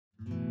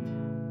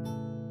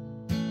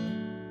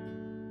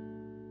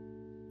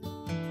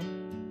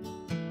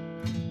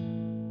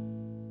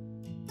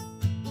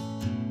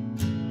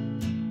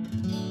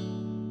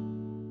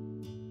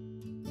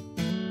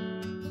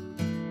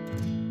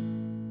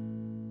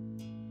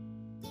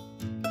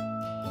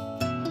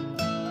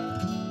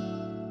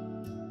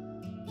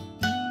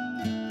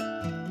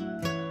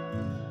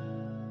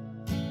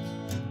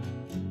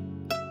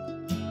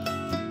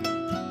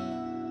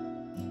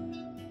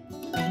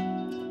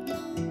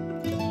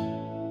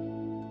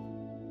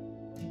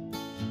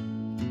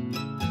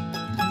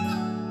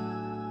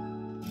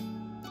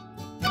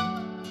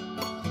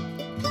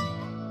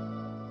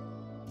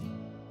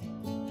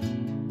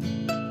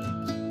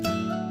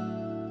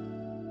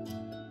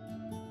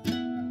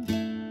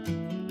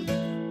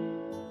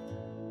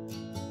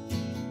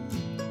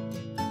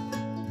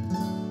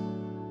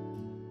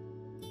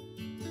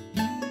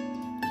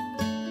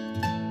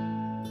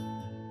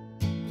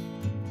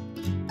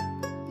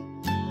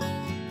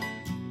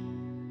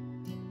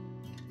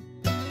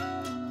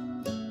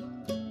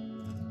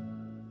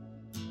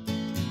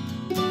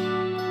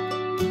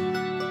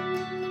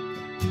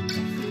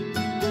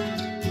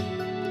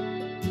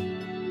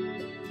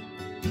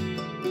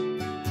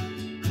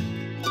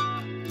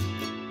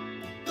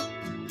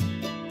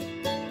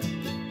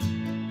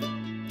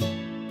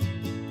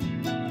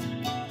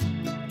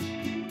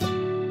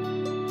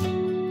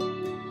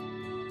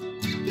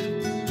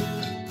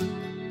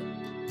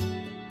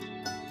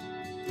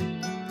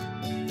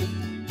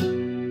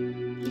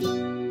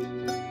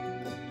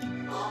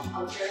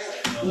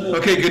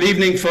Okay, good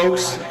evening,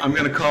 folks. I'm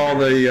going to call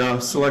the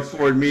Select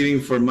Board meeting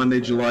for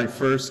Monday, July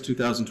 1st,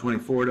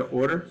 2024 to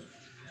order.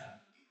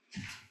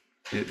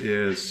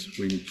 We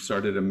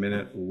started a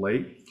minute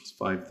late. It's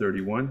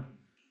 5:31.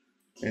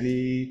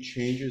 Any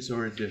changes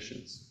or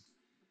additions?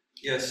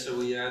 Yes, so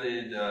we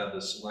added the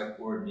Select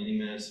Board meeting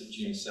minutes of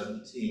June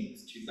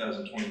 17th,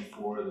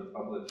 2024, the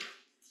public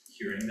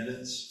hearing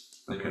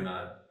minutes. They were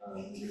not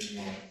on the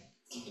original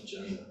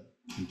agenda.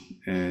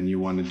 And you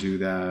want to do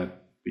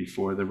that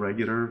before the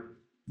regular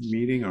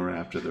meeting or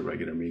after the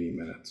regular meeting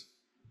minutes?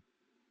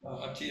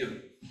 Up to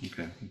you.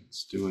 Okay,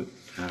 let's do it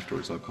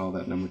afterwards. I'll call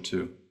that number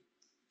 2.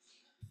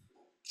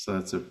 So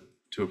that's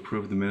to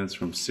approve the minutes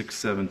from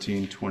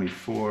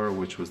 6/17/24,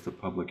 which was the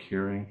public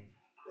hearing.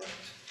 Correct.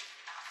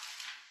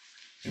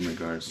 In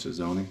regards to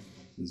zoning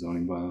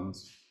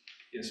bylaws.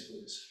 Yes,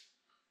 please.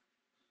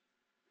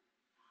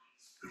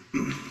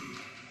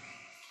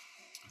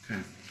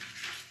 Okay.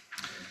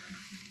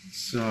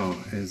 So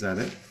is that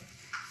it?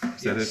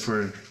 Is that it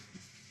for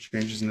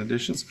changes and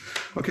additions?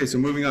 Okay, so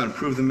moving on,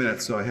 approve the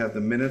minutes. So I have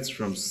the minutes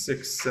from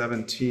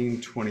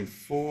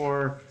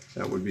 6/17/24.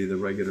 That would be the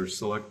regular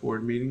select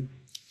board meeting.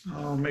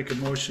 I'll make a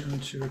motion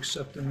to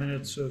accept the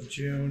minutes of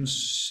June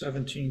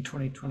 17,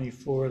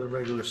 2024, the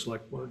regular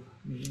select board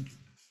meeting.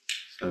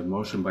 A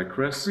motion by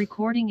Chris.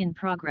 Recording in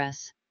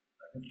progress.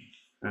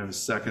 I have a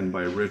second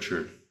by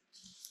Richard.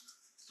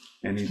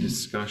 Any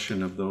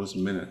discussion of those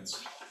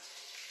minutes?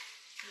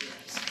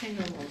 Yes, hang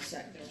on 1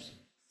 sec.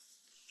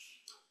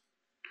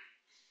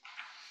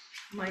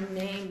 My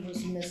name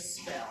was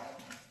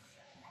misspelled.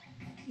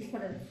 You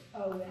put an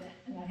O in it,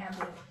 and I have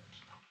to.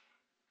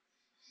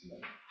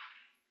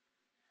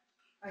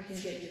 I can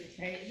get you the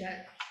page,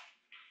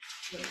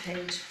 the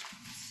page.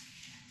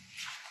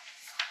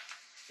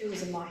 It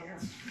was a minor,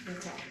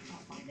 that's all,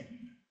 I'll find it.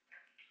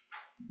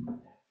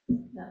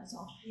 That's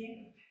all.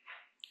 Okay.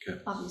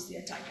 Obviously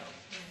a typo.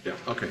 Yeah,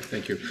 okay,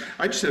 thank you.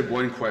 I just have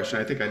one question.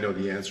 I think I know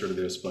the answer to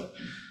this, but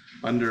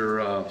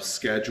under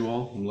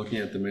schedule, I'm looking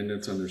at the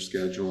minutes under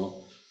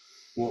schedule.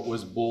 What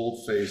was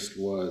bold-faced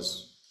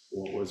was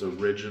what was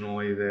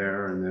originally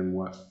there, and then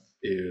what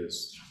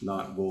is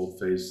not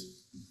bold-faced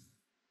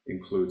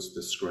includes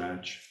the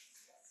scratch.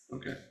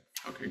 Okay,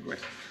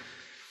 great.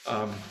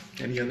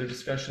 Any other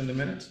discussion in the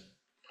minutes?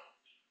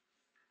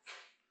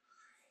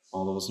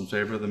 All those in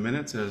favor of the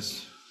minutes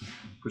as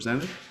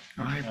presented?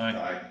 Aye.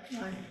 Aye.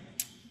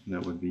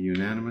 That would be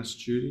unanimous,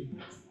 Judy.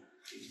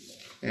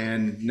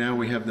 And now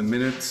we have the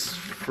minutes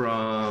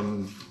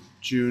from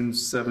June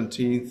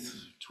 17th,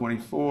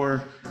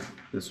 24.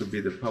 This would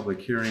be the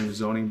public hearing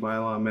zoning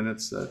bylaw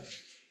minutes that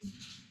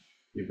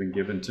you've been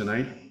given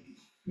tonight.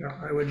 Yeah,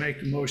 I would make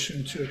the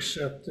motion to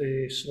accept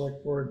the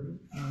select board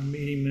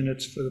meeting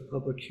minutes for the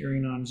public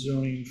hearing on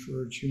zoning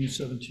for June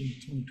 17,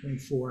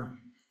 2024.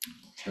 I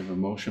have a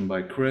motion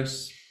by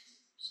Chris.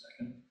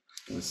 Second.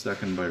 And a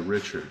second by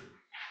Richard.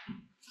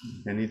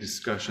 Any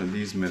discussion of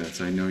these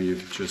minutes? I know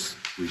you've just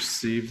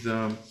received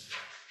them.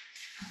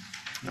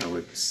 I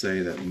would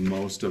say that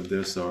most of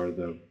this are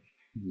the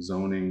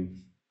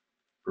zoning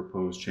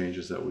proposed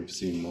changes that we've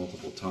seen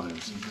multiple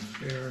times.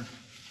 Fair.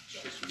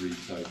 Just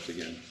retyped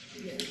again.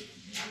 Yeah,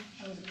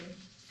 I would agree.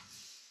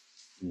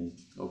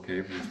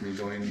 Okay, with me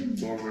going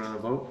forward on a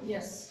vote?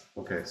 Yes.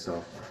 Okay,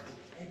 so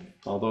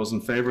all those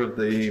in favor of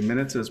the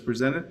minutes as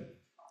presented?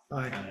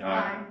 Aye.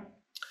 Aye.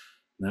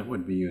 That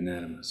would be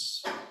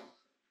unanimous.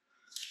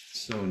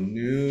 So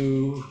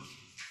new,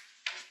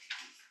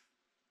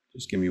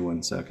 just give me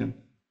 1 second.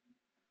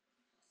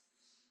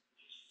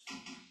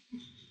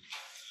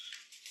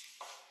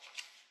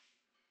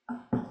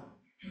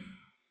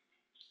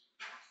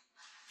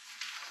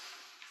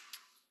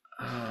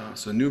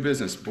 So new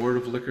business, Board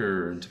of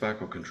Liquor and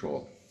Tobacco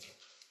Control.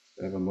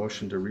 I have a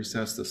motion to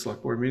recess the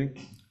select board meeting.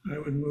 I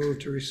would move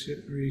to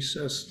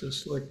recess the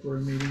select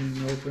board meeting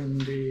and open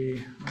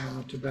the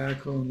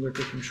tobacco and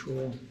liquor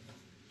control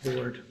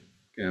board.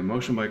 Okay, a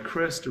motion by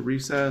Chris to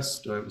recess.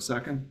 Do I have a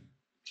second?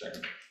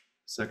 Second.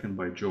 Second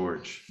by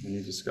George.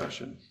 Any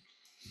discussion?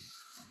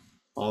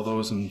 All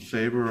those in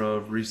favor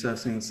of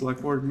recessing the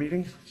select board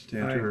meeting to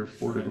enter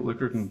Board of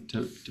Liquor and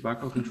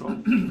Tobacco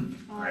Control?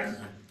 Aye.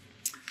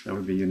 That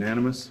would be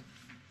unanimous.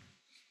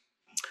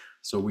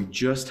 So we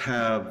just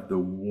have the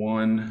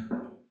one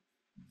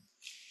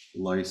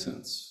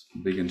license,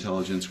 Big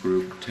Intelligence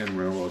Group, 10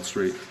 Railroad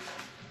Street.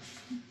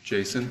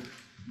 Jason,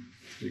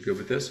 you good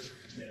with this?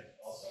 Yeah,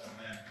 also on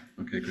that.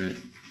 Okay, great.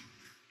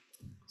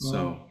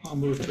 So, I'll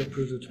move to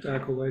approve the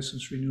tobacco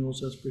license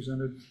renewals as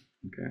presented.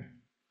 okay.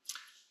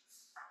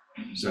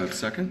 Is that a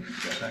second?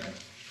 Second.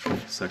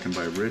 Second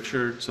by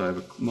Richard. So I have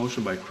a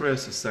motion by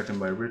Chris, a second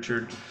by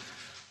Richard.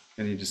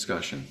 Any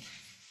discussion?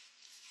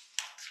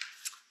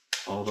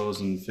 All those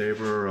in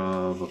favor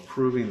of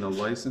approving the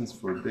license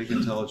for Big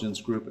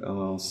Intelligence Group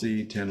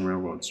LLC, 10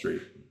 Railroad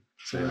Street,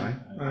 say aye.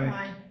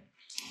 Aye.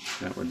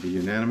 That would be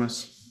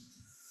unanimous.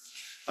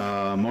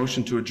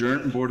 Motion to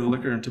adjourn Board of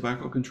Liquor and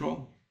Tobacco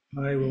Control.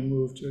 I will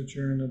move to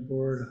adjourn the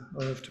Board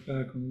of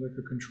Tobacco and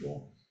Liquor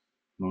Control.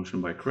 Motion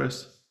by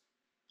Chris,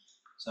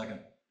 Second.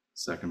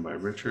 second by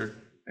Richard.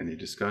 Any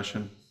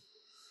discussion?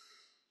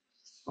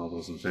 All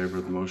those in favor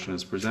of the motion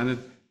as presented?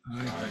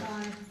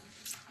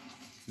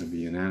 That'd be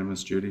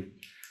unanimous, Judy.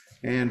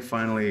 And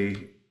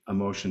finally, a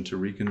motion to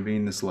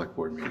reconvene the select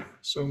board meeting.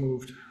 So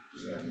moved.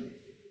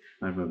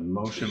 I have a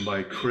motion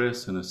by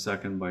Chris and a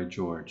second by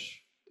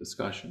George.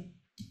 Discussion?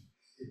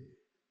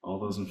 All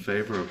those in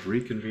favor of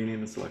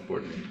reconvening the select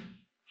board meeting?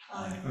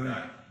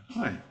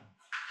 Aye.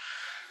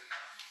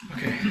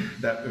 Okay,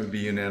 that would be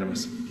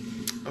unanimous.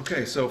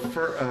 Okay, so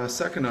for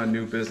second on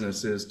new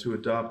business is to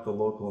adopt the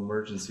local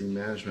emergency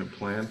management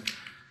plan.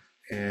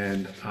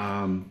 And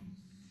I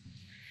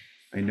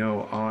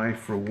know I,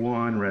 for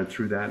one, read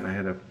through that and I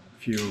had a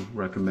few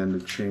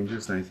recommended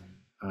changes.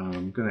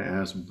 I'm going to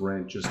ask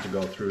Brent just to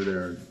go through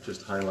there and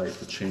just highlight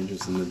the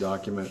changes in the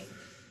document.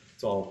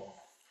 It's all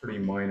pretty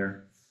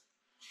minor.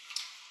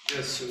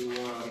 Yes, so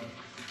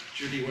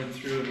Judy went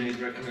through and made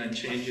recommended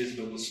changes,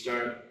 but we'll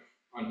start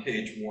on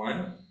page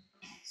 1.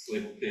 It's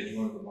labeled page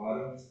 1 at the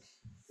bottom.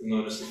 You'll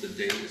notice that the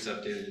date is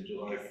updated to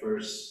July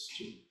 1st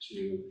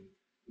to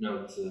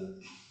note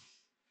the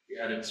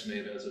edits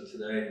made as of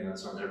today, and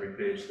that's on every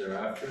page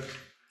thereafter.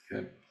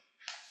 Okay.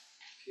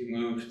 If you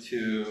move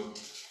to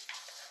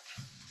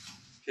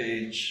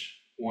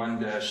page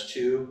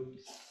 1-2,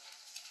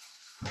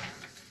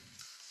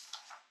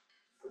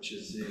 which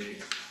is the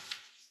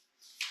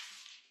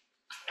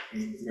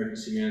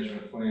emergency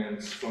management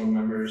plans, phone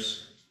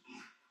numbers.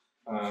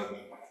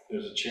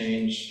 There's a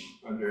change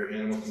under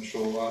animal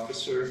control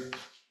officer.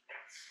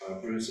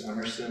 Bruce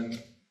Emerson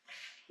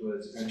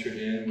was entered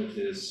in with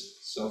his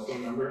cell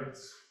phone number.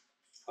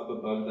 Up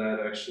above that,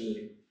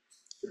 actually,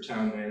 for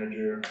town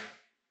manager,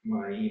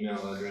 my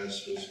email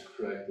address was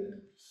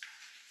corrected.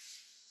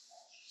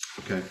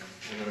 Okay.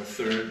 And then a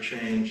third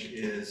change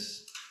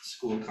is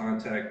school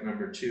contact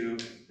number 2,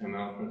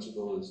 ML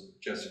principal is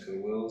Jessica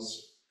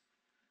Wills.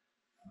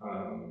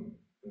 And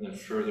then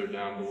further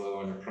down below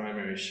under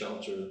primary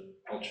shelter,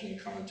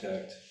 alternate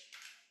contact,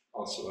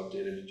 also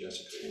updated to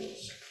Jessica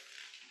Wills.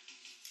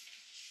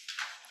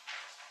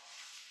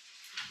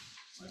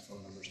 My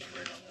phone number's not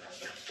right on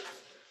there.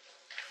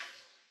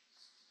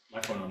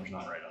 My phone number's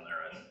not right on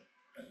there either.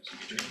 That needs to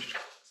be changed.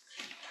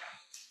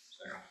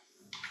 Sorry.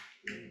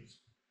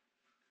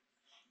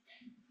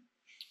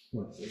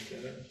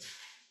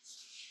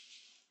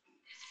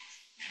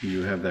 Do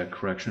you have that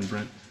correction,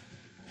 Brent?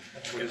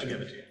 I'll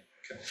give it to you.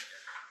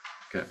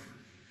 Okay.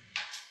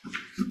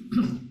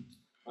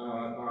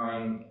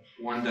 On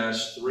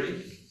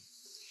 1-3,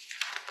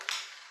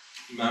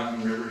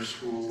 Mountain River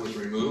School was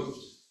removed.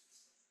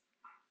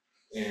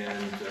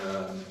 And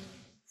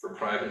for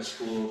private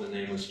school, the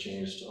name was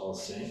changed to All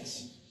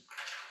Saints.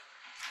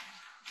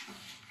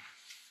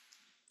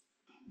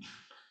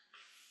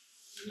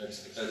 The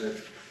next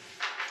edit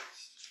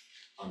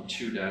on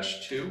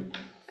 2-2.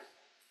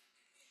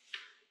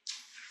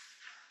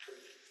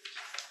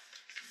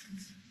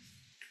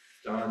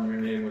 Don, your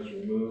name was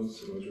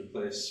removed and was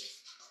replaced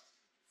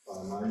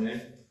by my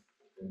name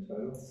and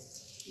title.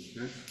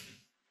 Okay.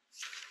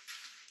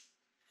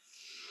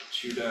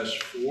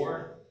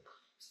 2-4.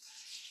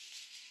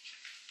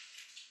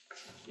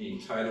 The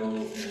title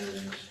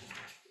and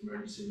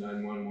emergency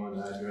 911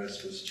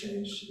 address was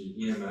changed to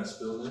the EMS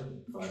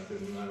building,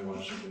 539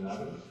 Washington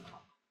Avenue.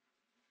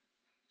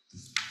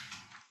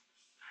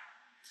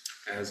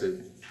 As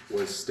it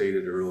was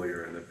stated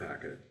earlier in the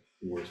packet,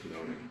 worth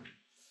noting.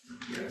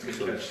 Yeah,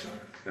 good catch, Tom.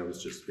 That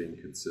was just being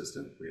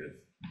consistent. We had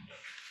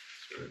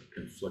sort of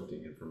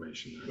conflicting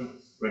information there.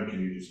 Brent, can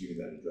you just give me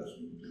that address,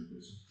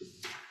 please?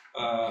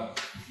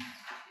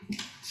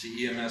 It's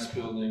the EMS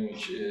building,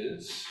 which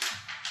is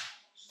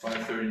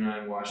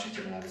 539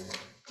 Washington Avenue.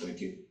 Thank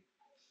you.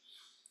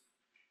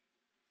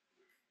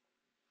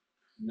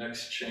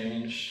 Next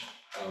change,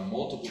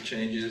 multiple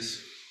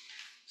changes.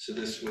 So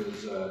this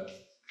was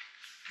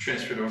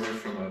transferred over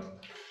from a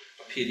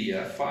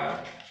PDF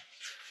file.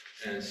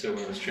 And so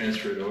when it was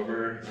transferred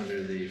over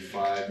under the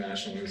 5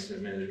 National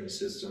Incident Management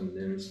System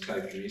NIMS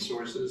typed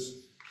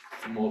resources,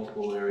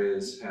 multiple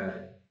areas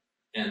had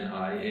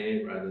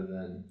NIA rather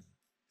than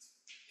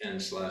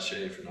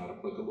N/A for not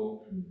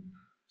applicable.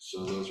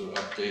 So those were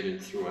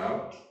updated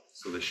throughout.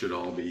 So they should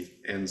all be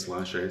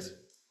N/As?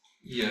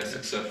 Yes,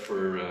 except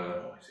for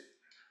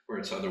where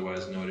it's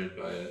otherwise noted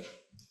by a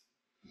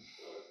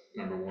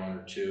number 1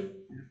 or 2.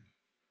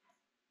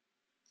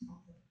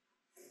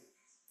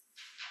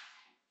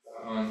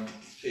 On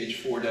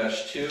page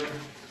 4-2,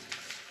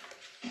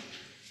 the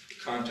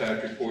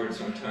contact reports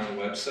on town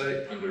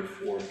website under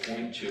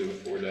 4.2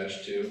 of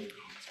 4-2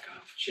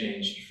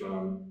 changed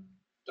from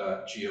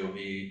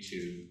 .gov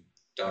to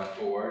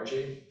 .org.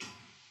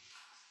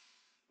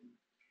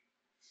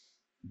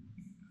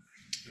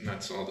 And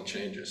that's all the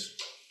changes.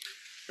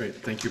 Great,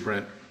 thank you,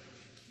 Brent.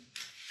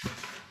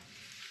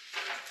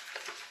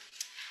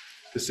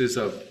 This is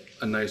a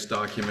nice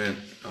document.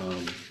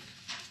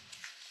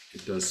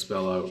 It does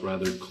spell out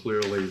rather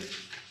clearly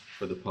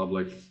for the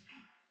public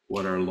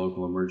what our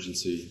local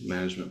emergency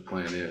management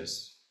plan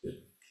is. If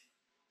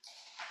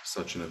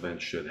such an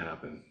event should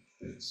happen,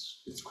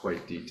 it's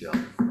quite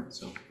detailed.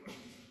 So,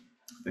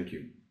 thank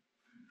you.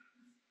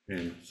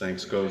 And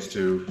thanks goes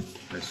to,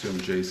 I assume,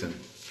 Jason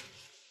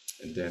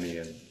and Denny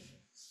and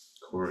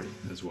Corey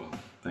as well.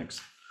 Thanks.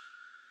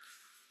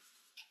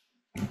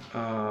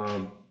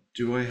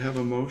 Do I have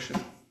a motion?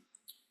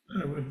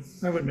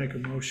 I would make a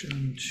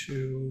motion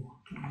to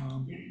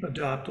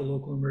adopt the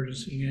local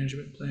emergency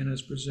management plan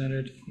as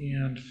presented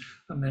and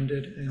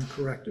amended and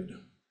corrected,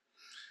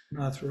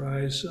 and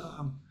authorize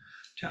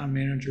town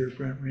manager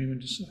Brent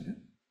Raymond to sign it.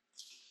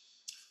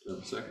 Do I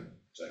have a second?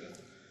 Second.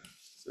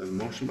 So a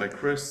motion by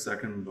Chris,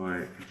 second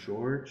by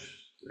George.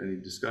 Any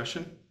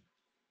discussion?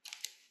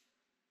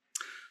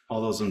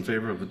 All those in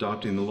favor of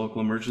adopting the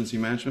local emergency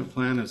management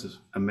plan as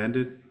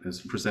amended,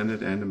 as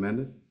presented and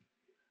amended?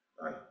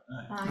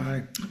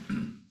 Aye.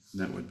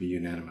 That would be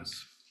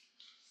unanimous.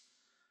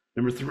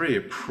 Number 3,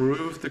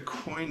 approve the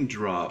coin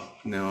drop.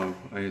 Now,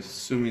 I'm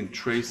assuming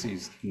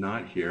Tracy's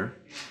not here.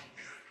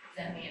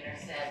 Sent me and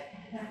said,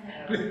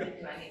 I don't know, do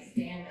I need to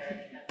stand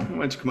or? Why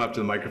don't you come up to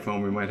the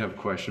microphone? We might have a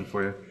question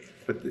for you.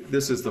 But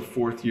this is the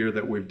 4th year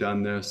that we've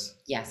done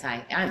this. Yes,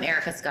 hi, I'm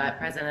Erica Scott,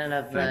 president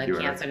of Thank you, the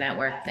Erica. Cancer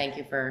Network. Thank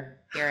you for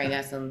hearing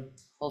us and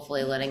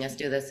hopefully letting us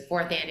do this.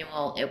 4th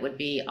annual, it would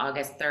be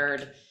August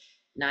 3rd,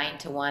 9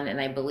 to 1. And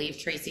I believe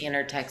Tracy in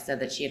her text said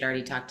that she had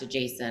already talked to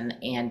Jason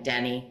and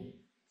Denny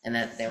and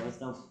that there was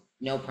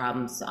no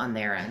problems on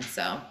their end,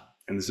 so.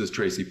 And this is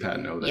Tracy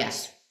Patino that's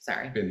Yes,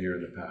 sorry, been here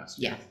in the past.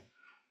 yeah.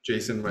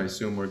 Jason, I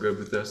assume we're good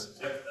with this?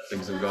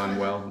 Things have gone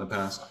well in the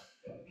past?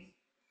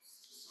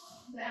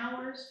 The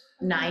hours?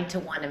 9 to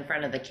 1 in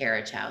front of the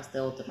carriage house, the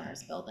old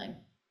Demars building.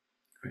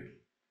 Great.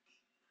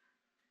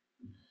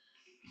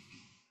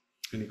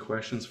 Any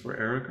questions for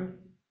Erica?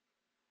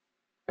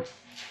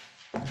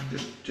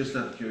 Just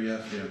out of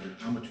curiosity,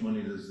 how much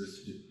money does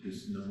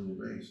this normally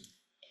raise?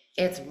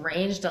 It's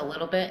ranged a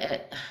little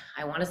bit.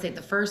 I want to say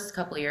the first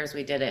couple of years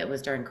we did it, it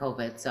was during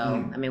COVID. So,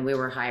 I mean, we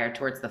were higher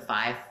towards the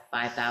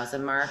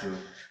 5,000 mark. Sure.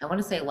 I want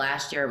to say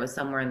last year it was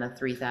somewhere in the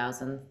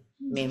 3,000, I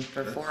mean,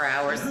 for 4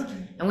 hours.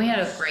 And we had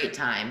a great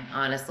time,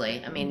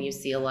 honestly. I mean, you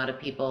see a lot of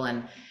people,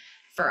 and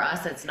for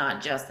us, it's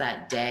not just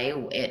that day.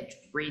 It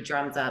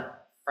re-drums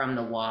up from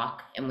the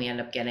walk, and we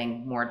end up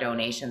getting more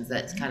donations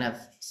that kind of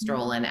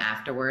stroll in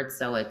afterwards.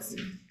 So it's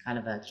kind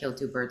of a kill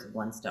 2 birds with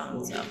 1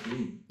 stone. So,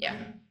 yeah.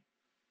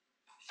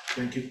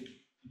 Thank you.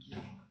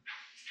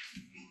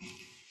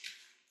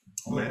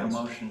 I'll make a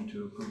motion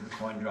to approve the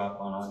coin drop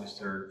on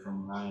August 3rd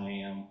from 9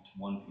 AM to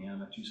 1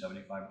 PM at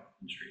 275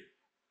 Brooklyn Street.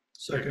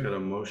 I got Second. a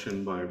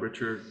motion by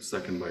Richard,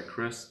 second by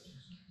Chris.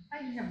 I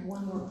have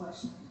one more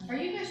question. Are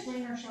you guys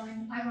rain or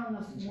shine? I run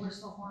the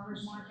Morristown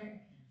Farmers Market.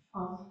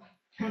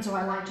 And so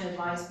I like to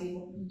advise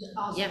people,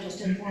 also Yep.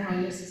 just inform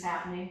them this is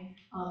happening.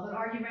 But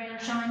are you rain or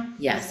shine?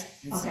 Yes.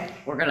 Okay.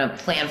 We're gonna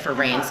plan for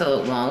rain,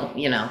 so it won't,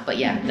 but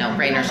yeah, no,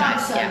 rain or I shine,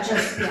 thought so, yeah.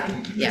 just, Yeah.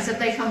 because if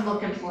they come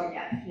looking for you,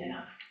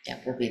 Yeah,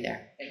 we'll be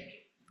there.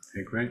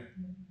 Okay, great.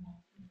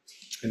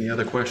 Any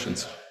other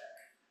questions?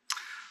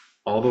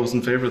 All those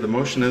in favor of the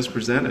motion as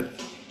presented?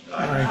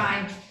 Aye.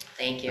 Fine.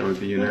 Thank That you. would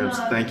be unanimous.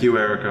 Thank you,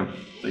 Erica.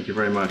 Thank you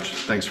very much.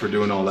 Thanks for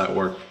doing all that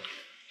work.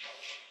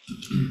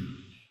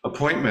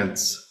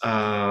 Appointments.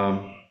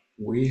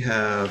 We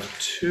have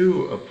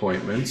 2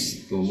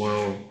 appointments, the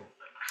Lamoille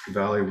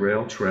Valley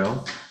Rail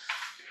Trail.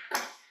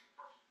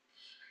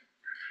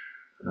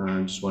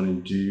 I'm just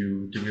wondering,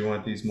 do we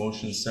want these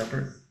motions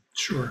separate?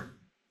 Sure.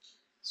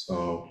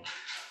 So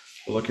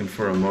we're looking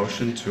for a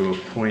motion to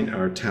appoint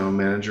our town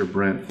manager,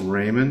 Brent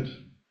Raymond,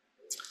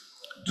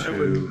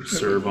 to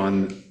serve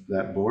on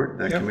that board,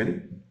 that Yep. committee.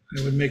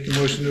 I would make the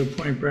motion to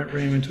appoint Brent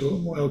Raymond to the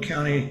Lamoille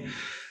County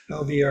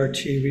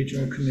LVRT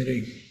Regional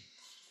Committee.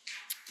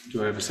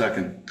 Do I have a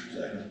second?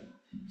 Second.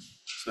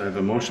 So I have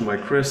a motion by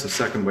Chris, a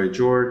second by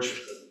George.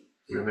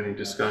 Do we have any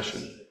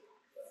discussion?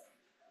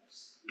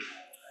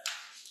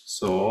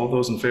 So all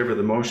those in favor of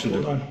the motion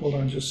to, Hold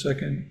on just a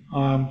second.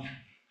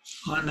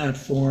 On that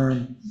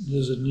form,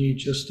 does it need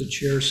just the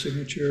chair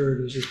signature,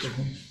 or does it the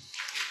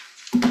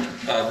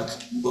whole?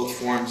 Both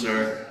forms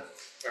are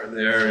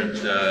there, and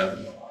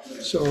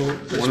So,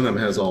 one of them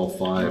has all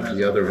 5,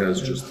 the other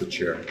has just the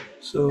chair.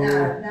 so,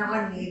 That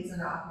one needs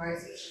an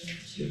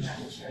authorization to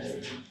have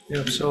insurance.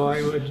 yeah, so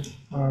I would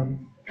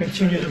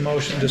continue the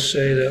motion to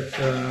say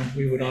that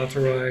we would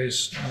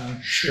authorize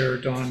Chair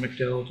Don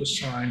McDowell to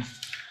sign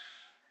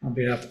on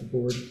behalf of the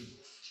board.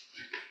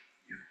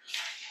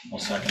 I'll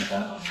second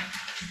that.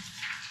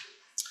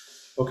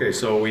 Okay,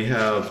 so we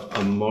have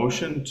a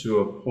motion to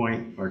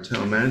appoint our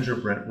town manager,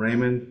 Brent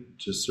Raymond,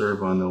 to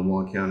serve on the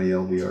Lamoille County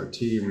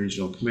LVRT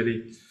Regional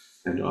Committee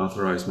and to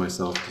authorize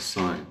myself to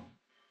sign.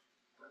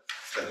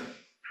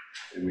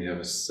 And we have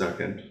a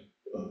second.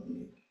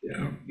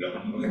 Yeah.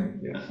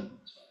 Yeah.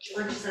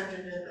 George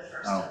seconded the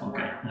first Oh, one.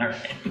 okay, all right.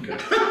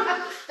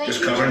 Thank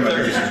Just you. covering my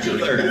bases,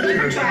 Julie.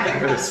 I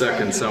got a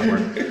second somewhere.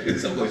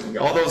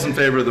 All those in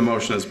favor of the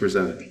motion as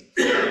presented?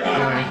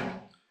 Aye.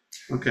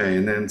 Okay,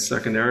 and then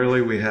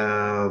secondarily, we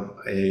have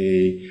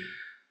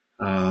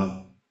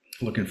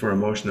looking for a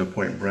motion to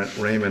appoint Brent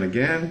Raymond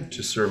again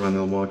to serve on the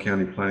Lamoille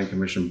County Planning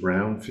Commission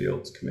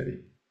Brownfields Committee.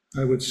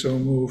 I would so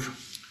move.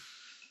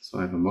 So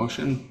I have a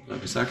motion. Do I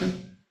have a second?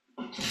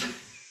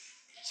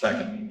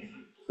 Second.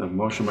 A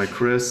motion by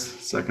Chris,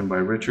 second by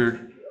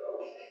Richard.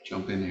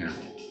 Jump in here.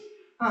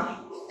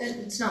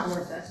 It's not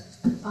worth it.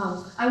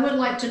 I would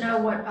like to know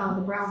what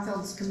the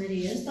Brownfields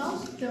Committee is, though.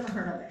 Never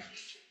heard of it.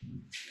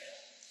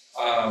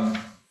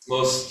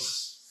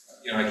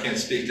 I can't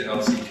speak to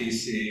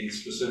LCPC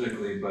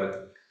specifically,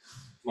 but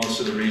most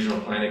of the regional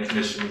planning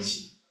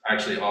commissions,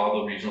 actually all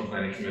the regional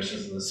planning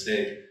commissions in the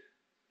state,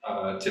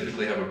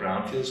 typically have a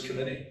Brownfields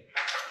Committee.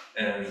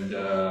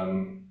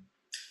 And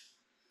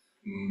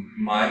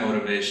my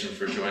motivation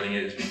for joining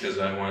it is because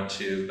I want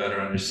to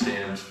better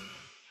understand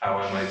how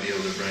I might be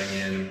able to bring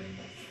in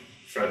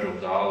federal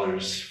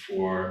dollars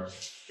for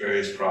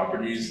various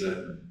properties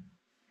that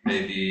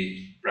may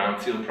be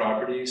brownfield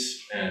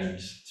properties, and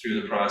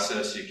through the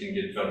process you can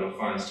get federal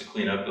funds to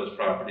clean up those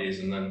properties,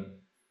 and then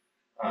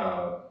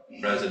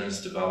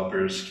residents,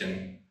 developers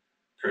can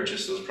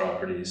purchase those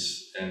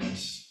properties and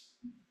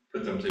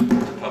put them to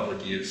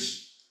public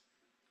use.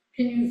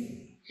 Can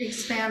you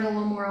expand a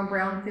little more on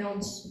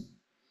brownfields?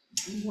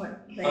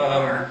 What they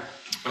are?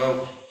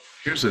 Well,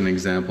 Here's an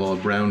example, a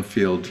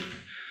brownfield.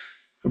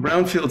 A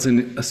brownfield's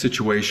in a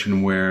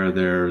situation where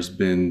there's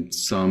been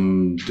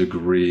some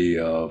degree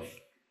of,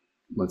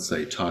 let's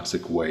say,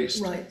 toxic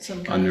waste Right,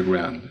 some kind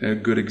underground. A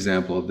good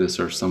example of this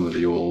are some of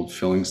the old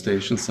filling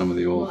stations, some of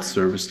the old Right.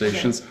 service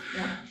stations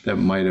yeah. that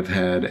might have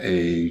had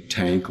a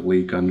tank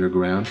leak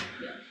underground.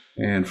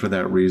 And for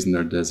that reason,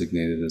 they're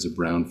designated as a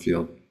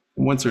brownfield.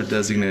 And once they're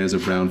designated as a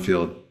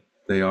brownfield,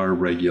 they are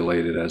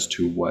regulated as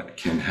to what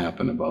can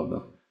happen above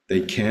them.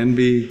 They can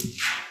be,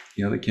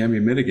 they can be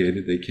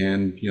mitigated. They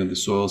can, the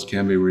soils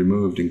can be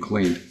removed and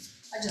cleaned.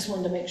 I just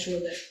wanted to make sure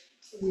that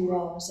we were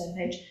all on the same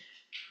page.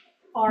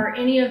 Are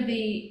any of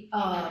the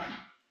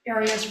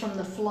areas from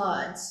the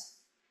floods,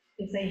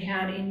 if they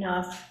had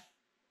enough,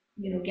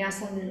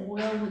 gasoline and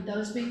oil, would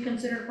those be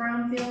considered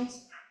brownfields?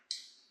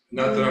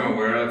 not that I'm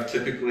aware of.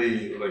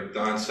 Typically, like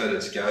Don said,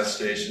 it's gas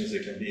stations.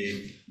 It can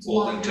be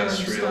old Long-term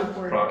industrial stuff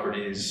where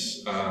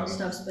properties,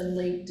 Stuff's been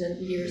leaked in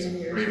years and or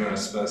years. even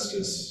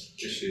asbestos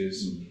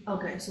issues.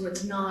 Okay, so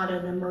it's not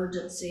an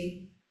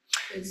emergency.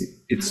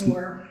 It's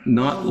more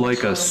not like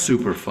a long-term.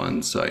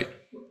 Superfund site.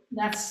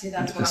 That's A what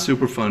I'm,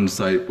 Superfund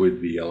site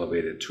would be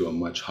elevated to a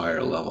much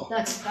higher level.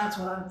 that's what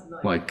I'm familiar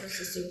with. Like, This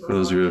is super For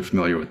those fun. who are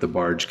familiar with the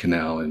Barge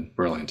Canal in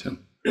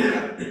Burlington.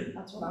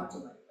 That's what I'm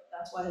familiar with.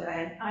 That's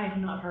why I have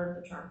not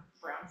heard the term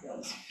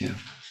brownfields. Yeah.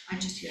 I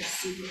just hear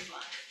super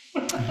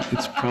fun.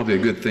 It's probably a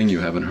good thing you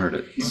haven't heard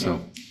it,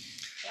 so.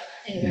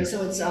 Anyway,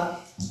 so it's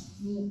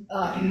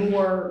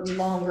more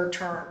longer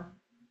term.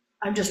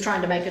 I'm just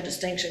trying to make a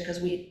distinction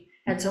because we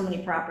had so many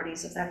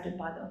properties affected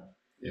by the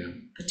Yeah.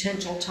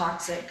 potential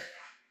toxic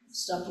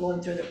stuff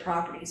flowing through the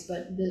properties,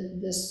 but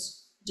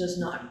this does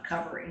not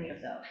cover any of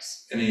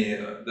those. Any that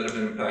have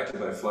been impacted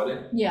by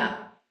flooding?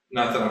 Yeah,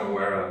 Not that I'm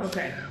aware of.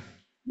 okay.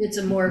 It's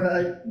a more of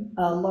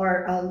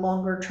a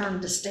longer term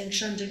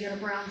distinction to get a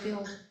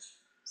brownfield?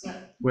 Is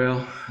that-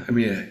 Well, I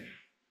mean,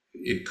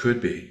 it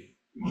could be,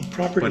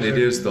 Properties but it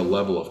are- is the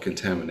level of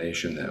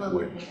contamination that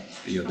would,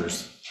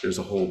 there's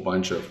a whole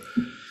bunch of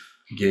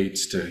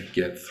gates to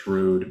get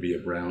through to be a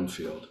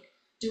brownfield.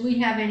 Do we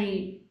have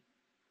any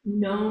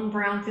known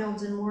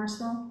brownfields in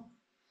Morrisville?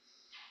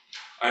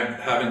 I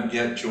haven't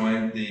yet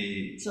joined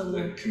the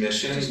So,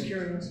 commission. Just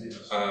curious.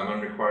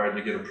 I'm required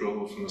to get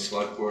approval from the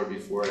select board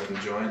before I can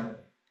join,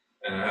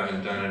 and I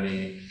haven't done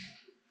any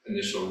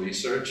initial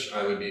research.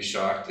 I would be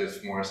shocked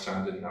if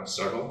Morristown didn't have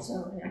several,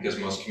 So, yeah. because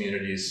most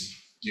communities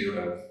do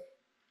have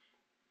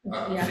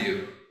a Yeah,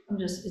 few.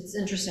 it's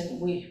interesting,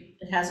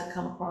 it hasn't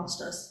come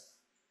across us,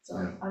 so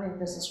Yeah. I think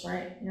this is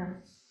great, yeah.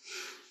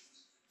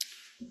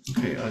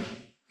 Okay,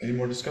 any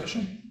more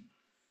discussion?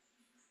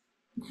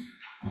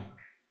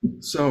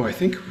 So I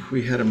think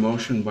we had a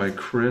motion by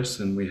Chris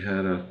and we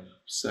had a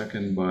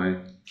second by,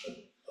 No,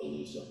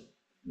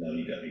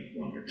 you got me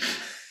wrong.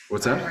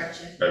 what's that?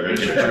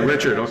 Richard. By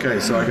Richard, okay,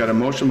 so I got a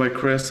motion by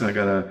Chris and I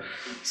got a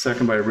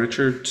second by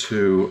Richard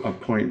to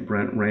appoint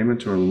Brent Raymond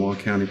to our Lamoille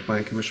County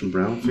Plan Commission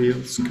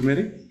Brownfields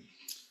Committee.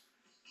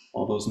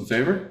 All those in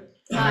favor?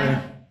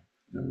 Aye.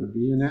 That would be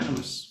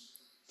unanimous.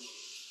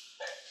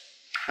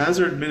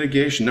 Hazard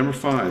mitigation, number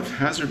 5,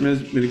 hazard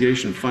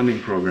mitigation funding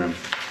program.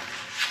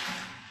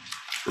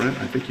 Brent,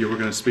 I think you were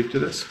gonna speak to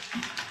this?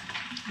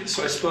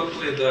 So I spoke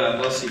with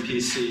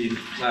LCPC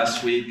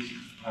last week.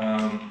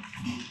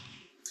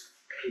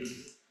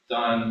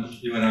 Don,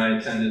 you and I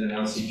attended an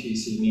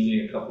LCPC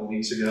meeting a couple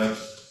weeks ago.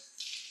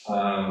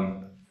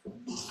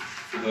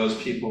 For those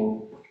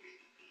people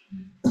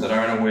that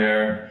aren't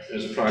aware,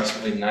 there's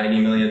approximately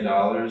 $90 million in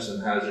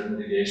hazard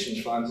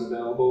mitigation funds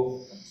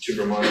available to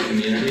Vermont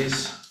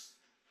communities.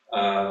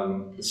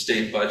 The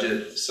state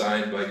budget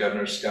signed by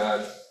Governor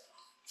Scott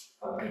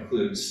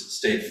includes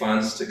state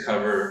funds to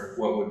cover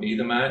what would be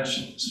the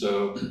match.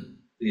 So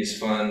these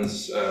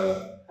funds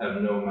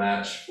have no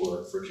match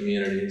for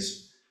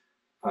communities.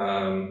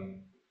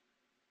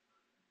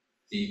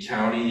 The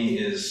county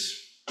is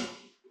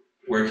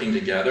working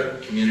together,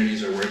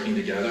 communities are working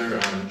together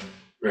on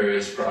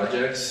various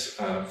projects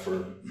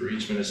for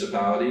each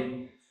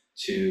municipality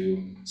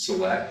to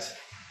select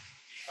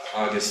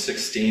August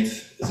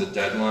 16th is a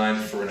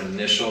deadline for an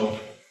initial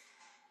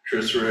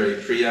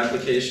cursory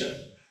pre-application.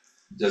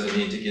 Doesn't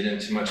need to get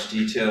into much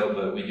detail,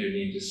 but we do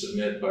need to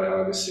submit by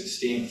August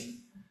 16th.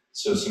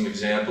 So some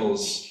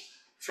examples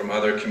from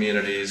other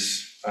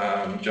communities,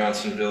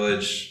 Johnson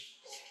Village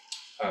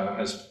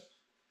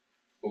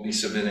will be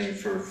submitting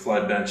for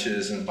flood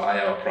benches and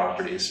buyout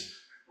properties.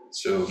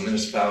 So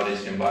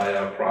municipalities can buy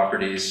out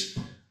properties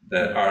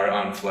that are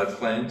on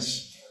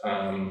floodplains.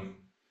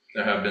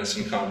 There have been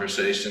some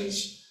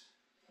conversations,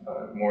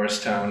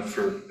 Morristown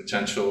for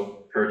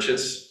potential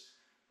purchase.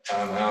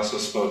 I also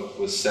spoke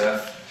with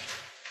Seth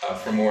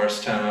from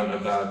Morristown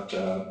about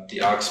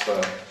the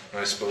Oxbow.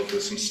 I spoke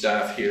with some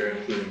staff here,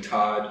 including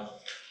Todd,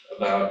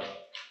 about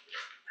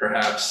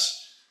perhaps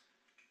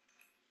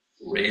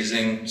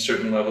raising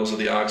certain levels of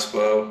the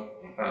Oxbow,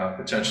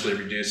 potentially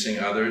reducing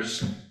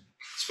others.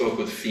 Spoke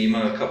with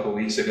FEMA a couple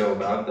weeks ago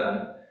about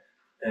that,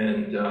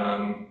 and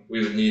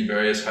we would need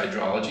various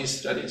hydrology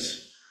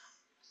studies.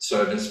 So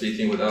I've been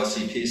speaking with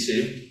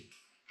LCPC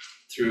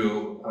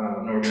through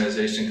an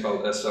organization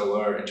called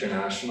SLR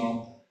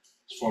International,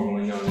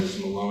 formerly known as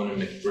Malone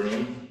and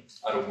McBroom,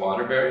 out of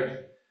Waterbury.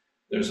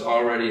 There's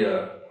already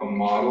a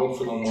model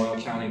for the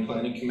Memorial County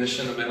Planning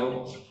Commission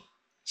available.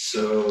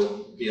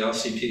 So the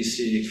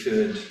LCPC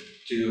could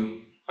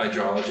do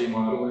hydrology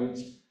modeling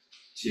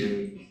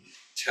to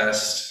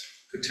test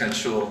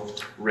potential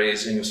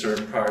raising of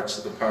certain parts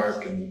of the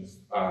park and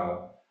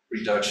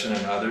reduction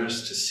in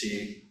others to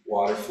see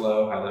water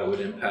flow, how that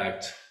would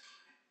impact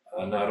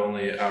not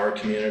only our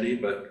community,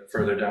 but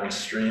further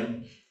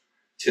downstream.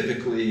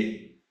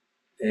 Typically,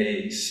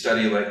 a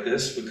study like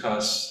this would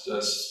cost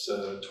us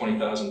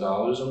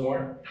 $20,000 or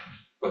more,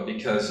 but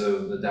because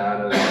of the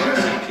data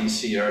that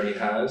CPC already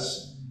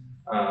has,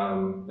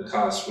 the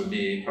cost would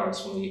be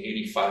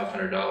approximately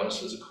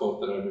 $8,500 as a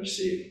quote that I've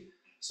received.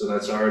 So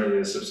that's already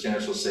a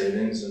substantial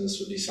savings, and this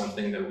would be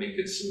something that we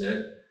could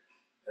submit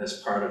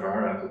as part of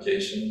our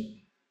application.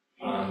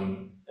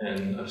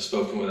 And I've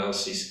spoken with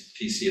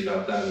LCPC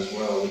about that as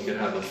well. We could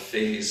have a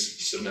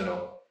phased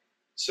submittal.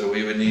 So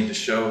we would need to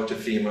show to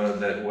FEMA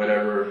that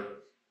whatever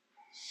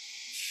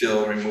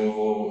fill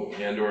removal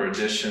and or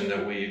addition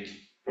that we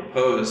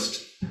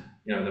proposed,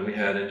 that we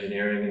had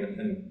engineering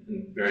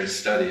and various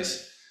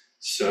studies.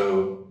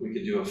 So we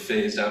could do a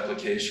phased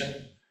application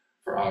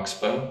for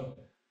Oxbow.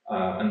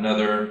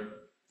 Another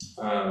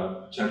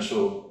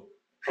potential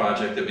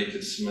project that we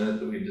could submit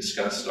that we've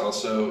discussed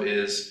also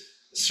is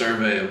a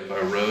survey of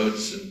our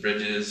roads and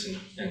bridges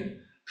and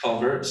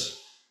culverts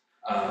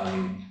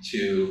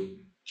to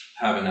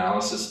have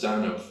analysis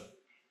done of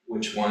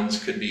which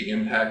ones could be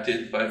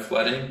impacted by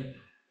flooding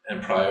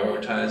and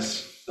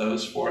prioritize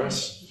those for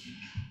us.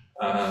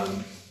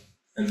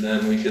 And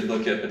then we could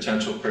look at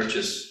potential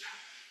purchase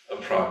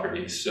of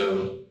property.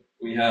 So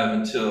we have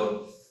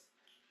until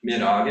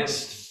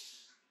mid-August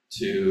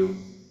to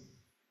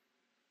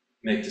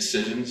make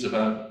decisions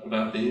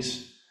about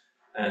these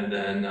and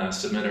then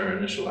submit our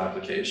initial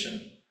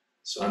application.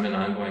 So I'm in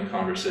ongoing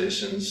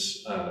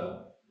conversations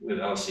with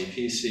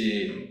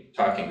LCPC and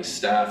talking to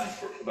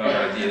staff about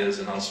ideas,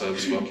 and also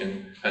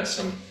have had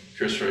some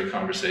cursory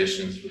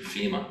conversations with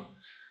FEMA.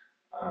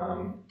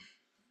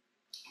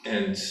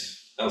 And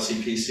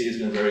LCPC has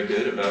been very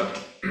good about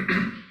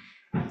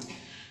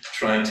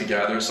trying to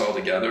gather us all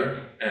together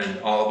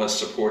and all of us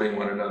supporting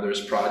one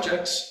another's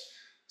projects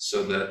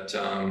so that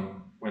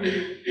when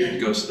it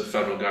goes to the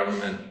federal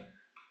government,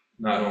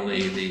 not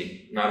only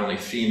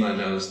FEMA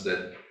knows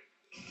that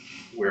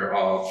we're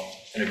all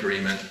in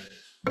agreement,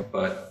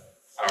 but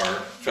our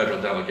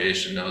federal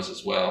delegation knows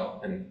as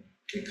well and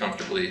can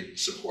comfortably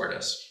support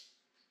us.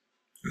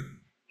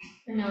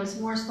 And now is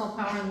Morrisville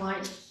Power and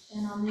Light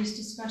in on these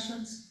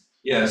discussions?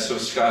 Yeah, so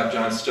Scott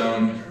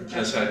Johnstone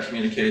has had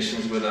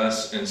communications with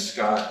us, and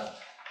Scott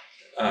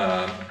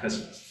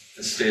has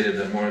stated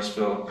that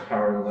Morrisville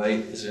Power and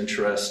Light is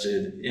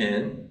interested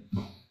in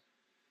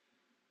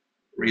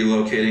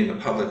relocating the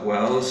public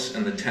wells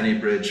and the Tenney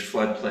Bridge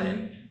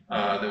floodplain.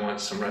 They want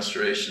some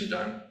restoration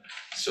done,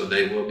 so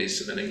they will be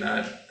submitting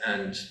that.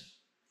 And is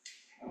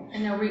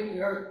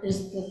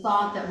the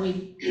thought that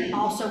we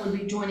also would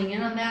be joining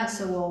in on that?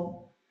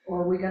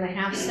 Or are we going to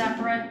have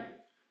separate?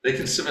 They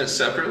can submit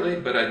separately,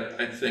 but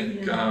I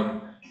think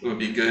it would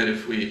be good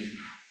if we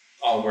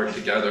all work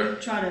together.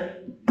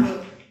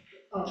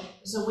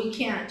 So we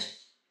can't,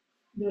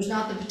 there's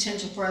not the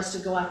potential for us to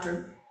go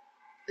after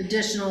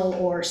additional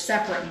or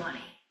separate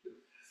money.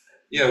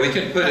 Yeah, we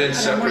can put in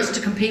separate. I don't want us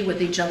to compete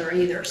with each other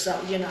either,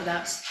 so,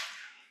 that's,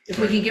 if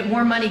we can get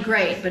more money,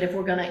 great, but if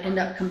we're gonna end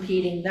up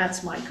competing,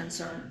 that's my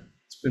concern.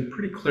 It's been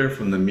pretty clear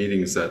from the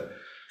meetings that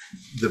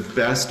the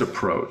best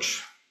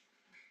approach,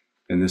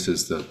 and this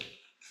is the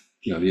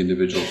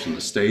individuals from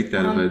the state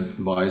that have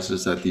advised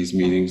us at these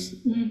meetings,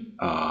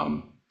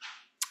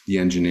 the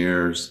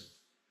engineers,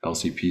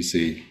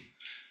 LCPC,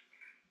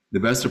 the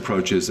best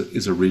approach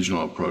is a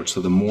regional approach. So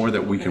the more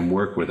that we can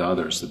work with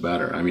others, the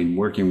better. I mean,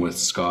 working with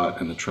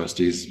Scott and the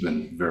trustees has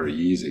been very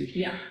easy.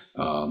 Yeah.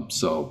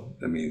 So,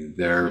 I mean,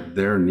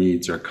 their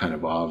needs are kind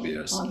of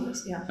obvious.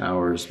 Obvious, yeah.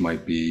 Ours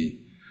might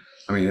be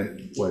I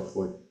mean, what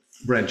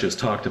Brent just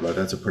talked about,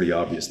 that's a pretty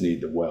obvious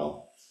need, the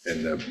well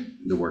and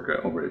the work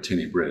over at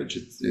Tinney Bridge.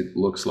 It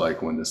looks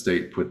like when the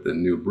state put the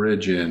new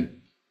bridge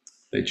in,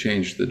 they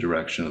changed the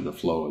direction of the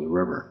flow of the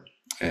river.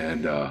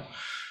 And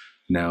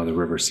now the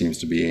river seems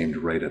to be aimed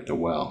right at the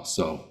well.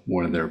 So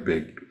one of their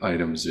big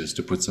items is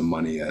to put some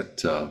money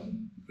at,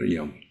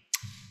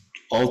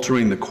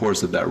 altering the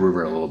course of that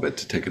river a little bit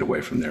to take it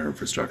away from their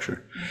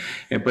infrastructure.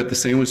 But the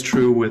same was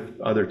true with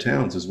other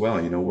towns as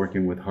well,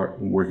 working with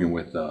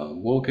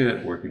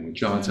Wolcott, working with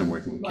Johnson,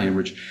 working with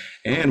Cambridge,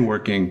 and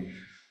working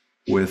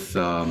with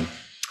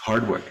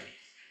Hardwick.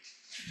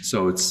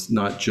 So it's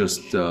not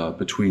just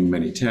between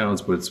many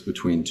towns, but it's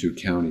between two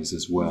counties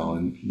as well.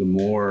 And the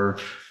more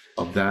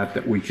of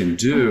that we can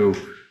do,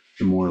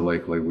 the more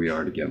likely we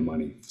are to get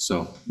money.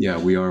 So yeah,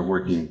 we are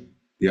working.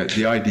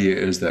 The idea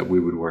is that we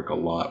would work a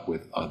lot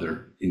with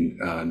other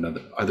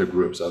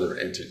groups, other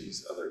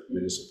entities, other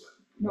municipal.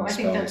 No, I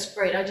think that's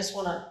great. I just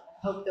want to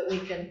hope that we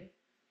can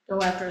go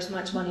after as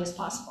much money as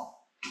possible.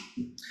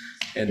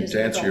 And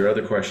to answer your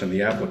other question,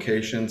 the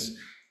applications,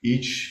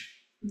 each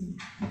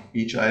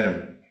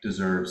item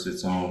deserves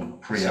its own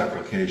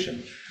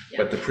pre-application,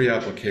 but the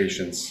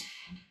pre-applications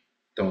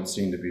don't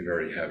seem to be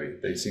very heavy.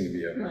 They seem to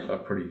be a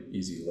pretty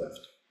easy lift.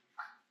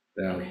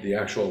 Now, the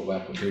actual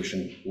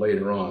application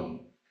later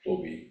on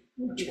will be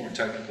Much more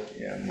technical.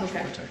 Yeah, much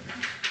Okay. more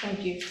technical.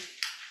 Thank you.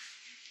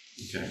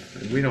 Okay,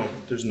 and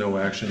there's no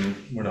action,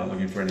 we're not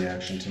looking for any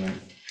action tonight.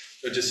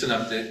 But just an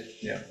update.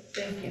 Yeah.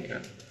 Thank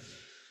you.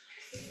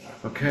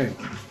 Okay,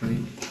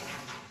 any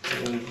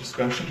other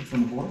discussion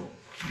from the board?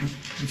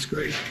 That's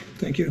great.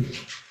 Thank you.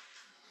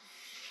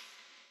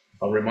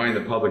 I'll remind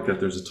the public that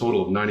there's a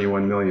total of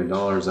 $91 million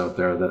out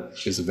there that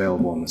is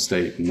available in the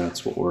state, and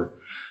that's what we're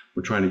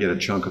trying to get a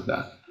chunk of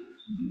that.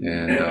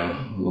 And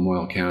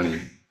Lamoille County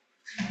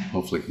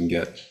hopefully can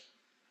get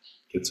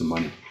some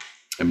money,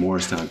 and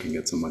Morristown can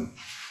get some money.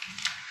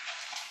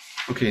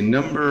 Okay,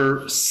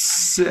 number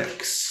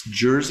 6,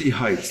 Jersey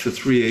Heights, the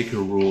 3-acre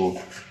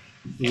rule.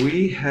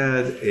 We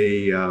had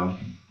a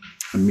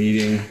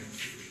meeting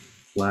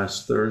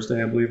last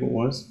Thursday, I believe it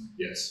was.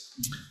 Yes.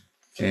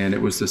 And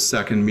it was the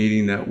second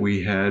meeting that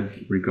we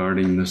had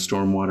regarding the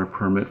stormwater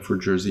permit for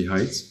Jersey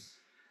Heights.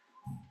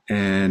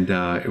 And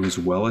it was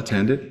well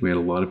attended. We had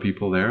a lot of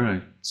people there.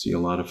 I see a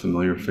lot of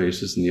familiar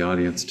faces in the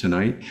audience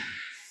tonight.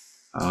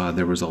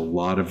 There was a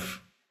lot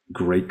of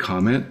great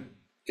comment,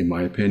 in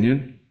my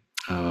opinion.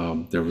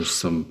 There was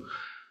some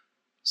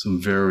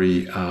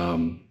very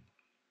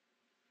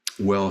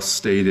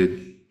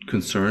well-stated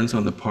concerns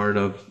on the part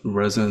of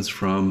residents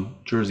from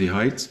Jersey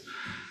Heights.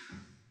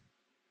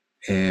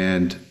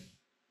 And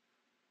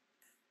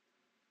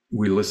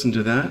we listened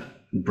to that.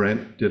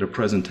 Brent did a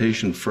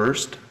presentation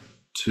first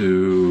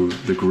to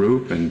the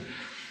group and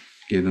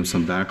gave them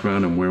some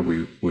background on where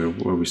we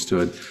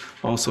stood.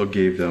 Also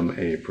gave them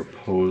a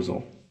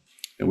proposal.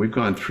 And we've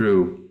gone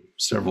through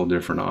several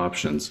different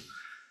options.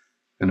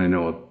 And I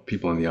know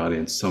people in the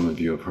audience, some of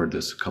you have heard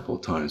this a couple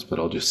of times, but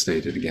I'll just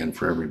state it again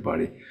for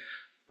everybody.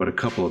 But a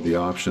couple of the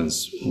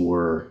options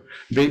were,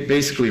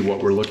 basically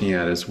what we're looking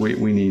at is we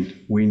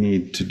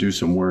need to do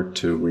some work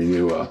to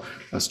renew a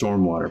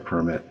stormwater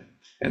permit.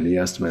 And the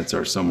estimates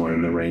are somewhere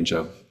in the range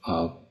of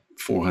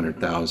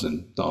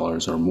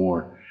 $400,000 or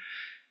more.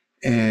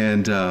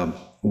 And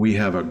we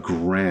have a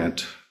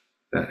grant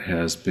that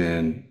has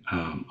been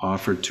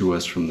offered to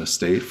us from the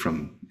state,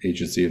 from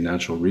Agency of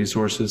Natural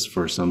Resources,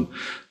 for some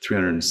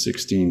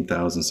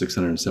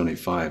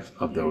 $316,675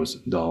 of those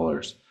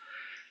dollars.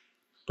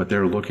 But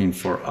they're looking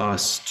for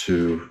us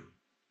to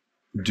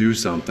do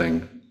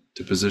something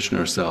to position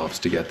ourselves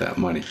to get that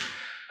money.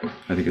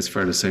 I think it's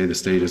fair to say the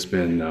state has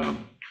been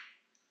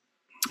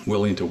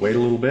willing to wait a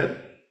little bit.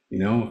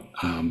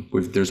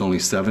 There's only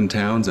 7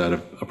 towns out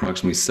of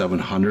approximately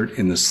 700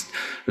 in this.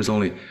 There's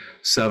only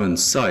 7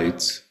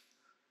 sites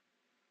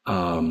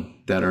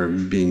that are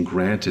being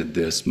granted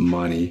this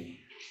money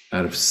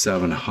out of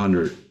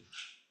 700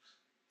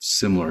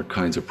 similar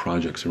kinds of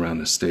projects around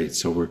the state.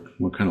 So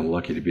we're kind of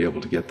lucky to be able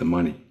to get the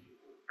money.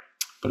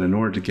 But in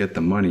order to get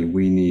the money,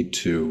 we need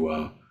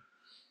to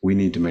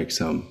make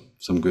some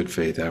good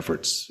faith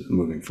efforts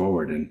moving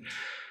forward. And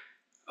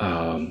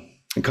a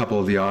couple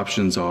of the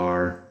options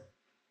are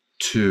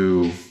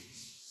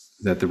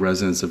that the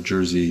residents of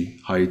Jersey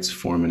Heights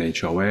form an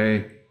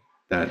HOA.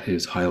 That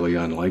is highly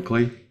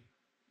unlikely.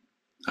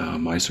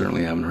 I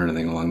certainly haven't heard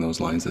anything along those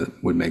lines that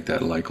would make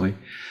that likely.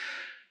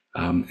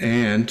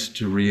 And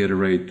to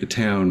reiterate, the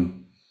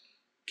town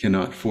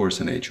cannot force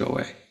an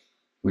HOA.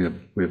 We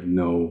have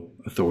no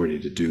authority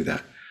to do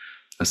that.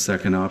 A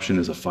second option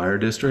is a fire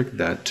district.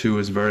 That too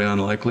is very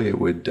unlikely. It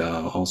would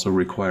also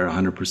require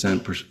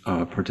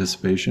 100%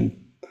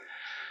 participation.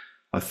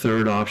 A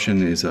third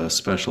option is a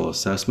special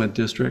assessment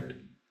district.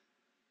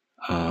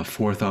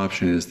 Fourth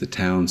option is the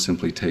town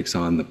simply takes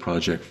on the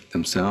project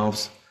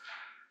themselves.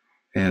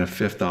 And a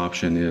fifth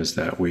option is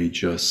that we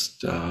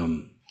just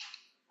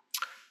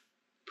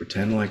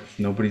pretend like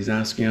nobody's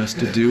asking us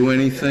to do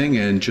anything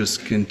and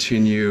just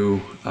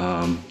continue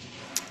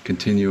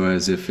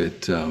as if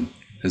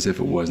it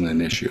wasn't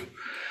an issue.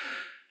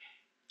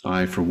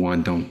 I, for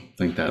one, don't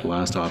think that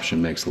last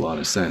option makes a lot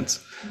of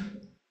sense.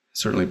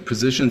 Certainly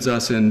positions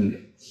us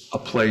in a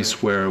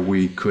place where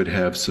we could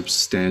have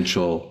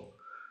substantial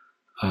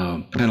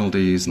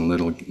penalties and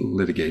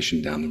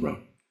litigation down the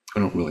road. I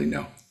don't really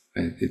know.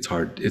 It's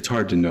hard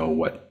to know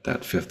what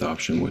that fifth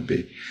option would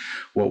be.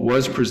 What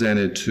was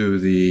presented to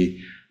the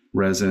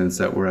residents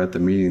that were at the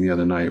meeting the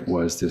other night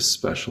was this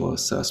special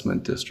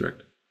assessment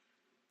district,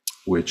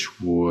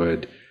 which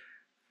would,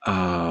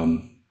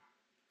 don't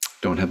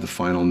have the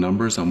final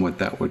numbers on what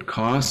that would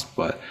cost,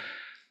 but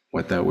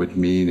what that would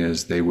mean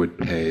is they would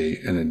pay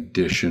an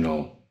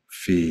additional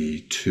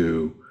fee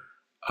to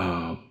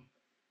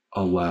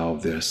allow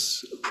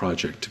this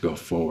project to go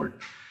forward.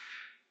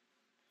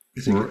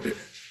 I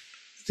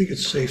think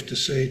it's safe to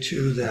say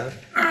too that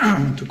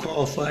to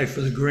qualify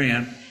for the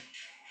grant,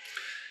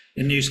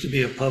 it needs to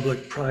be a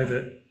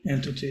public-private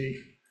entity.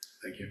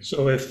 Thank you.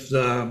 So if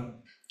the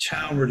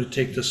town were to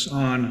take this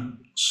on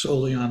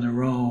solely on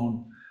their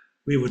own,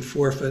 we would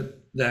forfeit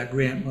that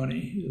grant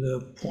money.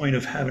 The point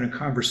of having a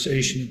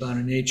conversation about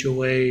an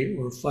HOA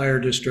or fire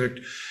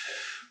district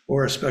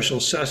or a special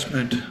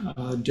assessment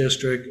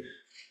district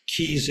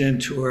keys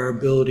into our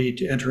ability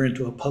to enter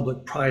into a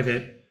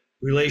public-private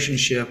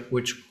relationship,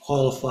 which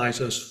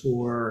qualifies us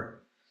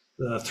for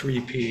the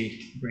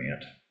 3P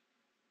grant.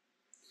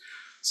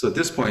 So at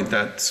this point,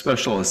 that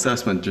special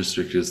assessment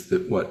district is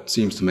what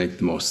seems to make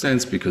the most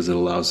sense because it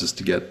allows us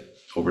to get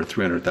over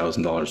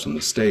 $300,000 from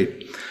the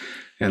state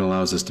and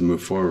allows us to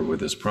move forward with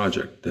this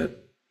project that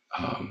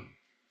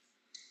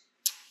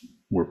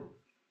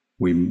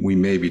we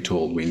may be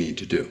told we need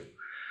to do.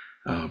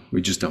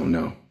 We just don't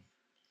know.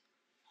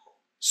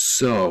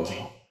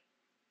 So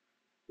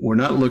we're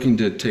not looking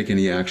to take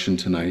any action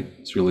tonight.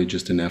 It's really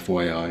just an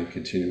FYI,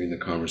 continuing the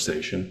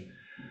conversation.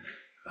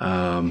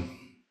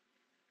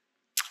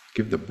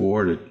 Give the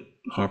board an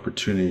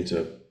opportunity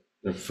to,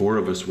 the four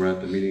of us were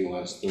at the meeting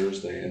last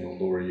Thursday,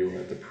 and Laura, you were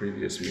at the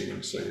previous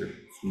meeting, so you're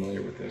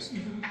familiar with this.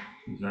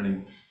 Is there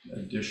any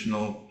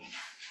additional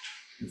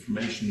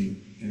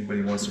information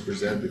anybody wants to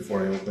present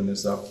before I open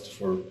this up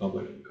for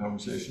public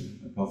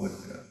conversation, public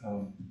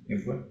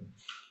input?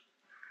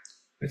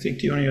 I think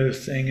the only other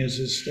thing is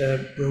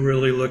that we're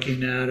really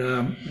looking at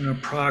an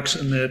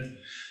approximate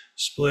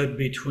split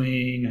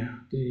between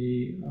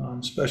the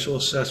special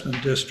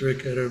assessment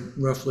district at a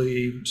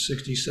roughly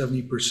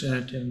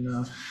 60-70%,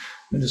 and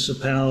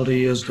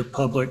municipality as the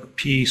public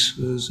piece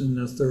is in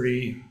the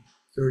 30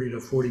 to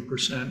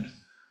 40%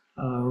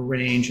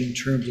 range in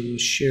terms of the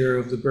share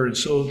of the burden.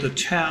 So the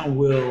town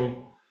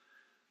will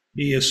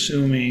be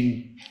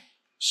assuming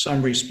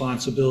some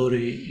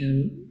responsibility.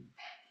 And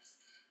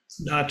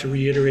not to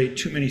reiterate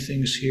too many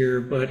things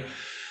here, but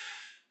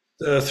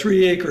the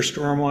 3-acre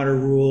stormwater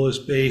rule is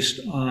based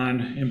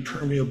on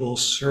impermeable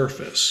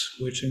surface,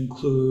 which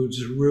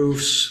includes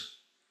roofs,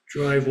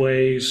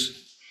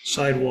 driveways,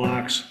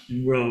 sidewalks,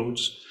 and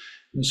roads.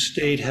 The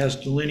state has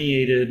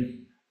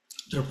delineated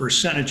the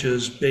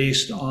percentages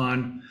based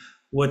on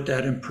what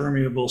that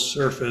impermeable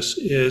surface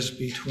is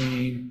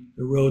between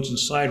the roads and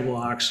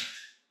sidewalks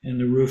and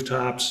the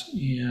rooftops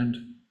and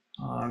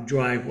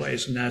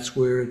driveways, and that's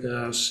where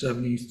the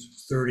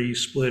 70-30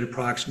 split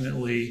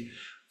approximately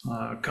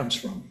comes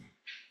from.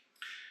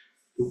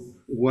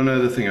 One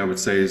other thing I would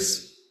say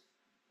is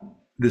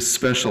this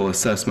special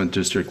assessment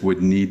district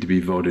would need to be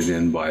voted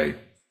in by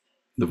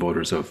the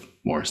voters of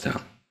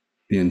Morristown,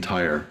 the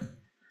entire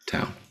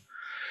town.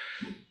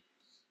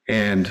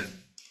 And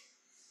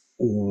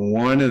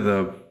one of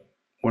the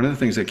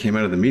things that came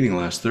out of the meeting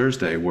last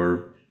Thursday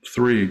were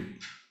three,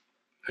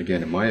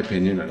 again, in my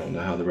opinion, I don't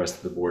know how the rest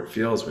of the board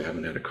feels, we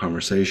haven't had a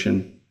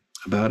conversation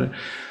about it,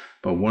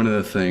 but one of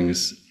the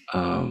things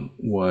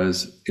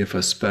was if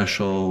a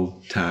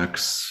special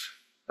tax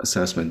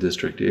assessment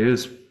district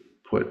is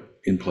put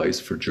in place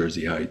for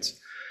Jersey Heights,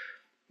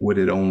 would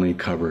it only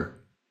cover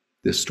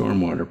this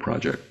stormwater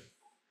project?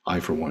 I,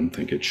 for one,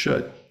 think it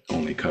should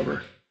only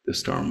cover the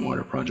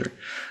stormwater project.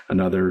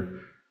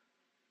 Another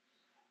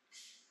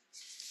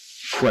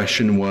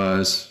question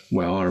was,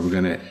 well, are we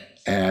going to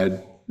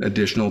add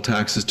additional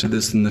taxes to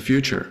this in the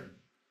future?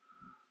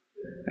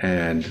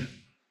 And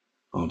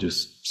I'll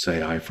just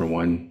say, I, for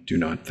one, do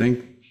not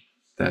think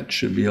that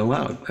should be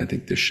allowed. I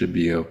think this should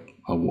be a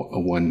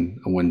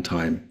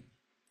one-time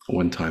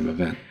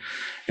event.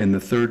 And the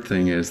third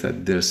thing is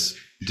that this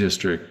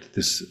district,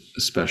 this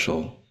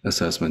special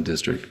assessment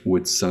district,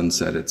 would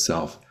sunset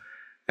itself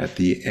at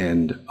the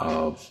end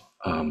of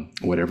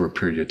whatever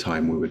period of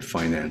time we would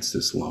finance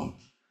this loan.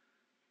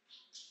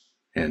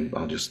 And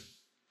I'll just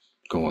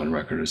go on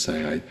record as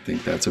saying I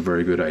think that's a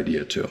very good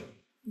idea too.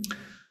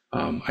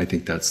 I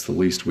think that's the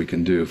least we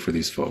can do for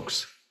these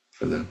folks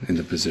in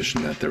the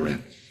position that they're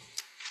in.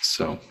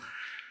 So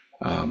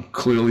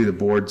clearly the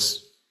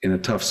board's in a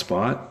tough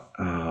spot.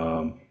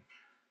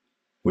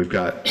 We've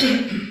got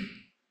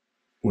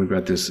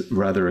this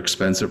rather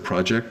expensive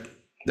project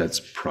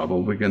that's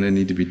probably going to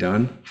need to be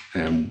done,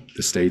 and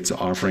the state's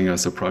offering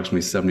us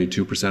approximately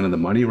 72% of the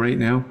money right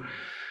now.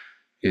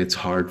 it's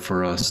hard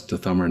for us to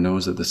thumb our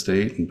nose at the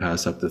state and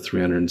pass up the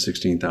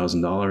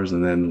 $316,000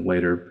 and then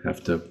later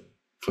have to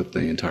foot the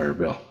entire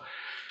bill.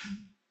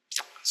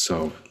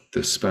 So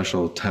the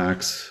special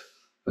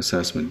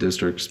assessment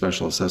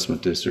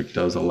district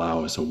does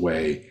allow us a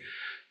way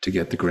to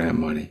get the grant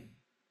money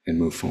and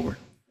move forward.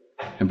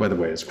 And by the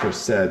way, as Chris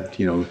said,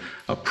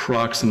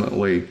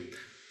 approximately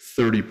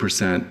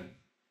 30%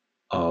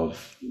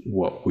 of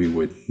what we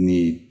would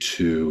need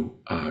to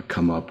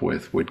come up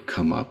with would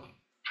come up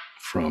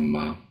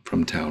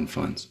from town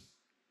funds,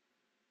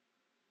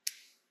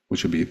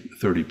 which would be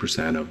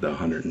 30% of the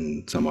 $100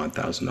 and some odd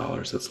thousand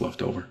that's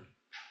left over.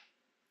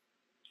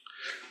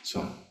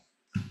 So,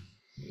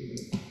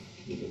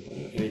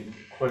 any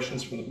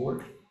questions from the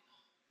board?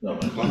 No,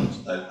 my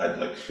comments, I'd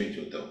like to speak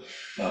to it though.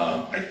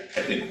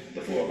 I think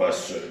the four of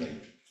us certainly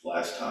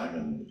last time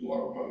and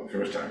Laura probably the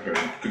first time heard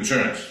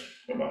concerns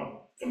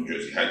from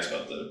Jersey Heights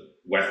about the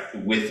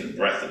width and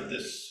breadth of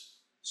this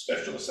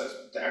special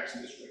assessment tax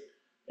district.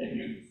 And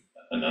you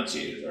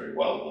enunciated very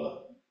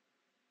well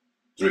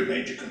the three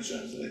major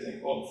concerns that I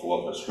think all four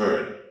of us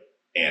heard.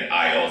 And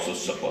I also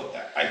support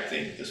that. I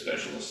think the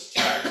special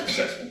tax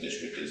assessment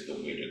district is the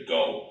way to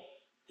go.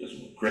 Because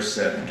what Chris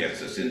said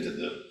gets us into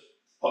the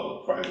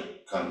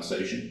public-private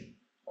conversation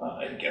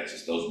and gets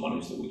us those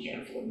monies that we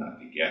can't afford not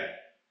to get.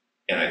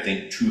 And I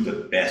think to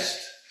the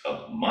best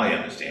of my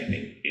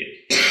understanding,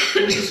 it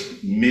at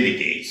least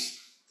mitigates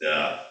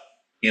the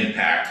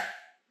impact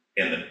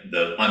and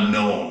the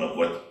unknown of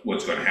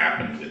what's going to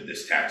happen with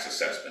this tax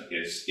assessment.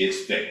 It's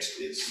fixed.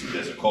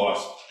 There's a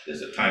cost,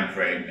 there's a time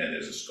frame, and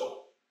there's a scope.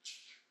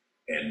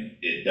 And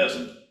it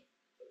doesn't,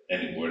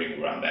 any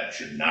wording around that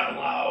should not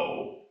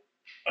allow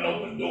an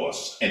open door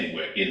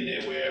anywhere in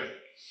there where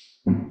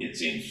it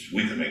seems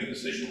we could make a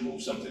decision to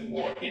move something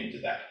more into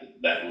that.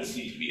 That would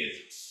need to be it.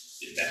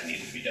 If that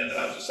needed to be done,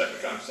 that was a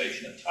separate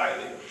conversation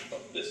entirely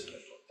about this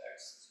special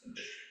tax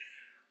district.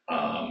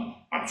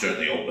 I'm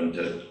certainly open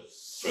to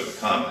further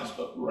comments,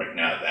 but right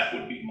now that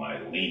would be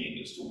my leaning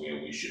as to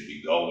where we should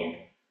be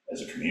going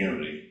as a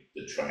community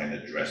to try and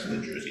address the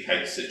Jersey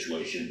Heights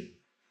situation,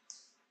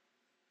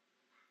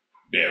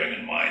 bearing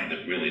in mind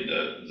that really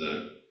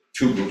the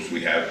two groups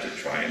we have to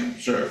try and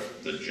serve,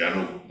 the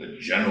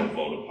general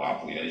voter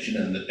population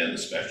and the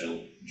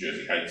special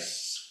Jersey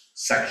Heights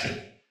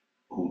section,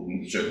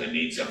 who certainly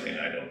need something.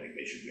 I don't think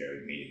they should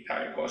bear the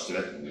entire cost of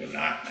it, and we're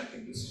not. I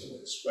think this is a way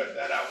to spread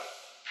that out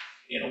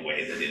in a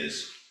way that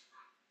is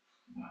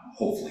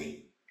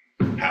hopefully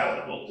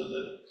palatable to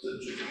the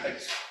Jersey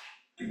Heights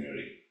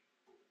community.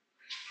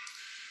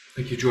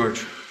 Thank you,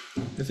 George.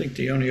 I think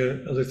the only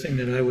other thing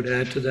that I would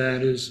add to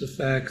that is the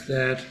fact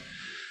that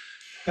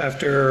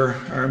after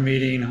our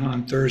meeting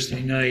on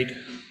Thursday night,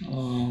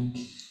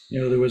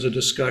 there was a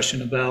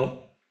discussion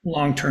about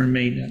long-term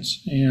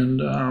maintenance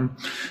and,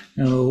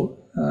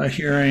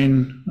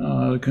 hearing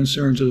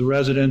concerns of the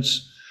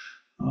residents,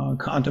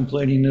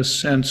 contemplating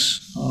this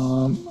sense.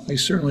 I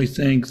certainly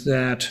think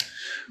that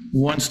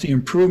once the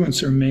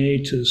improvements are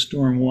made to the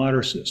storm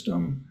water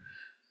system,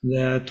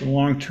 that the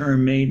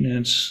long-term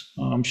maintenance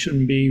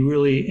shouldn't be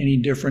really any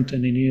different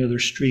than any other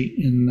street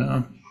in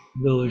the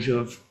village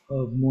of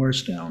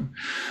Morristown.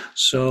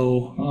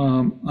 So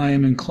I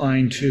am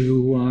inclined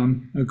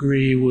to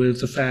agree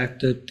with the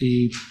fact that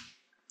the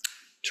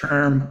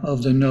term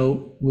of the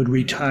note would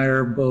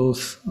retire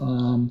both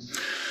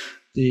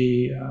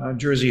the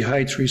Jersey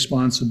Heights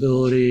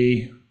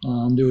responsibility.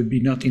 There would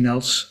be nothing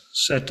else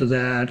set to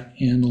that,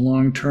 and the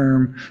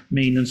long-term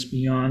maintenance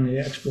beyond the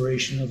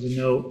expiration of the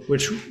note,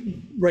 which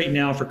right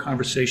now, for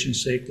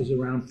conversation's sake, was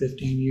around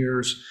 15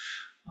 years,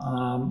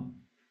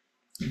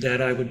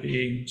 that I would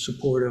be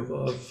supportive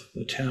of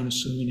the town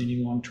assuming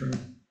any long-term,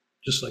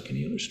 just like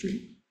any other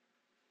street.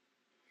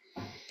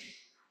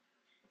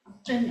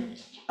 And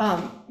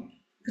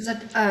because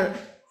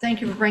thank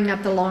you for bringing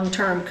up the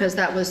long-term, because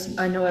that was,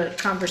 I know, a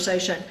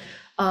conversation.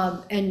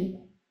 And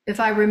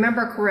if I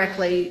remember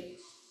correctly,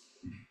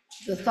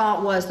 the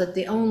thought was that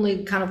the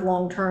only kind of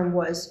long-term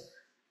was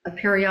a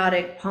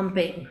periodic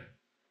pumping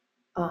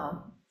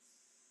of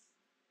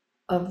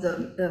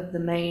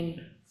the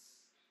main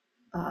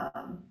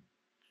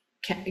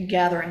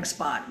gathering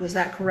spot. Was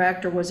that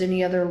correct, or was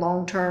any other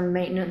long-term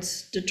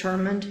maintenance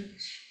determined?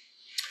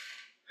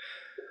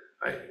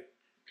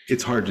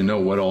 It's hard to know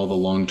what all the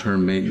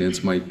long-term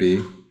maintenance might be.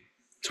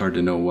 It's hard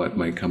to know what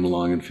might come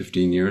along in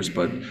 15 years,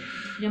 but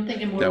I'm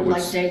thinking more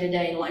like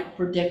day-to-day, like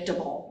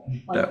predictable,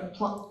 like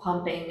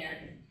pumping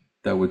and.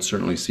 That would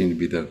certainly seem to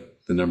be the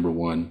number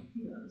one,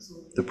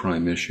 the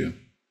prime issue.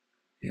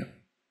 Yeah.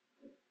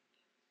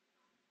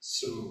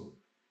 So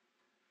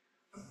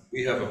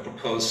we have a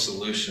proposed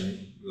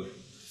solution. The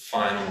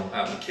final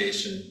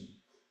application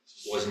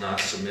was not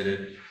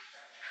submitted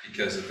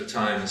because at the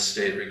time the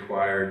state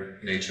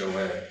required an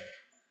HOA.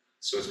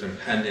 So it's been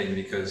pending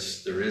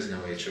because there is no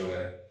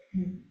HOA.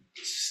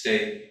 The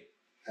state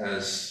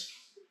has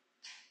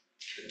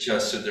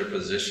adjusted their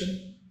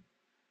position,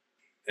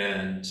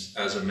 and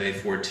as of May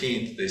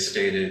 14th, they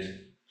stated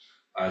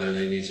either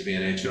they need to be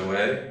an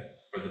HOA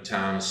or the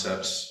town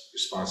accepts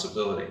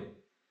responsibility.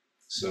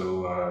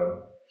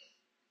 So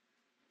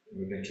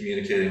we've been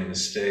communicating with the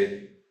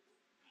state,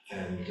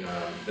 and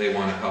they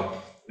want to help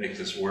make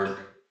this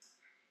work.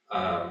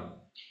 Having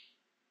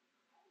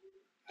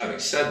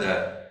said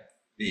that,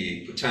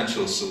 the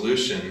potential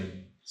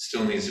solution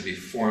still needs to be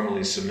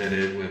formally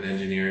submitted with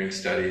engineering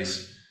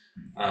studies.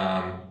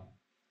 And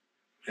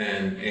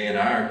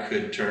A&R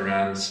could turn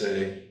around and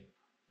say,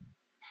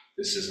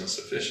 this isn't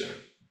sufficient.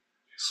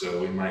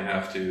 So we might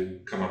have to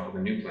come up with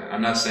a new plan.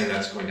 I'm not saying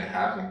that's going to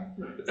happen,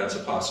 but that's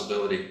a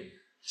possibility.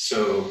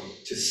 So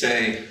to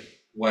say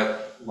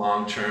what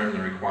long-term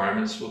the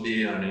requirements will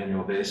be on an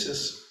annual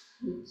basis,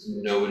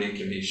 nobody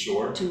can be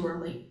sure. Too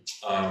early.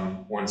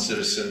 One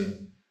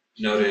citizen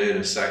noted in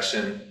a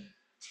section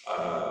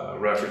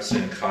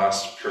referencing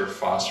cost per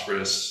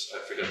phosphorus. I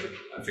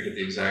forget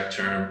the exact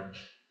term,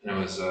 and it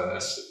was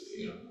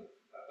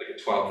like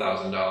a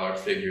 $12,000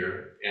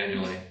 figure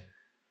annually.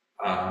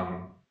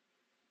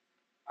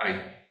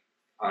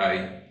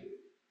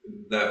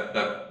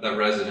 That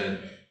resident,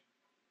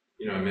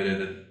 admitted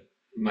that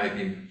might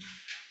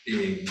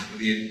be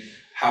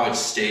how it's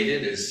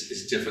stated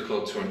is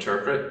difficult to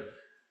interpret.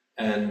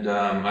 And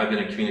I've been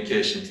in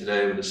communication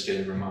today with the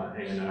state of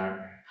Vermont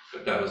A&R,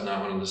 but that was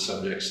not one of the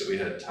subjects that we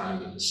had time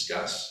to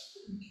discuss.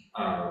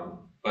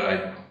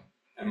 But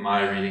in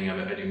my reading of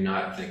it, I do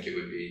not think it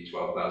would be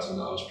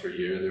 $12,000 per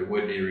year. There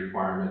would be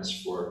requirements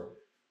for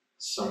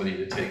somebody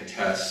to take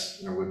tests,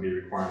 and there would be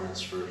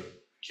requirements for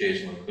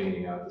occasionally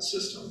cleaning out the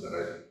system, but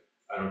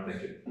I don't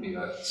think it'd be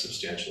that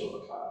substantial of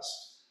a cost.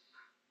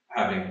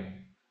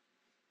 Having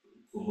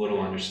little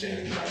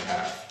understanding that I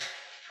have,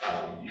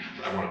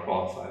 I want to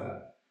qualify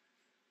that.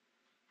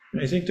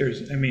 I think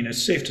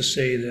it's safe to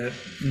say that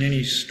in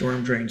any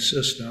storm drain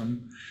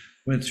system,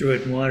 went through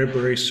it in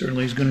Waterbury,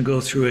 certainly is going to go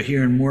through it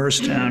here in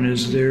Morristown,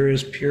 there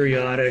is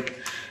periodic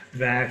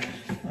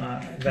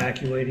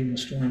evacuating the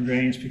storm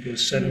drains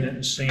because sediment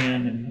and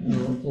sand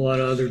and a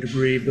lot of other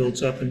debris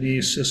builds up in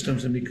these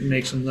systems and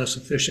makes them less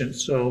efficient.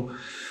 So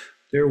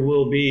there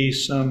will be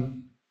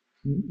some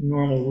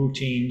normal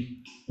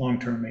routine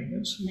long-term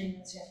maintenance.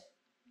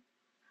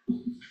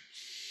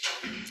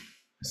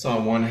 I saw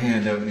one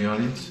hand out in the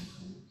audience.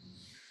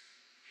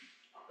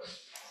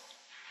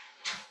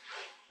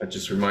 I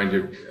just remind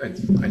you,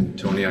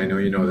 Tony, I know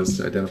you know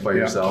this, identify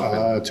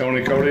yourself.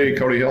 Tony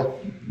Cody Hill.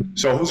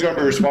 So who's going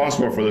to be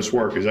responsible for this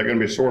work? Is that going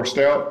to be sourced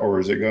out,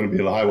 or is it going to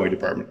be the highway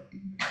department?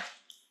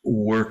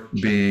 Work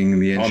being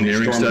the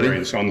engineering study?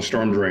 On the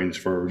storm drains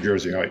for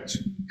Jersey Heights.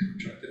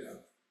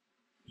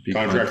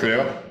 Contracted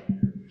out?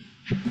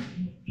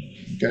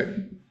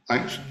 Okay,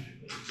 thanks.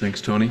 Thanks,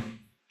 Tony.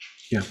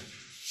 Yeah.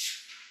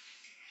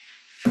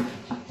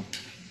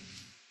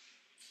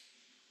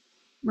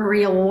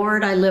 Maria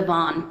Ward, I live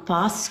on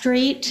Foss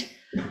Street.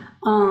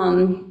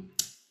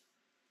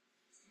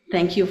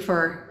 Thank you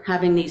for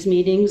having these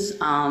meetings.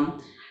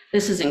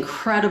 This is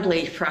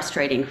incredibly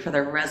frustrating for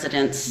the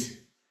residents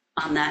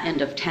on that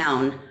end of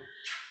town.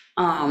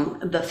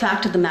 The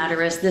fact of the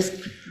matter is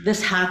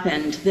this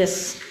happened,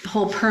 this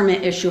whole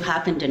permit issue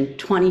happened in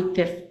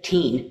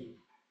 2015.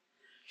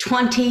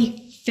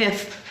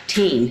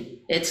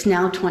 2015, it's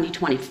now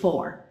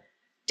 2024.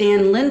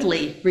 Dan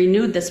Lindley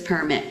renewed this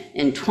permit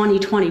in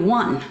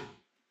 2021,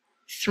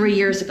 3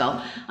 years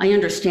ago. I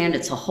understand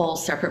it's a whole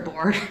separate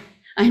board.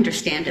 I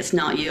understand it's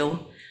not you,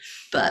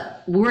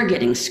 but we're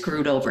getting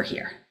screwed over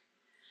here.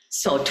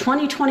 So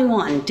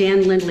 2021,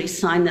 Dan Lindley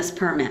signed this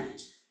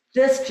permit.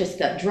 This just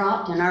got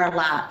dropped in our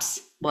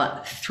laps,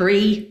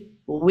 3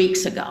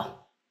 weeks ago?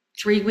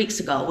 3 weeks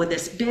ago, with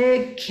this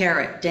big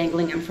carrot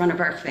dangling in front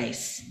of our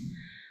face.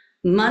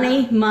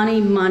 Money, money,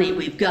 money.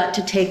 We've got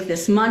to take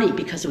this money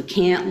because we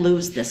can't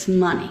lose this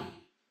money.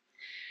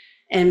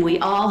 And we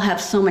all have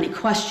so many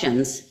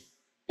questions,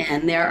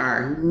 and there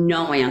are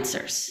no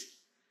answers.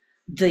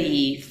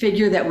 The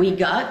figure that we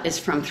got is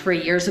from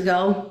 3 years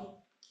ago.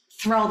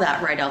 Throw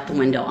that right out the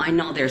window. I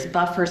know there's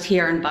buffers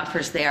here and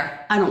buffers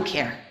there. I don't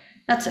care.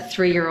 That's a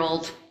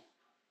 3-year-old.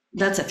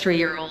 That's a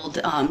 3-year-old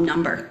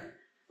number,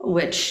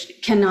 which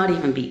cannot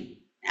even be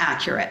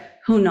accurate.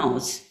 Who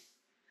knows?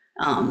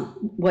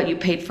 What you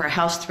paid for a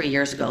house 3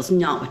 years ago is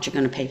not what you're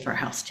going to pay for a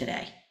house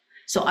today.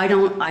 So I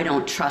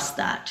don't trust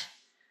that.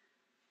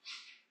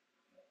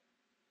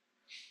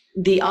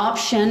 The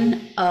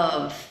option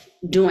of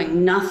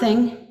doing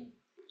nothing,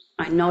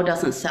 I know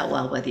doesn't sit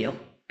well with you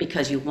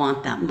because you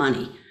want that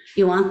money.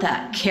 You want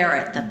that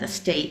carrot that the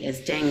state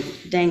is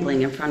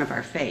dangling in front of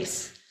our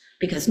face,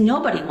 because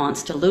nobody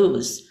wants to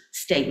lose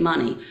state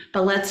money.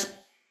 But let's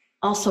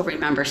also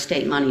remember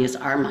state money is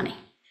our money.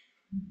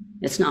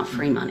 It's not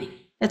free money.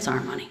 It's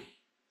our money.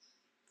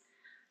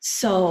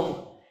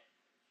 So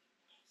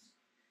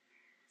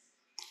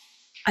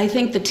I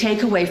think the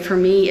takeaway for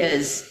me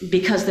is,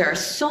 because there are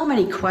so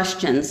many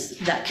questions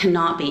that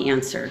cannot be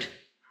answered: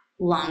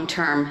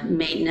 long-term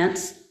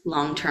maintenance,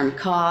 long-term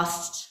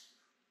costs,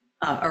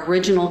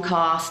 original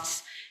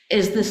costs.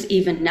 Is this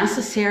even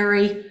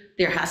necessary?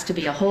 There has to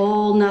be a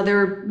whole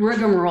nother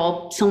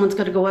rigmarole. Someone's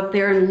got to go up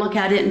there and look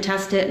at it and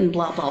test it and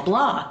blah, blah,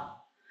 blah.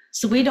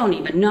 So we don't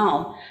even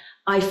know.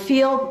 I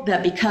feel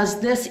that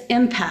because this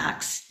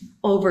impacts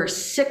over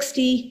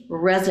 60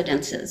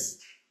 residences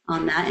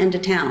on that end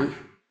of town,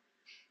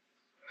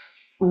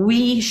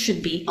 we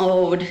should be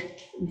owed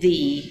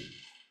the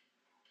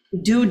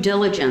due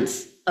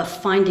diligence of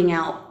finding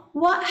out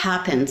what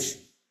happens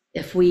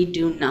if we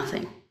do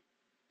nothing.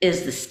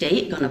 Is the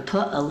state going to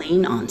put a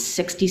lien on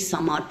 60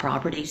 some odd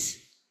properties?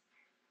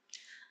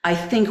 I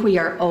think we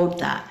are owed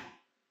that.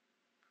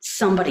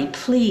 Somebody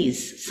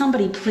please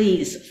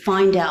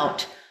find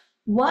out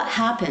what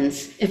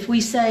happens if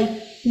we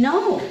say,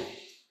 no,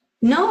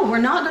 we're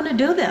not going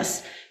to do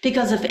this.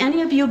 Because if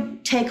any of you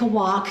take a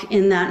walk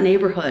in that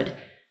neighborhood,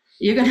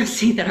 you're going to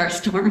see that our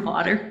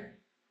stormwater,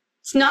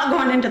 it's not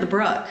going into the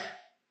brook.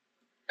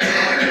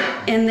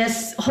 And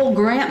this whole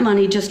grant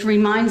money just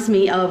reminds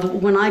me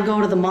of when I go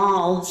to the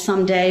mall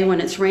someday when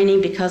it's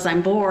raining because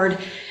I'm bored,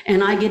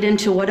 and I get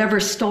into whatever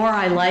store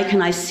I like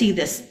and I see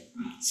this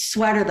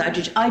sweater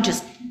that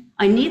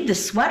I need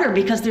this sweater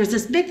because there's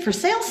this big for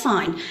sale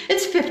sign.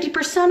 It's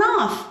 50%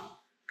 off.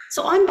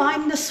 So I'm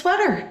buying this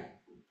sweater.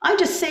 I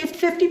just saved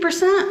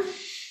 50%.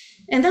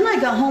 And then I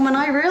got home and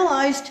I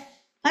realized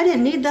I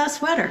didn't need that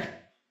sweater.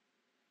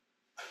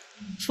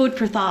 Food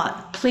for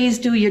thought. Please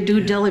do your due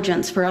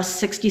diligence for us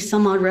 60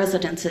 some odd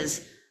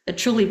residences that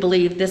truly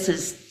believe this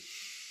is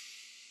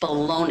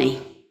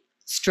baloney,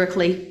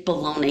 strictly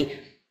baloney.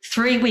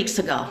 3 weeks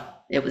ago,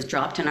 it was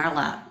dropped in our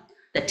lap.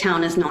 The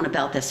town has known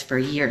about this for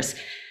years.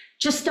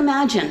 Just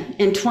imagine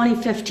in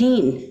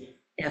 2015,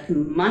 if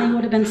money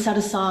would have been set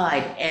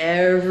aside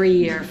every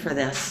year for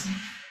this.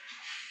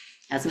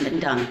 Hasn't been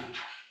done.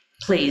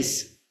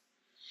 Please.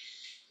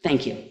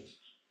 Thank you.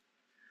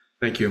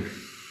 Thank you.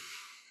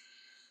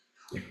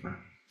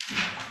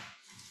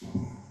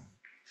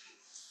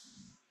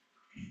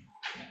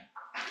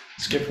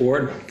 Skip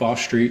Ward,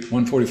 Foss Street,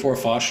 144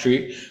 Foss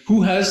Street.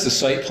 Who has the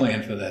site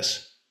plan for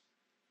this?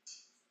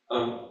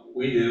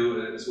 We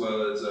do, as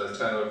well as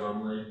Tyler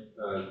Brumley,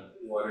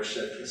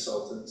 Watershed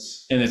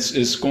Consultants. And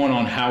it's going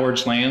on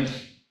Howard's land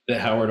that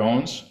Howard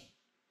owns?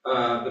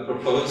 The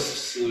proposed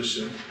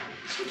solution,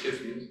 is what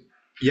Tiff means.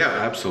 Yeah,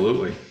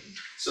 absolutely.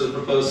 So the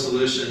proposed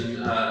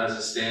solution, as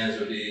it stands,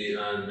 would be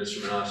on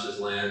Mr. Menashe's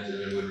land,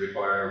 and it would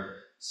require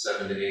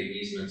 7 to 8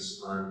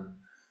 easements on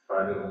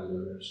private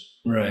landowners.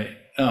 Right.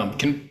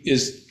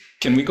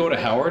 Can we go to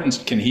Howard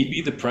and can he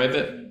be the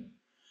private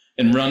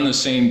and run the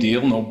same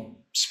deal? No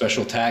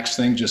special tax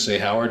thing, just say,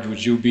 Howard,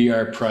 would you be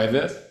our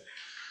private?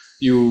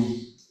 You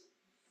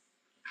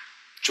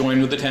join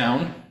with the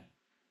town,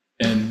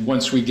 and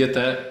once we get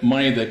that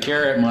money, the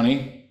carrot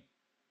money,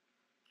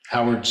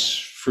 Howard's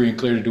free and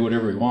clear to do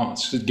whatever he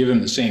wants. Give him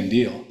the same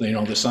deal,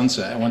 the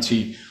sunset. Once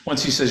he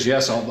says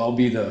yes, I'll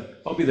be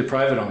the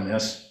private on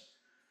this.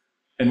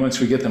 And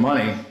once we get the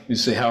money, you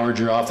say, Howard,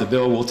 you're off the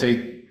bill. We'll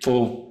take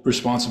full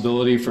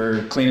responsibility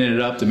for cleaning it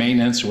up, the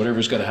maintenance, or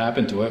whatever's got to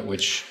happen to it.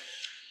 Which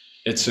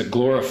it's a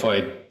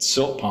glorified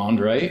silt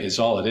pond, right? Is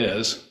all it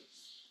is.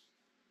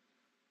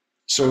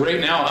 So right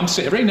now I'm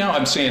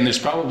saying there's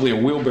probably a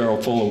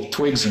wheelbarrow full of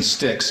twigs and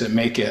sticks that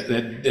make it.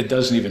 It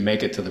doesn't even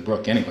make it to the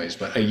brook, anyways.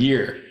 But a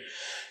year.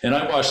 And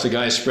I watched the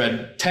guy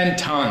spread 10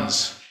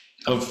 tons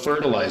of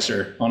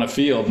fertilizer on a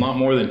field not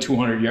more than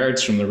 200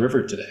 yards from the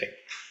river today.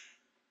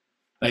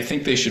 I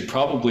think they should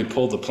probably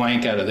pull the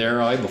plank out of their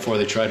eye before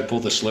they try to pull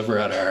the sliver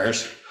out of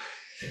ours.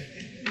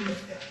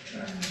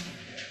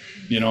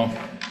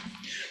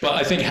 But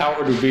I think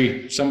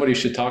Howard somebody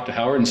should talk to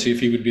Howard and see if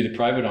he would be the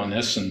private on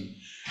this, and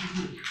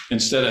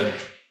instead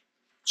of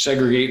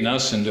segregating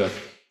us into,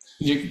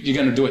 you're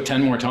gonna do it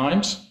 10 more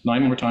times,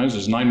 9 more times,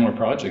 there's 9 more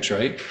projects,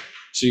 right?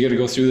 So you got to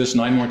go through this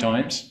 9 more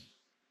times,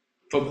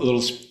 put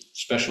little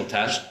special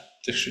task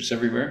districts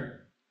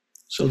everywhere.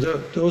 So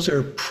those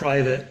are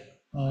private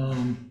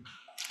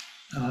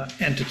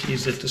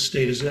entities that the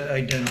state has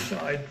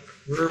identified.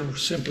 We're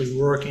simply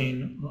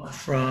working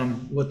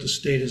from what the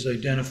state has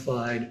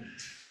identified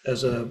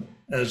as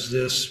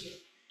this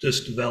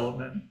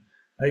development.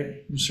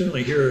 I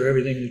certainly hear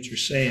everything that you're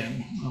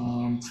saying.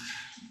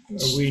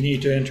 We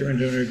need to enter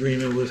into an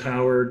agreement with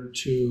Howard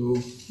to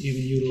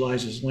even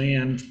utilize his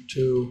land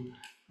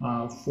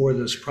for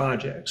this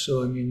project.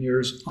 So,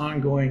 there's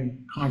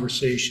ongoing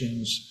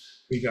conversations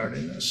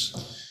regarding this.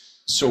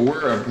 So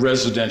we're a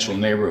residential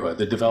neighborhood.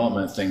 The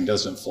development thing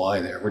doesn't fly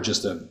there. We're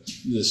just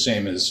the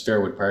same as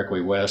Fairwood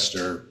Parkway West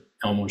or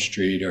Elmore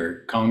Street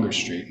or Congress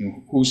Street.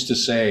 And who's to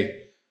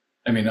say,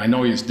 I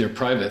know they're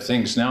private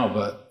things now,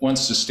 but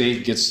once the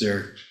state gets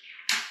their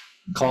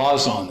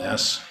claws on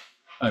this,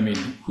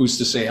 who's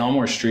to say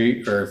Elmore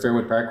Street or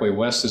Fairwood Parkway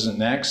West isn't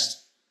next?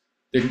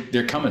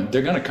 They're coming.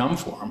 They're going to come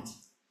for them.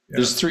 Yeah.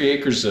 There's 3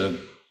 acres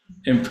of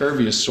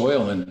impervious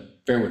soil in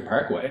Fairwood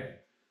Parkway.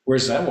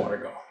 Where's that water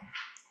go?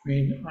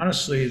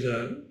 Honestly,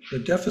 the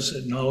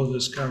deficit in all of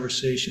this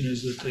conversation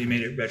is that they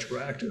made it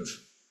retroactive.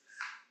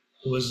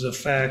 It was the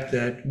fact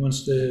that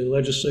once the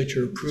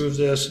legislature approved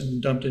this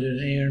and dumped it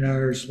in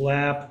A&R's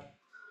lap,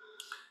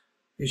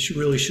 it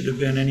really should have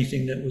been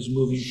anything that was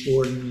moving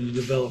forward in the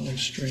development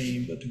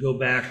stream. But to go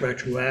back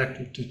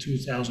retroactive to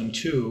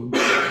 2002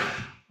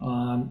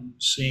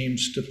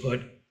 seems to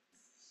put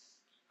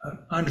an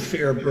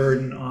unfair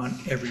burden on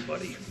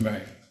everybody.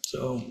 Right.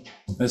 So,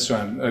 That's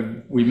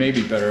why we may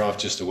be better off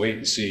just to wait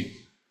and see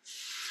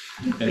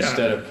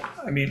instead of,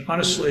 I mean,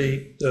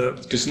 honestly,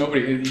 because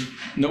nobody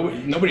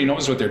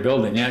knows what they're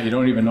building. Yeah, you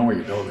don't even know what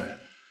you're building.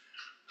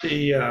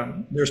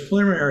 there's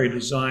preliminary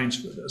designs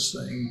for this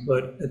thing,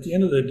 but at the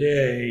end of the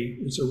day,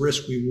 it's a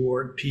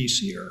risk-reward piece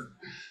here.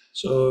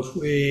 So if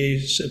we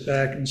sit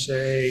back and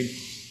say,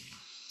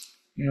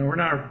 we're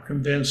not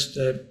convinced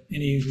that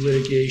any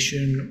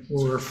litigation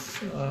or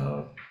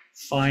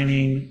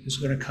fining is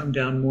going to come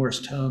down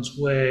Morristown's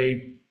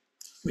way,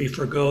 we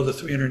forego the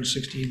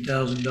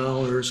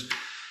 $316,000,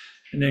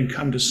 and then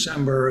come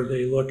December,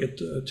 they look at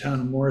the town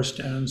of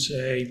Morristown and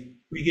say,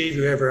 we gave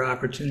you every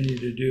opportunity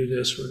to do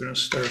this, we're going to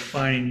start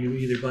fining you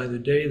either by the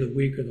day, the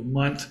week, or the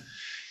month,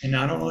 and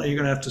not only are you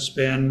going to have to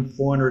spend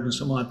 $400 and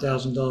some odd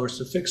thousand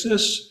to fix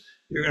this,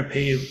 you're going to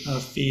pay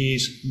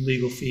fees,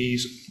 legal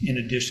fees in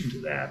addition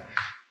to that.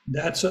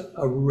 That's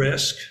a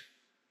risk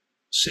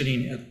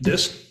sitting at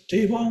this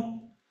table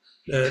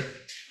that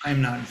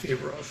I'm not in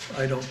favor of.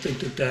 I don't think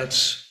that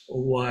that's a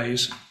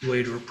wise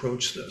way to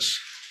approach this.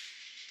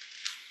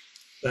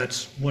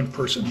 That's one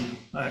person,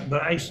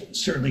 but I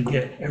certainly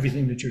get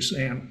everything that you're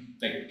saying.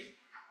 Thank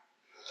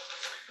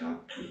you.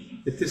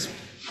 At this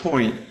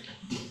point,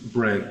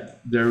 Brent,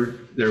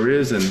 there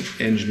is an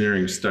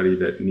engineering study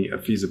a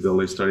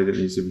feasibility study that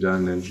needs to be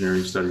done, an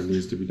engineering study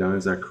needs to be done,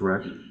 is that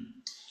correct?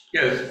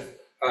 Yeah,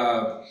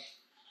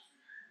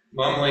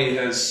 Lumley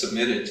has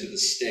submitted to the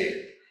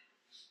state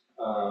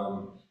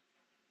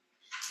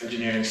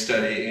engineering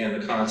study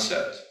and the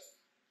concept.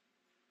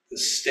 The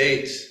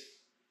state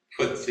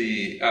put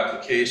the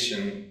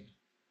application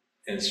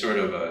in sort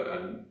of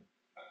a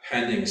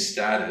pending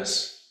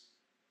status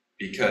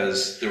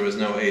because there was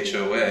no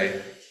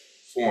HOA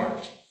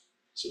formed.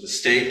 So the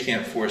state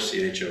can't force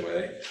the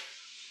HOA.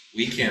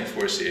 We can't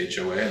force the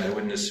HOA, and I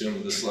wouldn't assume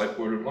that the select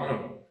board would want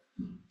to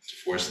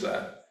force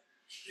that.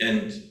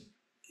 And,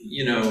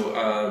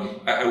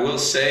 I will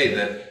say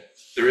that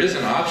there is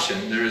an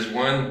option. There is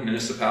one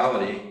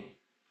municipality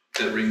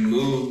that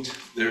removed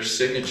their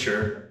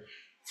signature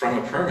from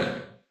a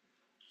permit.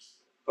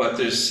 But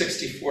there's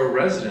 64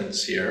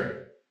 residents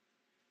here.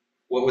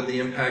 What would the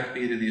impact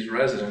be to these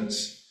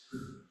residents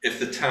if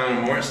the town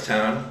of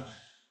Morristown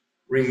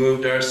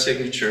removed our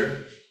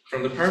signature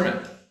from the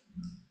permit?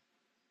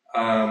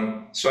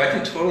 So I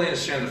can totally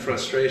understand the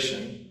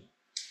frustration,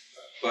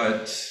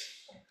 but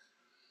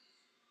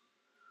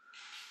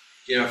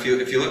if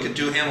you look at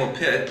Duhamel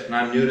Pit, and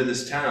I'm new to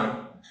this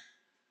town,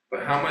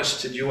 but how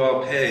much did you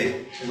all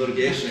pay in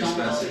litigation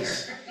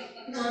expenses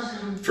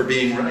for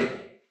being right?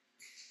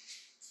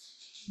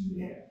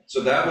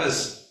 So that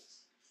was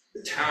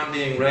the town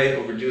being right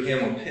over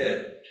Duhamel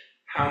Pit.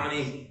 How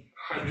many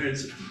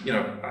hundreds,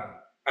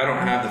 I don't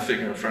have the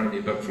figure in front of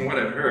me, but from what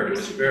I've heard, it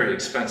was very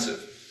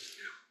expensive.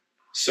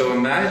 So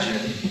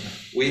imagine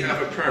we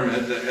have a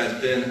permit that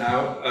has been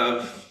out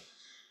of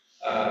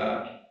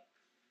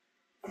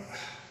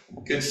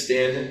good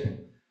standing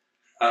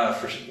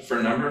for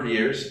a number of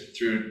years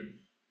through,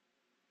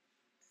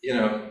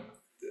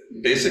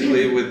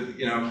 basically with,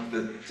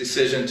 the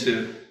decision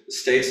to, the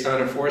state's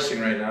not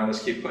enforcing right now,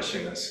 let's keep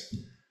pushing this.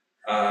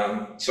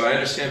 So I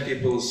understand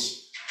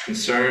people's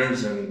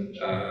concerns and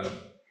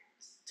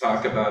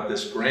talk about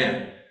this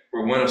grant.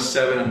 We're one of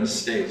 7 in the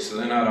state, so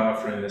they're not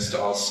offering this to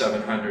all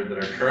 700 that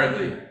are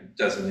currently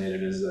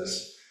designated as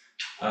this.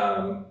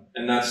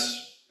 And that's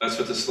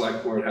what the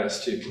select board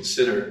has to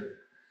consider,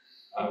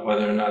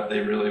 whether or not they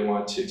really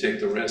want to take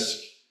the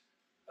risk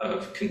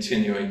of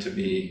continuing to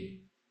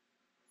be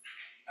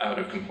out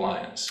of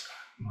compliance.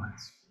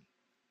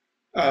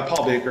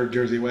 Paul Baker,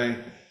 Jersey Way.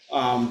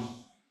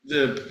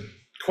 The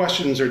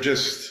questions are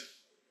just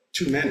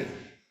too many.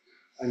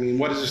 I mean,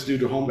 what does this do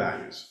to home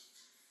values?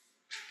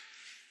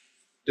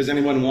 Does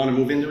anyone want to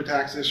move into a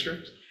tax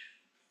district?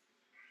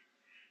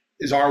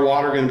 Is our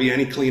water going to be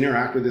any cleaner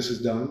after this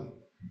is done?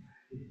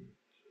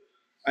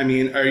 I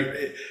mean,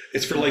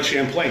 it's for Lake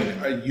Champlain.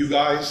 Are you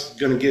guys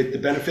going to get the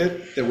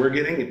benefit that we're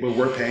getting, but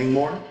we're paying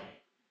more?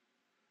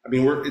 I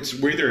mean, we're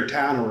either a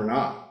town or we're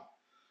not.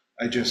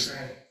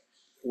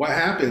 What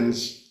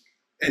happens?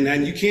 And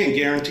then you can't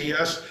guarantee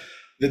us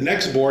the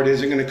next board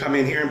isn't going to come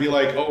in here and be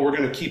like, oh, we're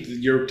going to keep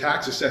your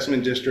tax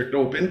assessment district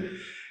open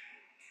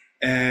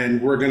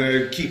and we're going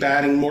to keep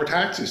adding more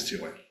taxes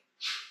to it.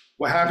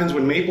 What happens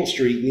when Maple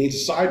Street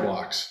needs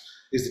sidewalks?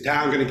 Is the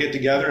town going to get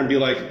together and be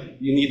like,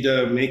 you need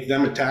to make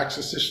them a tax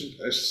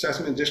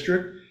assessment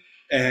district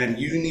and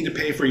you need to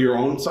pay for your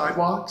own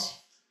sidewalks?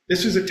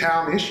 This is a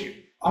town issue.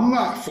 I'm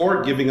not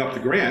for giving up the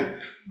grant.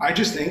 I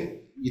just think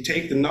you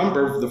take the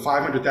number, the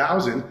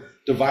 500,000,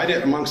 divide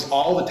it amongst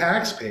all the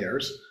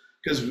taxpayers,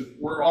 because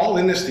we're all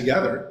in this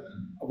together.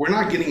 We're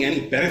not getting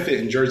any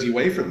benefit in Jersey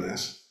Way from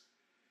this,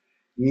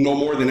 no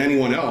more than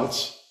anyone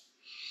else.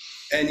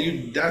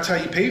 And that's how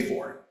you pay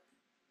for it.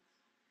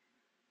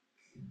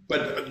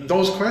 But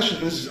those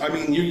questions, I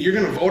mean, you're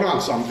going to vote on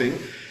something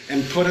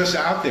and put us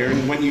out there.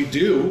 And when you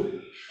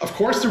do, of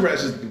course, the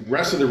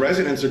rest of the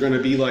residents are going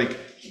to be like,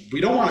 we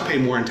don't want to pay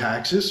more in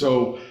taxes.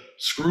 So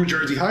screw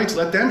Jersey Heights,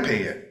 let them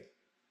pay it.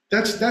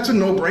 That's a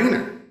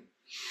no-brainer.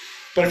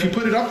 But if you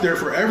put it up there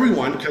for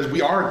everyone, because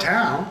we are a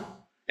town,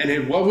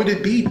 and what would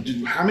it be?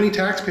 How many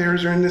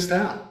taxpayers are in this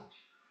town?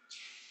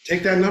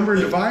 Take that number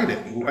and divide it.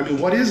 I mean,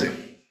 what is it?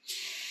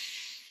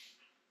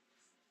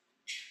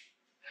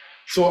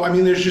 So, I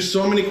mean, there's just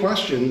so many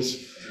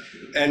questions,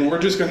 and we're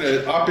just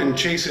gonna up and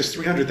chase this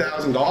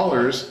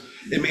 $300,000.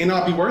 It may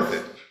not be worth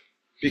it,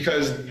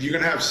 because you're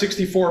gonna have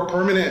 64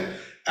 permanent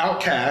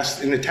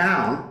outcasts in the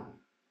town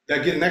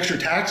that get an extra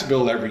tax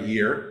bill every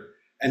year,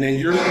 and then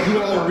you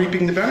all are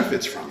reaping the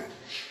benefits from it.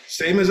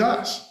 Same as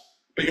us,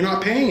 but you're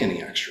not paying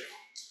any extra.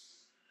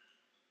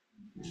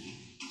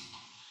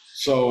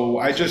 So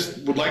I just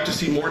would like to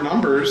see more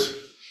numbers,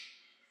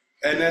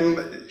 and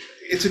then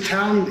it's a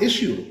town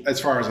issue as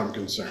far as I'm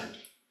concerned.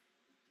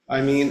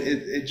 I mean,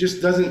 it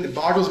just doesn't, it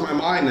boggles my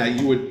mind that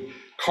you would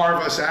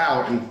carve us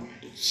out and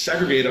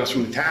segregate us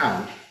from the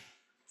town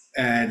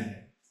and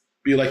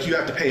be like, you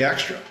have to pay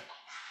extra,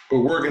 but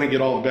we're gonna get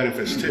all the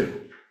benefits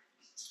too.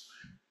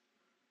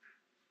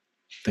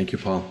 Thank you,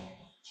 Paul.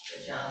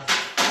 Good job.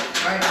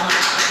 Right on.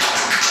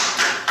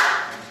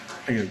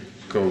 I'm gonna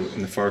go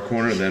in the far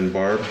corner, then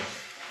Barb.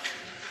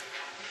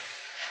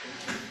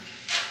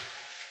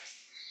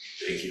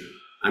 Thank you.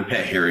 I'm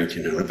Pat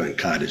Harrington. I live on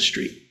Cottage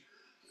Street.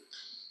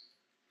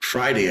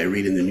 Friday, I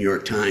read in the New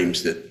York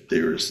Times that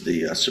there's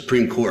the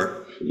Supreme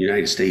Court of the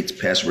United States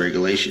passed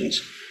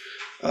regulations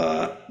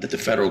that the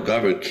federal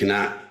government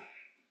cannot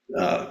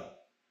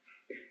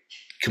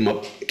came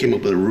up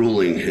with a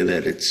ruling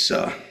that it's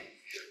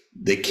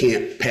they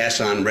can't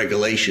pass on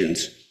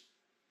regulations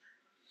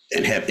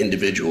and have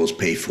individuals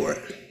pay for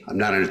it. I'm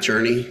not an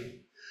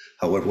attorney.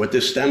 However, what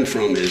this stemmed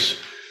from is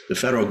the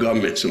federal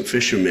government, some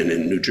fishermen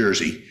in New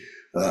Jersey,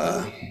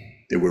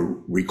 they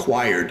were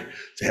required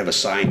to have a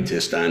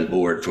scientist on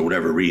board for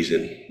whatever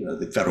reason.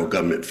 The federal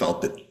government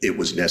felt that it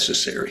was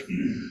necessary.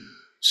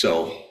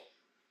 So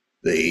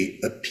they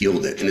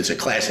appealed it, and it's a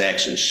class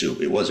action suit.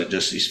 It wasn't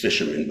just these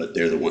fishermen, but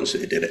they're the ones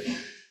that did it.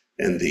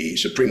 And the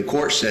Supreme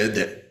Court said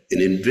that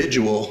an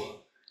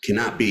individual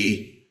cannot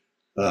be,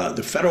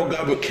 the federal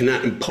government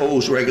cannot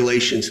impose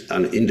regulations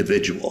on an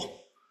individual.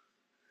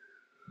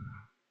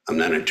 I'm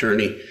not an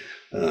attorney.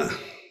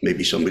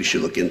 Maybe somebody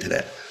should look into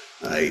that.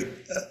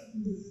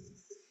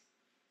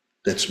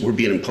 We're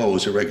being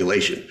imposed a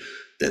regulation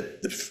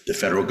that the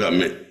federal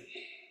government,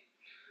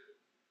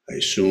 I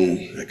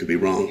assume, I could be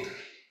wrong,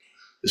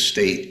 the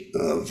state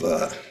of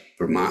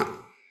Vermont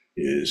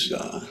is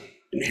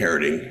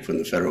inheriting from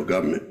the federal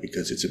government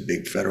because it's a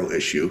big federal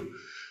issue,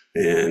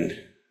 and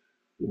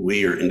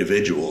we are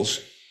individuals,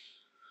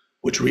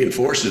 which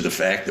reinforces the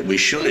fact that we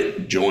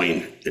shouldn't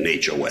join an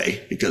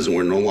HOA because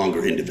we're no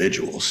longer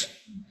individuals.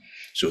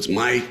 So it's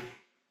my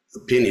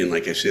opinion,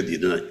 like I said,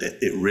 that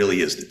it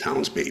really is the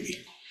town's baby.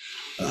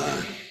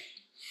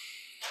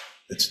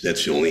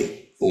 That's the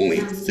only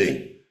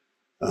thing.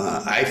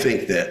 I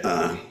think that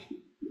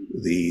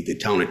the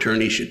town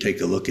attorney should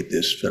take a look at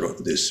this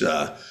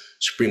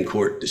Supreme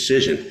Court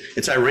decision.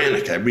 It's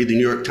ironic. I read the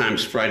New York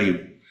Times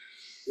Friday,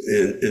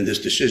 and this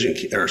decision,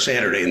 or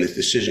Saturday, and this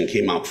decision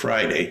came out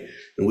Friday,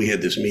 and we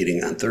had this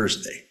meeting on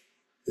Thursday.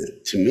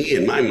 To me,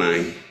 in my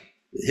mind,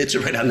 it hits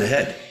it right on the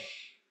head.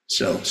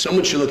 So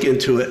someone should look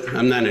into it.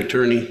 I'm not an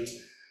attorney.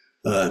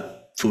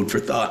 Food for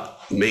thought.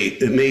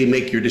 It may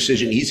make your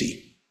decision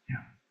easy.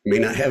 Yeah. You may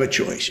not have a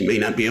choice. You may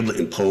not be able to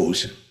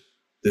impose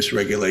this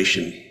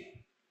regulation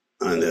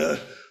on the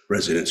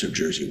residents of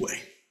Jersey Way.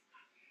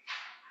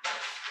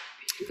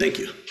 Thank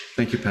you.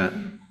 Thank you, Pat.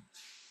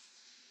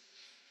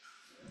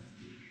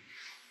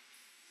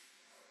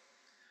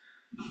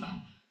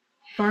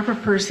 Barbara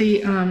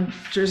Percy,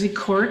 Jersey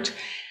Court.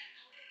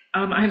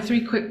 I have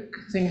three quick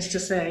things to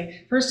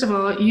say. First of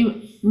all,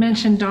 you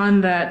mentioned,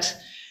 Don, that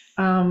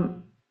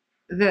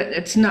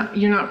it's not,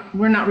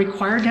 we're not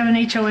required to have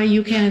an HOA.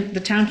 The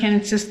town can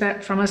insist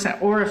that from us,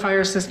 or a fire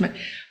assessment.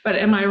 But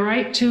am I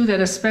right too that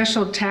a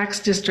special tax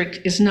district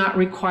is not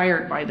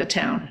required by the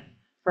town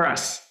for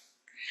us?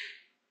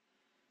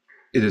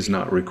 It is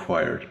not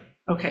required.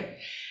 Okay.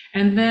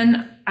 And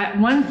then at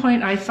one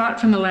point, I thought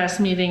from the last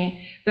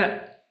meeting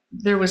that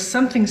there was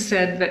something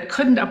said that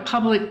couldn't a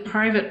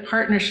public-private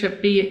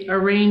partnership be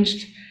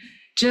arranged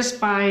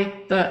just by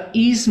the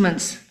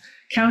easements,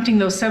 counting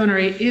those 7 or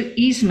 8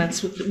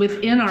 easements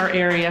within our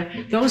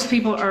area? Those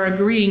people are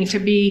agreeing to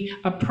be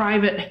a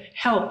private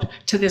help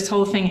to this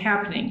whole thing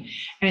happening.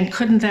 And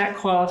couldn't that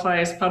qualify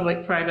as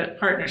public-private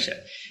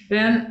partnership?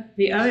 Then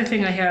the other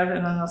thing I have,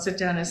 and then I'll sit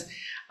down, is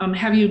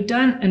have you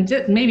done, and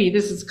maybe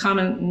this is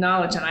common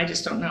knowledge and I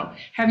just don't know,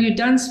 have you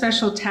done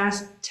special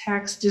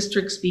tax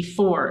districts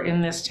before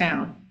in this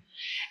town?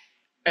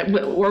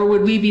 Or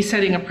would we be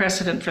setting a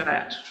precedent for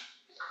that?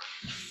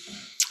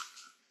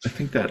 I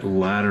think that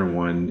latter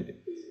one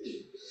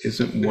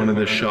isn't one of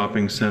the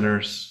shopping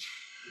centers.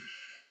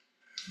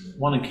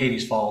 One in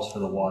Katie's Falls for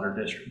the water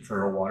district,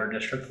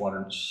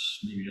 water,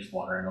 maybe just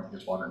water, I don't think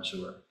it's water and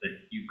sewer, that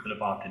you could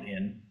have opted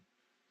in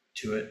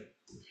to it,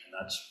 and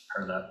that's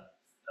part of that.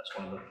 That's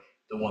one of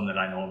the one that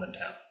I know of in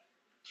town.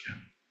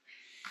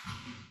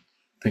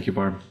 Thank you,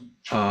 Barb.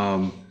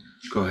 Go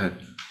ahead.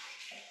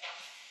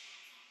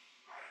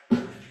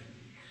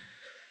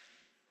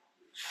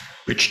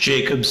 Rich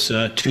Jacobs,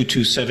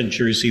 227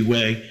 Jersey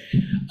Way.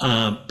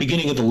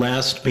 Beginning of the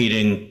last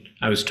meeting,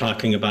 I was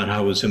talking about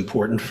how it was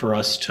important for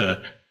us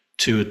to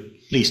at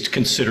least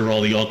consider all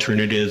the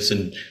alternatives,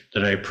 and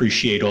that I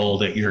appreciate all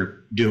that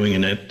you're doing,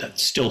 and that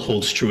still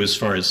holds true as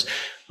far as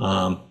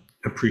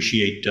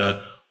appreciate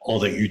all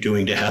that you're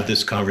doing to have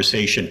this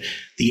conversation.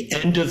 The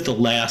end of the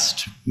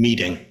last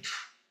meeting,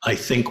 I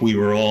think we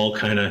were all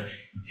kind of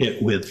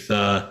hit with,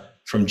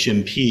 from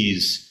Jim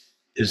Pease,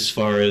 as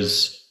far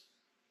as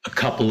a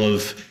couple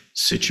of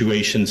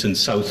situations in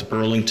South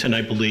Burlington,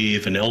 I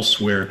believe, and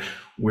elsewhere,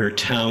 where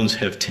towns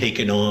have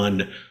taken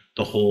on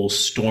the whole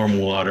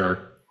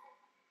stormwater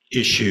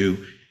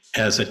issue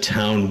as a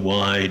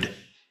town-wide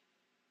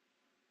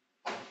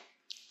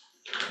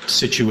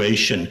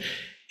situation.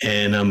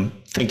 And I'm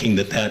thinking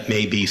that that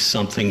may be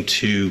something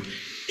to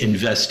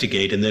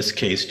investigate in this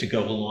case, to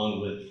go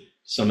along with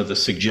some of the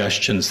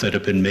suggestions that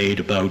have been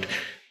made about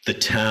the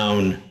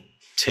town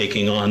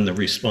taking on the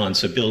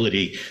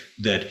responsibility,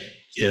 that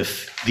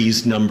if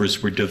these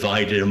numbers were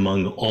divided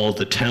among all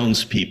the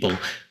townspeople,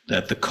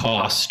 that the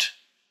cost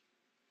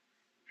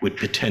would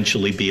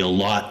potentially be a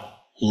lot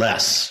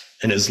less.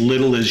 And as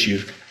little as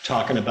you're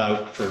talking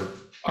about for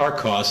our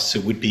costs,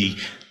 it would be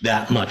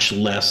that much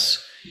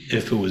less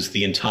if it was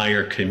the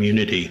entire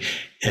community.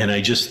 And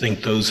I just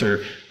think those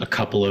are a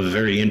couple of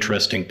very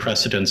interesting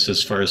precedents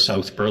as far as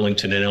South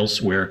Burlington and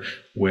elsewhere,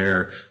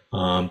 where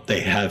they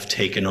have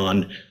taken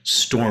on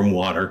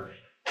stormwater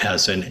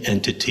as an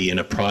entity in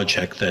a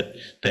project that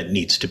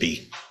needs to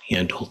be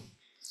handled.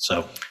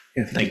 So,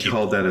 thank you.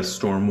 Called that a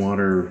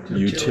stormwater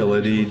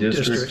utility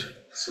district?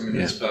 Some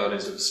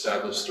municipalities have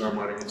established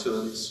stormwater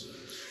utilities.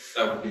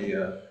 That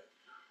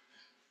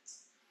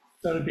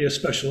would be a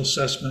special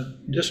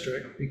assessment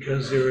district,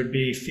 because there would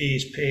be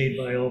fees paid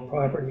by all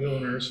property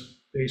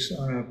owners based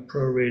on a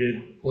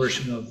prorated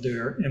portion of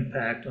their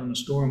impact on the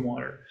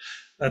stormwater.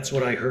 That's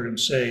what I heard him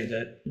say,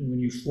 that when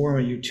you form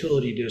a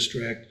utility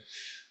district,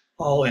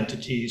 all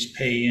entities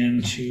pay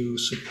in to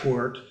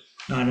support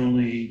not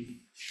only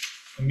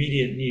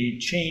immediate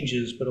need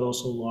changes, but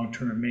also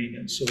long-term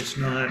maintenance. So it's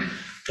not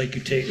like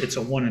it's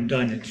a one and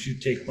done. If you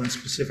take one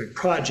specific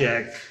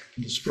project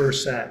and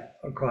disperse that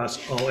across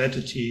all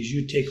entities,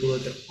 you take a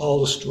look at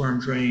all the storm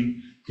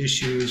drain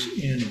issues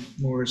in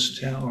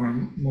Morristown or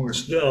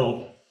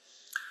Morrisville,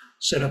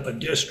 set up a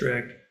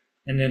district,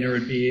 and then there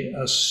would be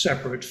a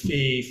separate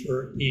fee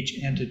for each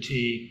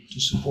entity to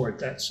support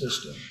that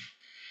system.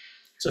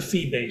 It's a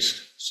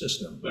fee-based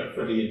system. But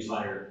for the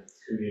entire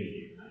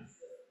community, right?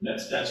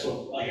 That's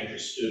what I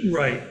understood.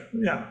 Right,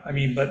 yeah,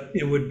 but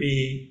it would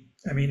be,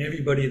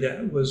 everybody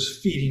that was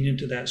feeding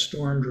into that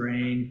storm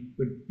drain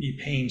would be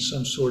paying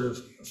some sort of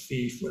a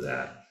fee for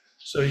that.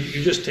 So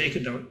you're just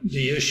taking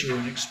the issue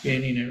and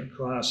expanding it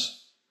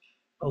across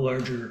a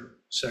larger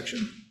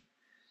section.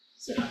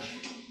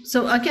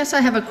 So I guess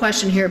I have a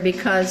question here,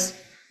 because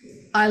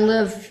I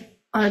live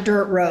on a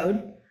dirt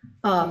road.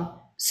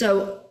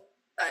 So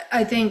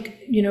I think,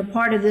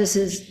 part of this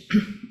is,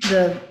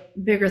 the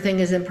bigger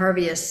thing is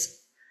impervious,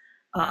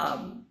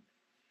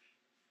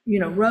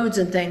 roads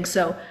and things.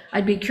 So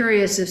I'd be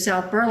curious if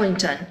South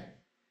Burlington,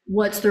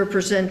 what's their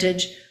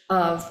percentage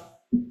of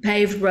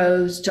paved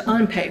roads to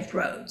unpaved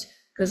roads?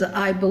 Because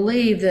I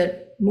believe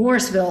that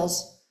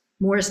Morristown's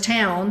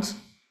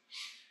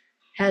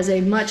has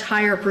a much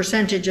higher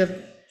percentage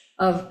of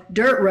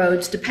dirt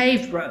roads to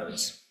paved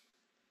roads.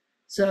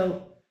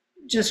 So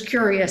just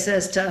curious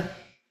as to,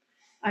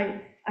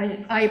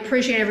 I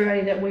appreciate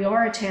everybody that we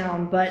are a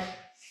town, but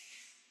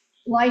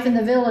life in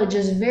the village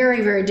is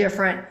very, very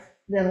different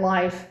than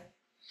life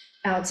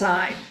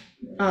outside.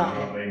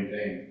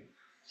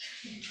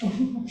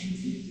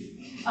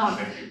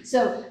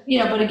 So,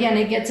 but again,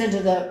 it gets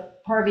into the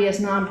pervious,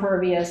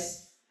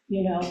 non-pervious,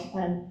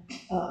 and,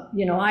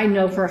 I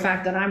know for a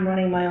fact that I'm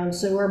running my own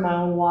sewer, my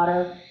own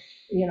water,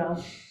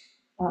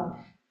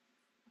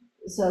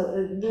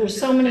 so there's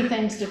so many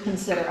things to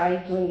consider. I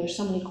agree, there's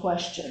so many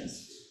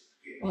questions.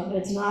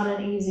 It's not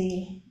an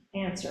easy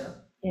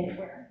answer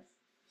anywhere.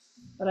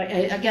 But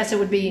I guess it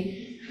would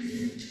be,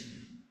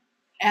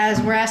 as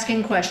we're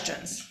asking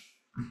questions.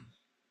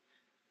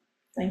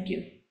 Thank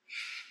you.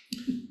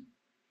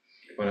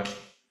 My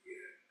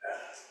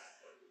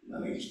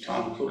name is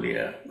Tom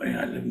Coulier.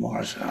 I live in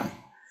Morristown.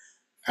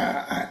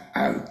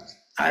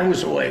 I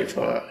was away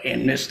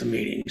and missed the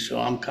meeting, so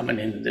I'm coming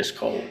into this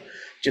cold,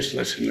 just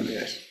listening to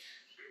this.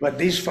 But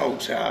these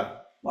folks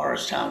are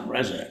Morristown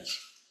residents.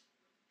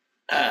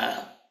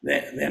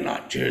 They're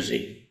not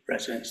Jersey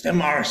residents. They're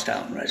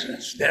Morristown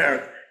residents.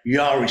 They're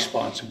your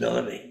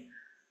responsibility.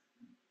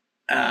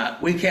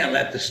 We can't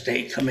let the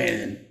state come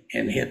in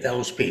and hit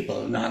those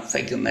people, not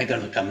thinking they're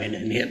going to come in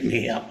and hit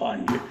me up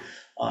on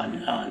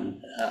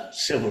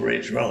Silver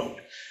Ridge Road.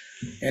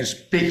 It's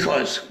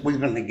because we're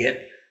going to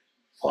get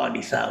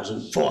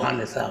 $40,000,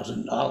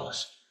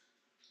 $400,000.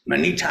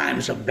 Many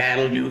times I've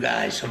battled you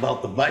guys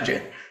about the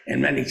budget,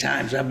 and many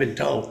times I've been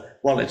told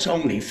well, it's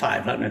only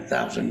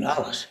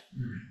 $500,000.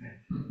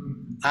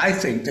 I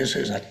think this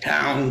is a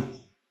town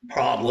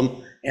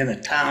problem and the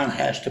town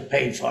has to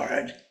pay for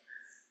it.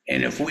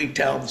 And if we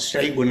tell the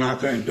state we're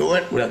not going to do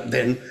it, well,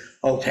 then,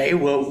 okay,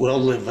 we'll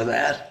live with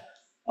that.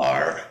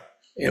 Or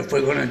if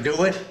we're going to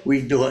do it,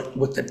 we do it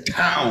with the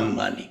town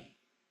money,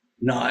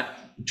 not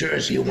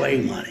Jersey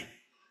Way money.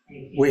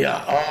 We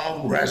are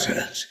all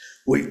residents.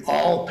 We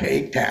all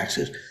pay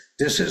taxes.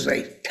 This is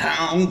a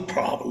town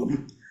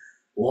problem.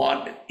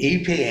 What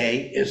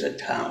EPA is a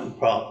town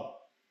problem.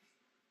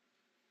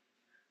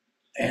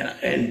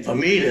 And for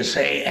me to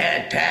say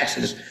add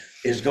taxes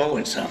is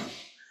going some,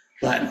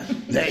 but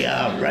they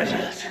are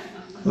residents.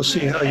 We'll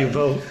see how you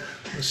vote.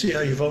 We'll see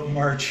how you vote in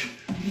March.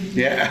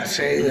 Yeah, I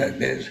say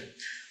that is,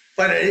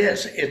 but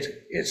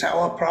it's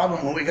our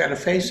problem and we gotta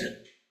face it.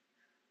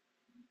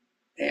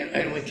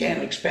 And we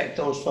can't expect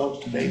those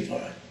folks to pay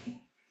for it.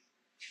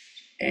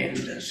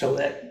 And so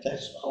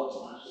that's all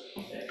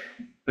I want to say.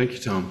 Thank you,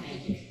 Tom.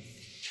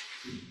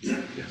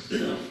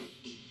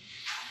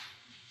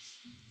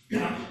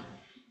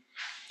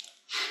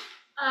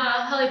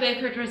 Holly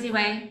Baker, Jersey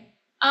Way.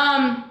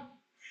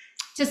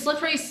 To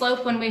slippery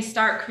slope when we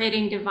start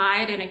creating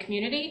divide in a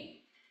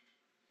community.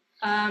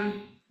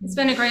 It's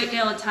been a great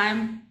deal of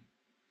time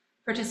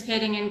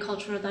participating in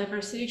cultural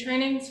diversity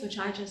trainings, which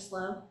I just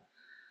love.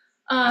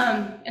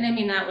 And I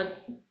mean that with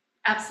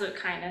absolute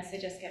kindness, they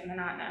just get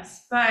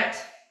monotonous. But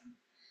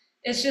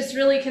it's just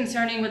really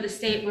concerning with the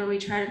state where we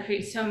try to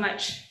create so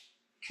much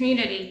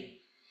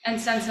community and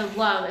sense of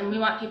love, and we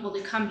want people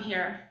to come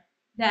here,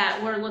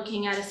 that we're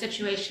looking at a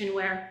situation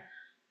where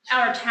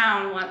our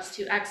town wants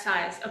to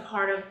excise a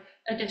part of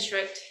a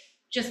district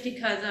just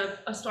because of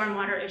a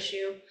stormwater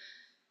issue.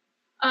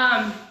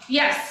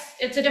 Yes,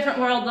 it's a different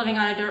world living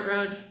on a dirt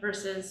road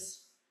versus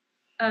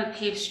a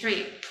paved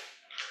street.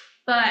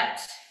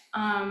 But,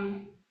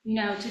 you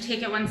know, to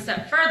take it one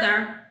step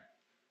further,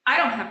 I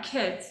don't have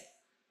kids,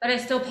 but I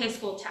still pay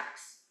school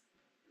tax.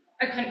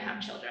 I couldn't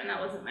have children, that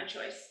wasn't my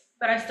choice,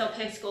 but I still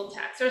pay school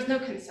tax. There's no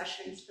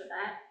concessions for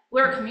that.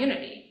 We're a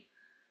community.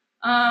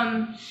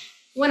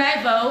 When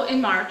I vote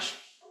in March,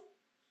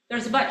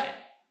 there's a budget.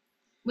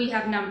 We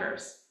have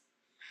numbers.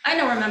 I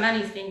know where my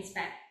money's being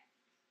spent.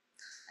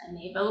 I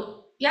may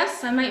vote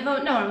yes, I might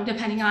vote no,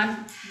 depending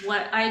on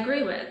what I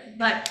agree with,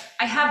 but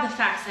I have the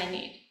facts I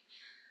need.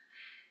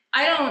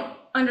 I don't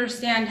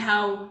understand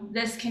how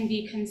this can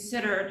be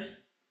considered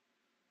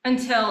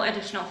until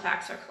additional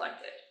facts are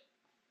collected.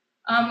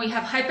 We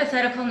have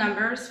hypothetical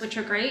numbers, which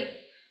are great.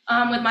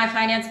 With my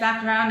finance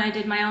background, I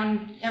did my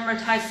own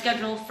amortized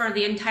schedule for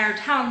the entire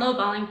town,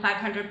 lowballing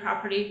 500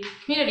 property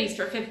communities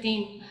for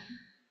 15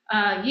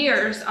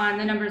 years on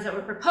the numbers that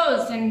were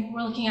proposed, and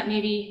we're looking at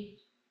maybe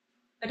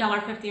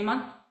 $1.50 a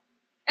month.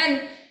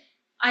 And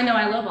I know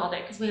I lowballed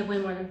it because we have way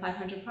more than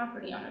 500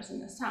 property owners in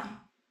this town.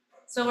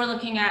 So we're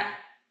looking at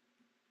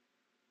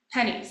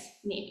pennies,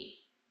 maybe.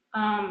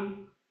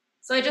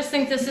 So I just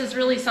think this is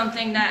really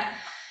something that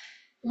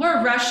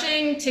we're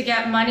rushing to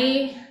get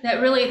money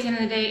that really at the end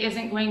of the day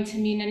isn't going to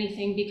mean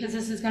anything, because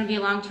this is going to be a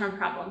long-term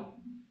problem.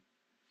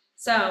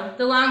 So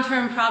the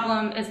long-term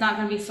problem is not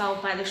going to be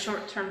solved by the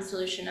short-term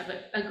solution of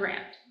a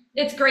grant.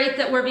 It's great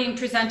that we're being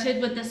presented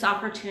with this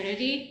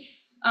opportunity.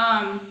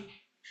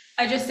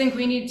 I just think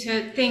we need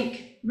to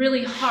think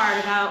really hard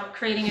about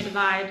creating a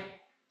divide,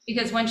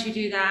 because once you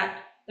do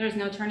that, there's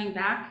no turning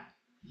back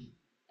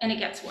and it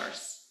gets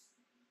worse.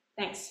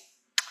 Thanks.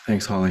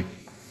 Thanks, Holly.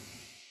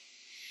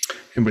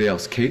 Anybody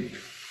else? Kate?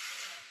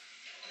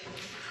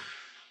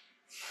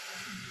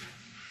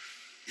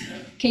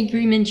 Kate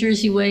Greenman,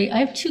 Jersey Way. I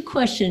have two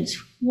questions.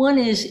 One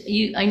is,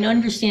 I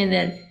understand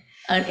that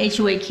an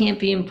HOA can't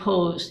be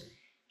imposed.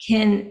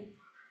 Can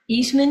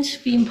easements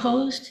be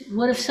imposed?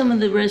 What if some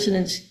of the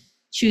residents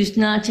choose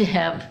not to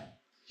have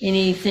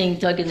anything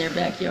dug in their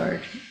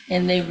backyard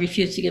and they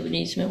refuse to give an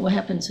easement? What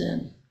happens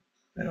then?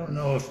 I don't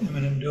know if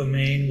eminent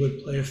domain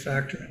would play a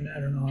factor in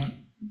that or not.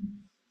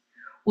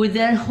 Would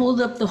that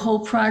hold up the whole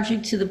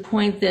project to the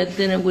point that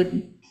then it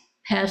would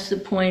pass the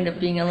point of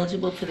being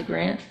eligible for the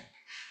grant?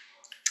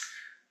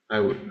 I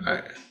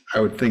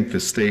would think the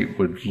state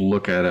would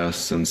look at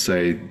us and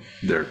say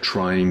they're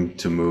trying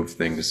to move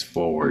things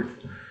forward.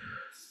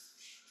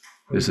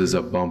 This is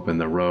a bump in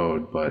the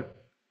road,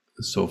 but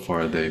so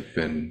far they've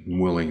been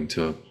willing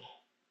to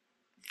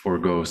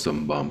forego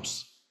some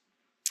bumps.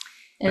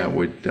 I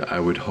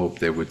would hope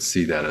they would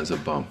see that as a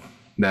bump.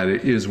 That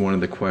is one of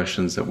the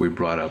questions that we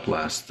brought up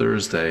last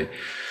Thursday,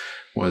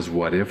 was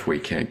what if we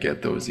can't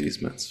get those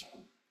easements?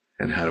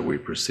 And how do we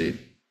proceed?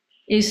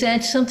 Is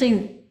that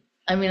something,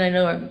 I mean, I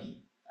know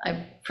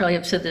I probably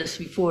have said this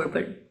before,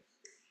 but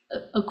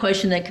a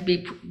question that could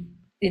be,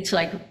 it's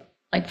like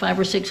 5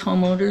 or 6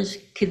 homeowners,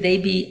 could they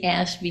be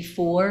asked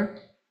before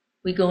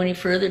we go any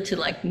further to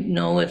like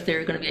know if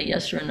they're going to be a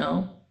yes or a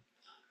no?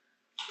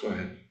 Go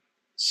ahead.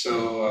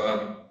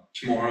 So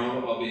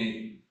tomorrow I'll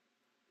be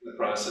in the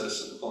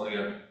process of pulling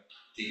up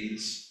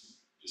deeds,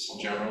 just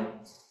in general.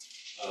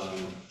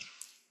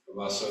 I've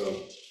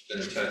also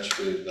been in touch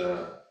with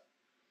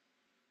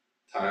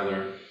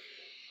Tyler.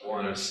 I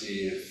want to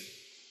see if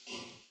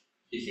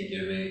he can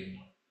give me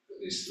at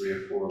least 3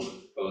 or 4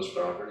 proposed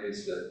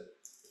properties that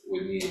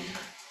would need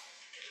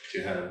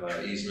to have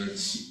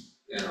easements,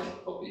 and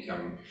I'll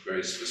become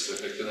very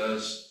specific to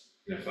those.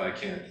 And if I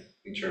can't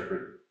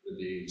interpret the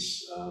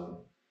deeds,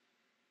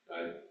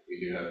 we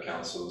do have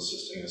counsel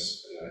assisting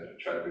us. I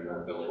try to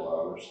prevent billable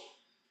hours.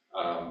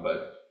 But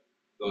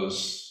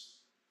those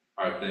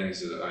are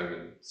things that I'm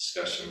in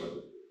discussion with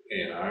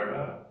A&R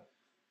about,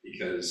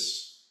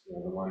 because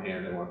on the one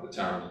hand, they want the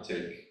town to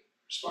take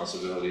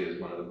responsibility as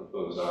one of the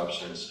proposed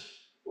options,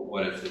 but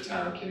what if the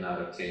town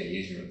cannot obtain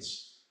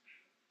easements?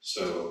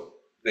 So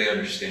they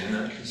understand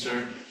that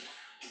concern,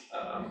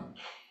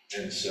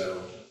 and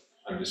so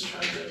I'm just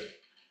trying to.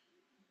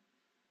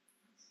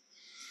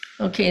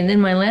 Okay, and then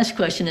my last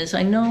question is,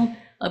 I know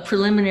a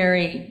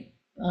preliminary,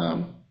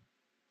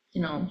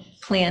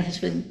 plan has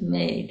been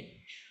made,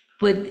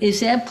 but is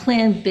that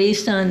plan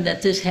based on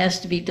that this has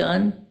to be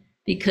done?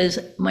 Because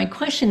my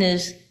question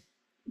is,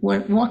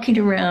 when walking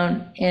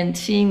around and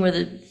seeing when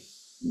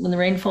the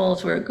rain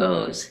falls, where it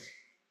goes,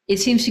 it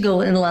seems to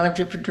go in a lot of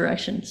different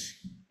directions.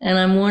 And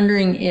I'm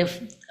wondering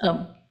if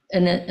an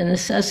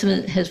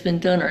assessment has been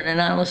done or an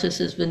analysis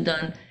has been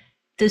done.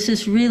 Does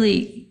this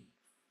really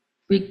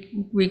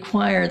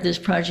require this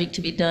project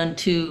to be done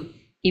to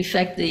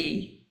effect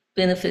the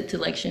benefit to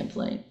Lake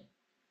Champlain?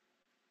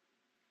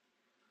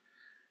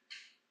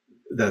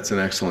 That's an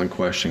excellent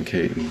question,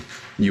 Kate. And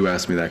you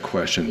asked me that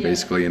question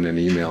basically in an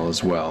email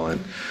as well.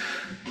 And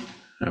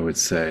I would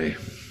say,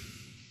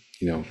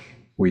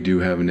 we do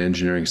have an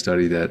engineering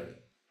study that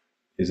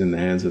is in the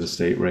hands of the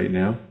state right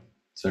now.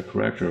 Is that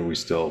correct, or are we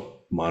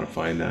still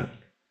modifying that?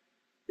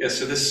 Yeah,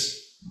 so the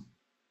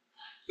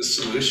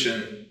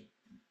solution,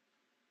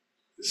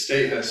 the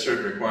state has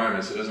certain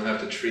requirements. It doesn't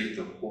have to treat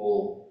the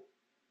whole,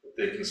 what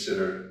they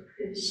consider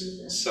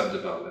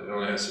subdevelopment. It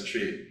only has to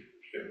treat,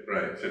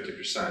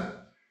 50%.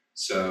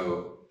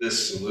 So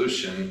this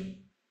solution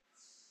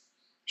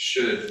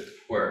should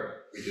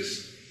work.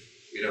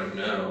 We don't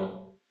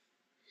know.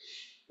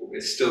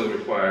 It still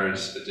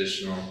requires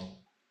additional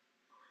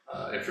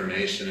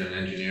information and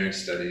engineering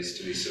studies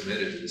to be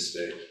submitted to the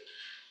state.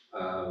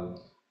 There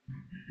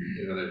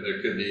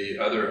could be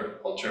other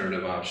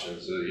alternative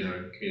options.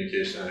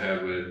 Communication I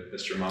had with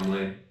Mr.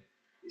 Mumley,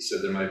 he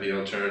said there might be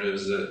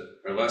alternatives that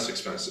are less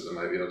expensive. There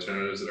might be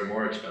alternatives that are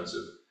more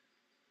expensive.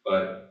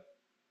 But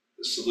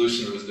the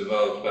solution that was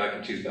developed back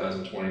in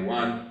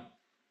 2021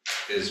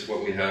 is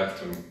what we have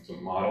to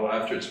model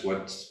after. It's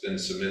what's been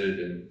submitted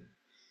in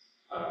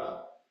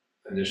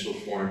initial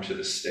form to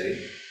the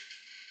state.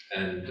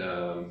 And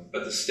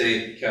but the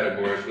state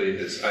categorically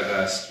I've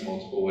asked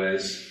multiple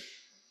ways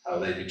how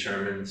they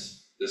determined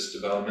this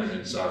development, and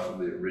it's off of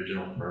the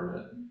original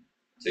permit,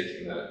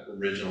 taking that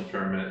original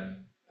permit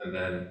and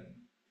then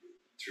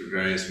through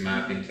various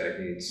mapping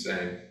techniques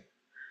saying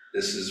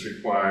this is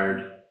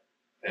required,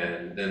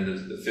 and then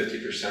the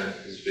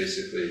 50% is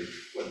basically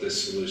what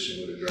this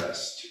solution would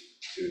address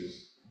to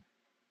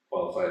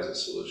qualify as a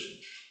solution.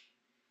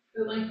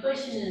 But my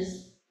question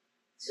is,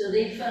 so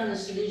they found a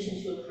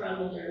solution to a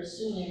problem they're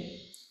assuming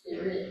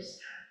there is.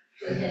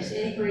 But has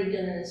anybody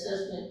done an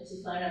assessment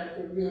to find out if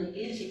there really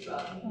is a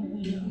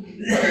problem?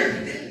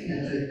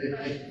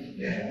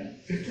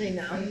 They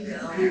know.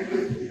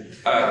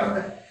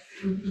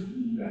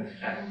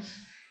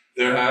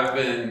 There have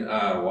been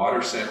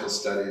water sample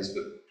studies,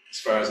 but as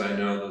far as I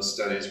know, those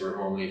studies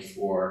were only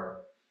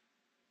for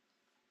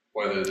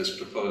whether this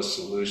proposed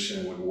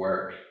solution would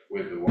work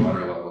with the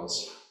water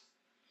levels.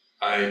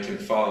 I can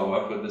follow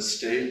up with the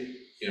state,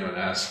 and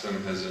ask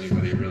them, has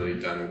anybody really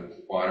done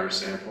water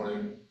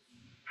sampling?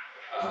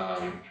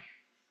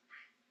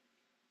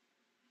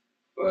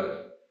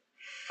 But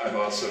I've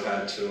also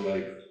had to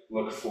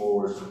look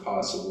forward for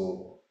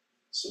possible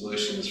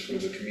solutions for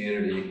the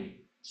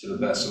community to the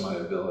best of my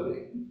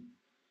ability.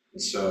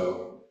 And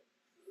so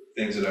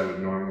things that I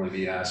would normally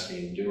be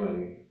asking and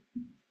doing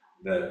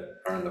that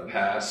are in the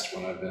past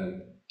when I've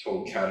been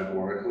told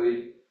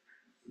categorically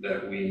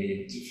that we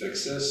need to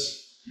fix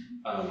this,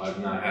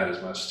 I've not had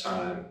as much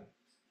time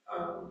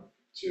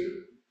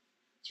to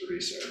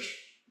research.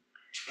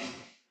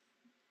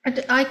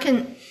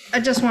 I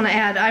just want to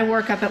add, I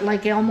work up at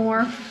Lake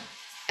Elmore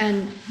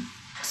and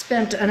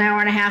spent an hour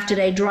and a half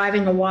today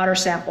driving a water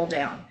sample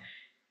down.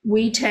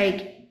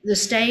 The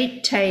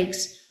state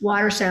takes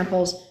water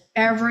samples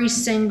every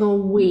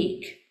single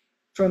week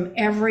from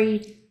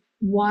every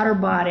water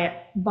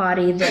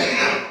body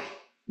that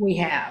we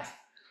have.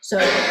 So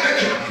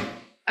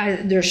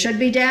there should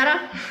be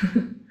data,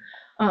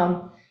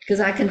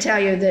 because I can tell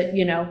you that,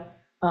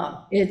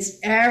 it's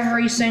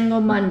every single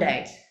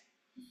Monday.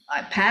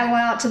 I paddle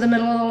out to the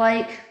middle of the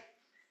lake,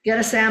 get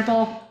a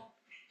sample,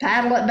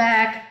 paddle it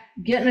back,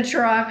 get in a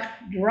truck,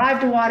 drive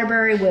to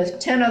Waterbury with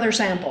 10 other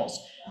samples.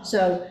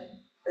 So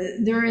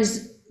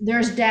there's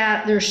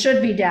data, there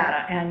should be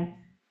data. And,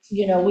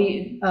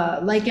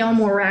 Lake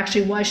Elmore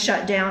actually was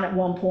shut down at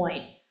one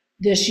point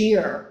this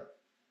year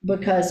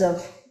because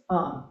of,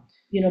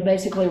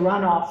 basically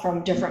runoff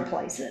from different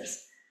places.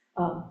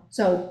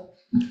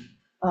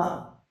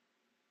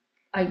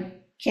 I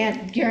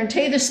can't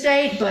guarantee the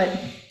state, but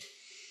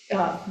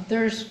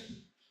there's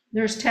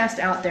tests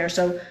out there,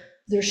 so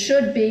there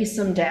should be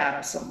some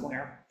data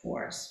somewhere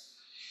for us.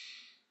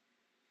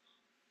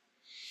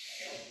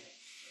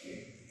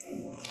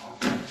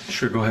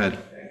 Sure, go ahead.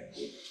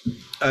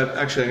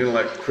 Actually, I'm gonna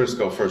let Chris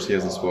go first, he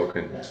hasn't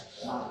spoken.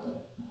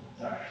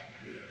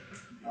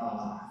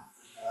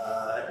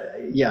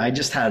 Yeah, I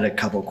just had a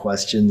couple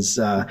questions.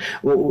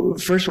 Well,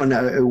 first one,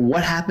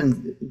 what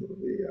happened?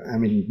 I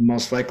mean,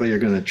 most likely you're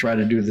going to try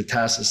to do the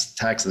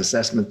tax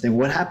assessment thing.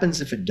 What happens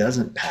if it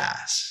doesn't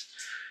pass?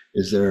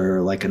 Is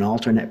there like an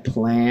alternate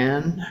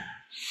plan?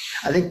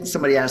 I think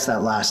somebody asked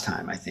that last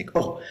time, I think.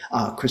 Oh,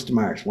 Krista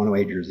Myers,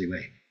 108 Jersey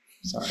Way.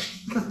 Sorry.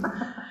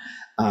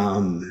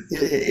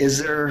 Is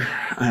there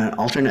an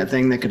alternate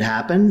thing that could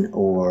happen,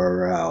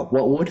 or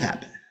what would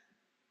happen?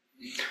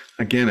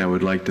 Again, I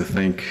would like to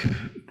think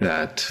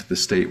that the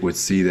state would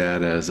see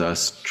that as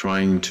us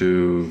trying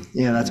to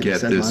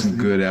get this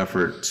good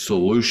effort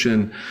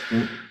solution.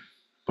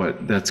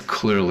 But that's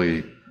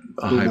clearly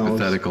a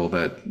hypothetical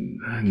that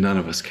none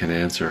of us can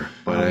answer.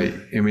 But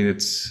I mean,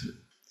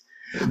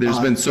 there's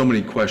been so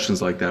many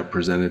questions like that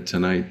presented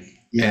tonight.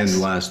 Yes.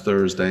 And last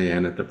Thursday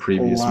and at the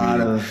previous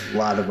meeting. A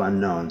lot of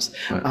unknowns.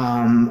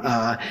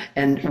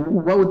 And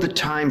what would the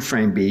time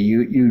frame be?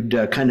 You'd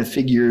kind of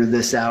figure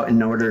this out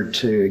in order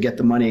to get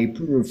the money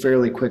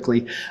fairly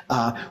quickly.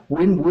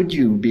 When would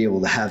you be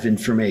able to have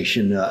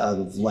information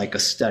of like a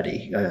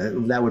study?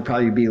 That would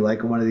probably be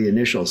like one of the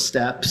initial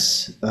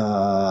steps.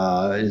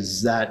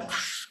 Is that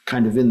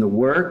kind of in the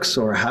works,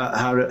 or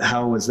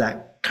how is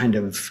that kind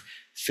of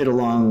fit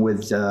along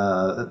with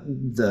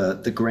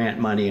the grant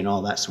money and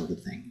all that sort of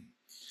thing?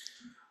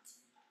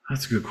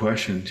 That's a good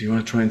question. Do you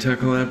want to try and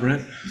tackle that,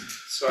 Brent?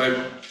 So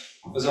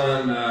I was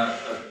on a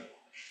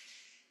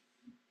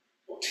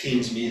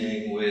Teams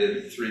meeting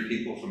with 3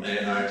 people from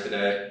A&R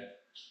today.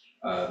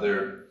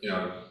 They're,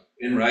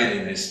 in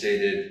writing, they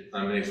stated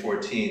on May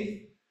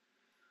 14th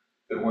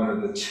that one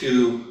of the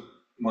 2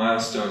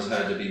 milestones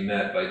had to be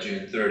met by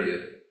June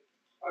 30th.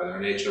 Either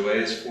an HOA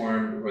is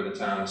formed or the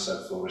town has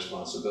set full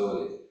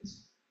responsibility.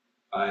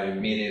 I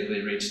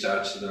immediately reached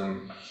out to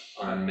them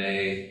on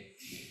May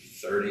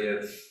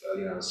 30th,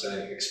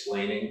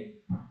 explaining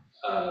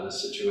the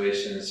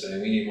situation and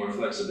saying, we need more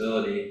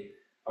flexibility.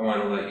 I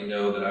want to let you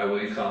know that I will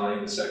be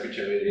calling the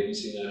Secretary of the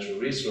Agency of Natural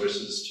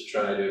Resources to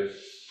try to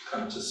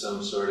come to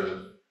some sort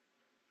of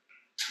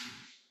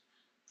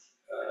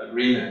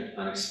agreement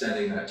on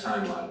extending that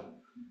timeline.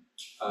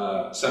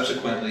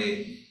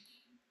 Subsequently,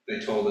 they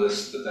told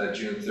us that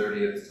June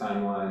 30th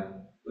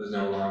timeline was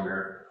no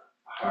longer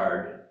a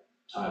hard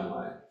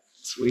timeline.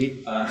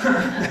 Sweet.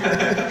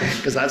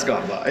 Because that's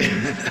gone by.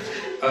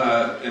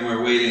 And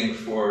we're waiting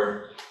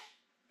for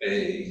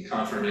a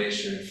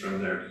confirmation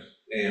from their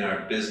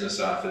A&R business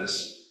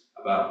office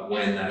about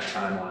when that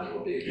timeline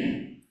will be.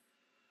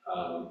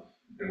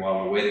 And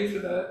while we're waiting for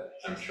that,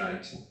 I'm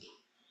trying to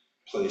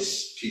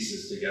place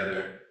pieces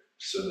together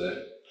so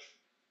that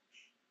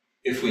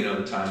if we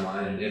know the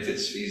timeline and if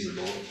it's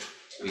feasible,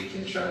 we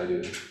can try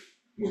to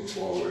move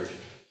forward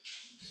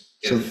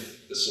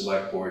if the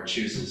select board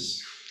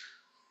chooses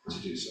to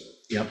do so.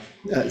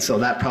 Yep. So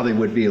that probably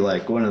would be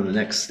like one of the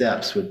next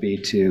steps would be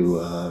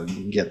to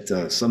get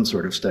some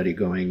sort of study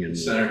going. And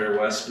Senator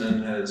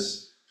Westman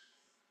has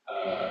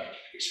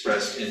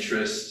expressed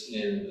interest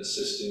in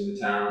assisting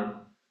the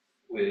town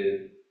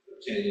with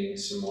obtaining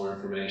some more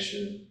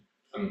information.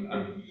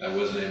 I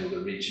wasn't able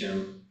to reach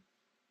him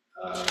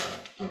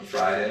on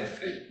Friday,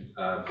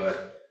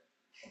 but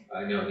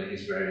I know that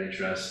he's very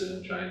interested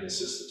in trying to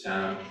assist the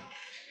town.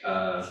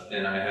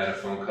 And I had a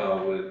phone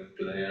call with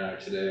A&R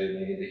today, and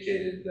they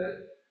indicated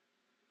that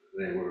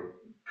they were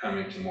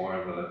coming to more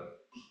of a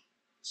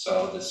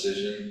solid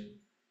decision.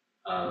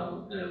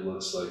 And it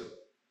looks like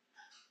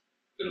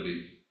it'll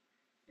be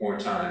more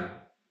time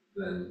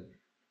than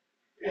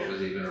what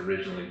was even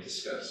originally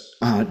discussed.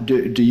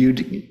 Do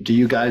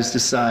you guys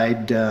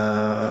decide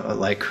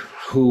like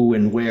who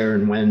and where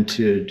and when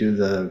to do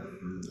the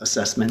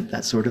assessment,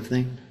 that sort of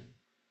thing?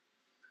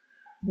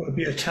 Well, it'd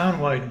be a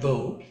townwide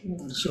vote,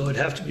 so it'd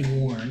have to be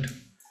warned.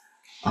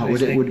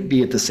 Would it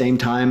be at the same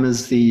time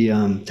as the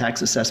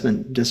tax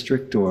assessment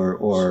district, or?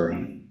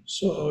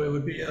 So it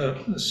would be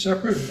a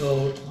separate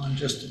vote on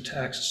just the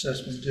tax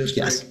assessment district.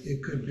 Yes.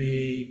 It could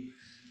be,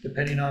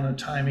 depending on the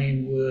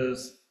timing with,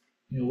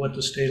 what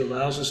the state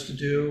allows us to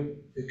do.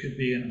 It could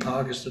be in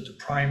August at the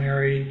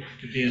primary, it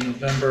could be in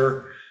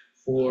November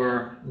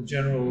for the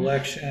general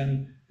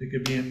election. It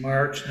could be in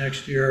March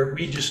next year.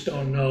 We just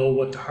don't know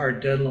what the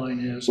hard deadline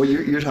is. Well,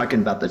 you're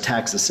talking about the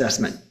tax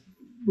assessment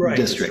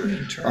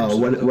district.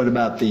 What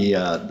about the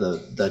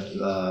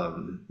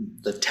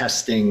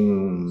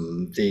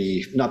testing,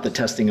 not the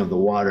testing of the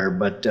water,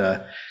 but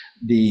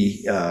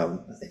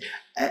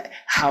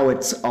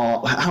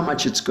how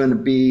much it's going to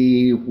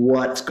be,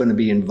 what's going to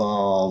be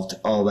involved,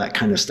 all that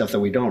kind of stuff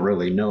that we don't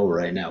really know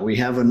right now. We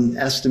have an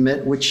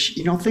estimate, which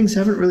things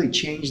haven't really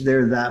changed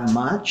there that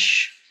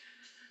much.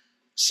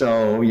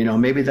 So,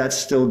 maybe that's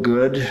still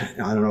good.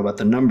 I don't know about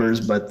the numbers,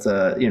 but,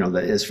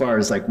 as far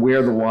as like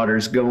where the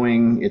water's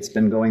going, it's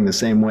been going the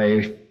same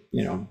way,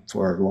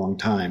 for a long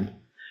time.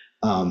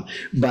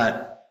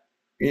 But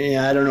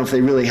yeah, I don't know if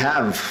they really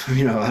have,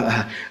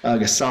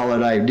 a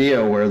solid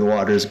idea where the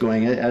water is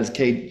going. As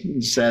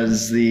Kate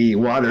says, the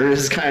water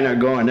is kind of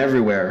going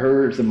everywhere.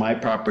 Hers and my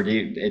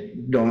property,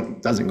 it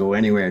doesn't go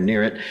anywhere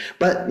near it.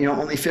 But,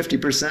 only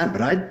 50%.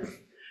 But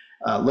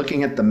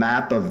looking at the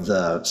map of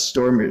the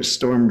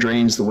storm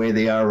drains the way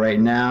they are right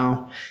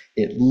now,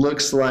 it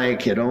looks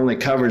like it only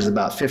covers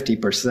about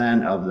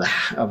 50%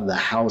 of the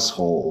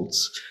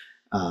households.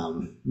 I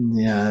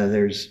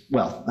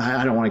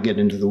don't want to get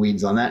into the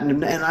weeds on that,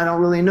 and I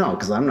don't really know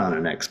because I'm not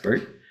an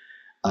expert.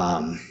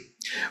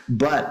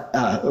 But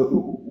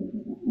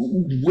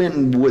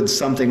when would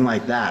something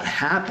like that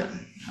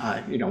happen?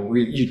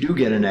 You do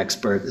get an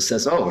expert that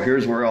says, "Oh,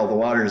 here's where all the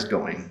water is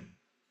going."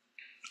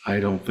 I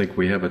don't think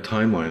we have a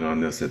timeline on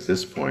this at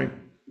this point.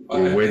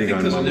 We're waiting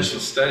on those initial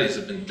studies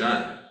have been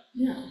done.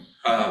 Yeah.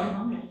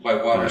 By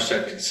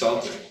Watershed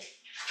Consulting.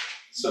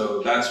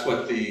 So that's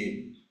what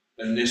the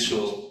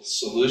initial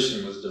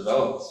solution was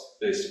developed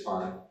based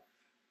upon.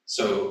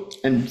 So.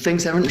 And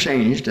things haven't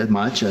changed as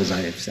much as I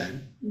have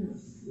said.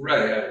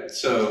 Right.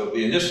 So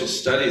the initial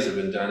studies have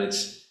been done.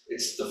 It's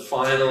the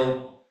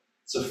final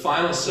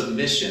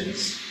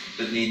submissions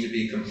that need to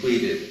be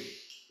completed.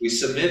 We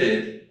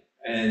submitted,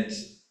 and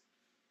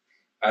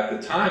at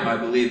the time, I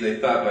believe they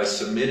thought by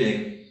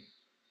submitting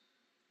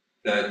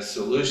that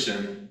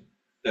solution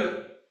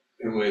that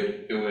it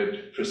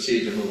would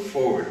proceed to move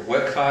forward.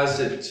 What caused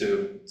it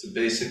to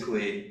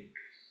basically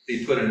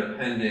be put in a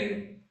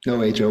pending? No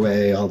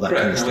HOA, all that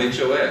kind of Correct,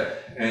 stuff. no HOA.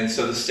 And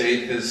so the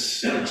state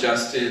has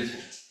adjusted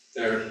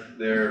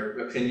their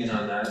opinion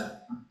on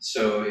that.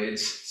 So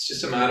it's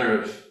just a matter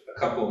of a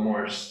couple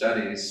more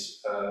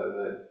studies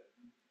that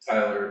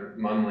Tyler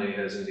Mumley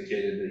has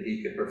indicated that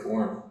he could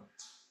perform.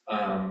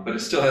 But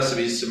it still has to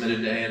be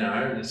submitted to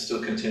A&R, and it's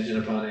still contingent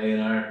upon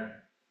A&R's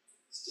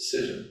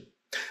decision.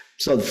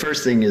 So the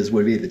first thing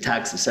would be the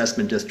tax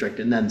assessment district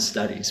and then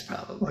studies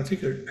probably. Well, I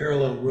think there are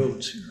parallel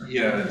roads here.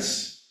 Yeah,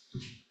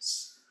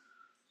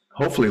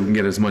 Hopefully we can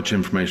get as much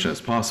information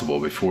as possible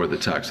before the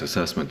tax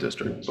assessment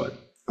district, but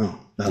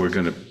we're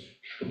going to,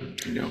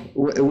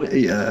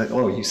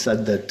 you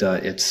said that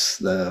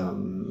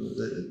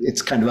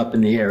it's kind of up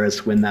in the air as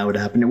to when that would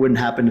happen. It wouldn't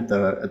happen at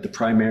the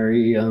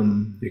primary.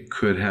 It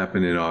could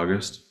happen in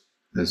August,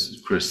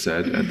 as Chris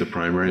said, at the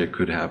primary. It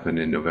could happen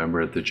in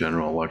November at the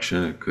general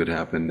election. It could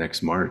happen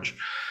next March.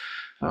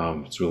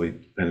 It's really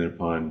dependent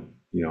upon,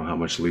 how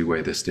much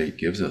leeway the state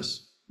gives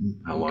us,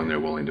 how long they're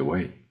willing to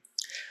wait.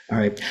 All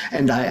right,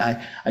 and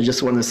I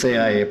just want to say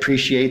I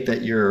appreciate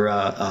that you're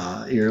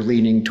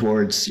leaning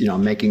towards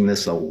making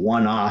this a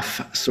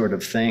one-off sort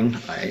of thing.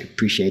 I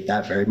appreciate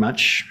that very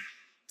much.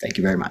 Thank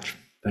you very much.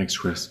 Thanks,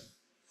 Chris.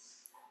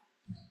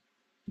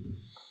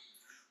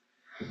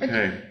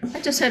 Okay. I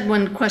just had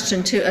one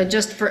question too,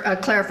 just for a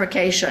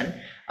clarification.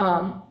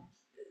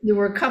 There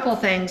were a couple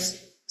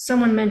things.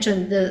 Someone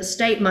mentioned the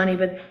state money,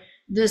 but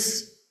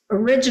this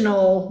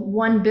original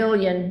 $1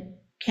 billion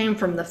came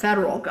from the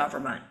federal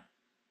government.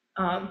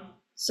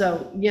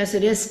 So yes,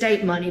 it is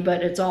state money,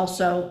 but it's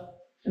also,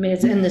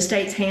 it's in the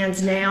state's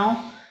hands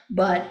now,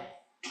 but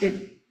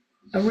it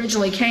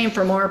originally came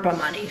from ARPA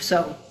money,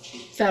 so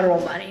federal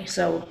money.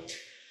 So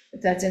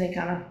if that's any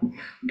kind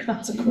of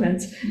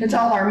consequence, it's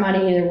all our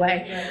money either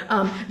way.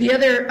 The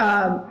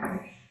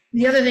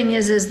other thing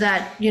is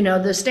that,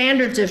 the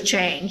standards have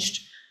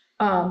changed.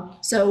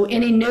 So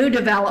any new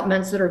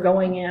developments that are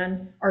going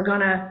in are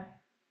gonna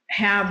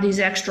have these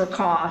extra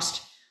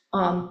costs.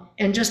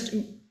 And just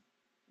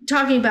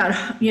talking about,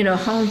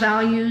 home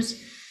values,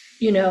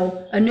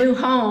 a new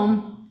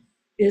home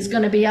is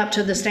going to be up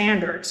to the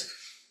standards,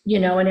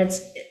 and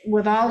it's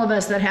with all of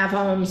us that have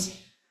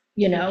homes,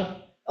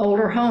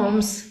 older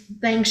homes,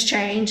 things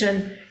change,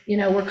 and,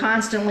 we're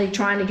constantly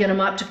trying to get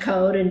them up to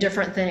code and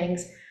different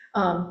things.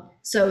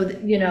 So,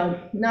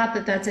 not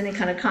that that's any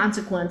kind of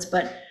consequence,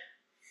 but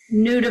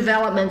new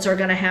developments are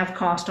going to have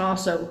cost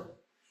also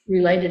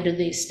related to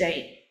these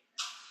state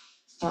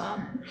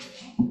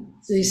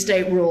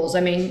rules.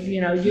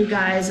 You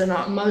guys and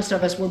most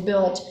of us were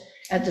built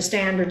at the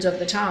standards of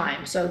the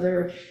time.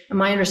 So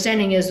my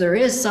understanding is there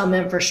is some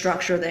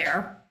infrastructure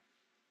there.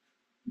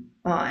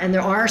 And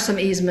there are some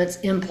easements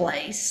in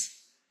place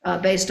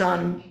based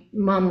on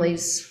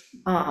Mumley's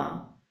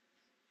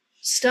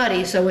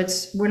study. So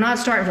we're not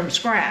starting from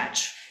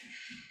scratch.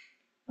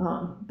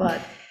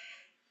 But,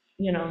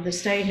 the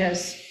state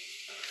has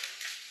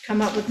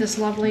come up with this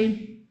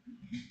lovely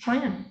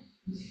plan.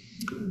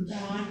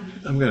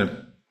 I'm going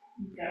to,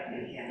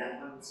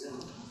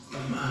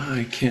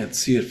 I can't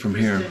see it from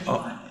here.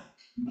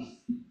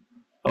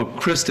 Oh,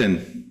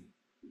 Kristen.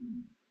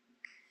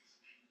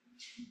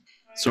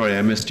 Sorry,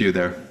 I missed you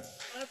there.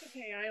 That's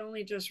okay, I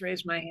only just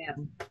raised my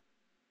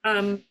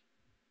hand.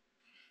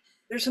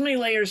 There's so many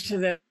layers to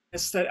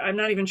this that I'm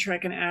not even sure I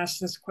can ask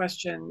this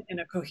question in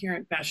a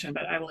coherent fashion,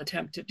 but I will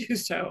attempt to do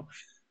so.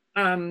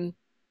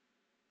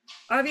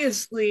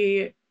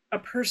 obviously a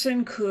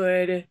person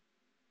could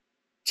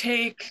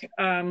take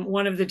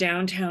one of the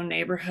downtown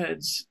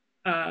neighborhoods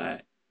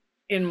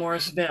in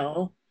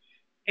Morrisville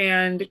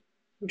and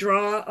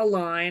draw a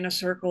line, a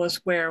circle, a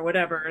square,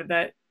 whatever,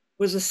 that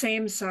was the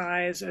same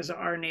size as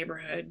our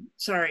neighborhood.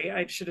 Sorry,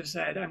 I should have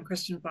said, I'm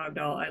Kristen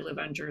Fogdahl, I live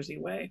on Jersey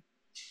Way.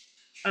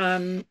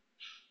 But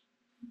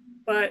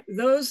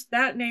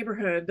that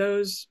neighborhood,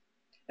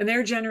 and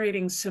they're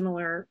generating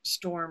similar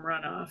storm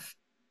runoff.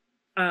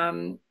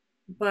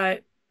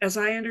 But as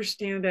I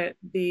understand it,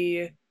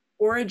 the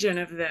origin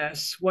of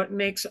this, what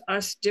makes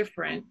us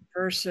different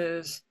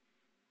versus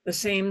the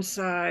same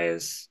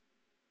size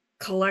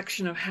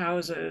collection of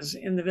houses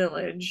in the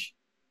village,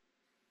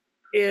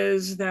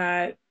 is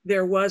that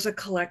there was a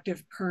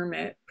collective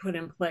permit put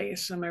in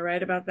place. Am I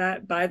right about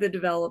that? By the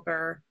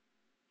developer,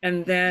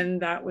 and then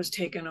that was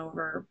taken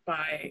over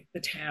by the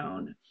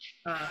town.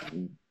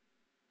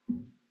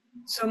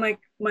 So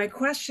my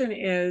question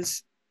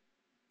is,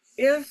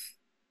 if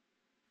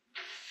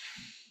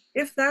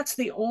that's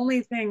the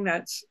only thing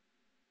that's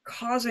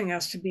causing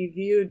us to be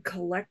viewed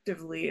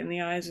collectively in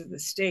the eyes of the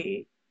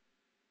state,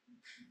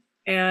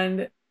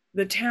 and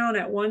the town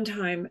at one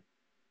time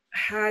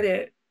had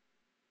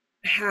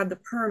the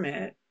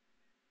permit,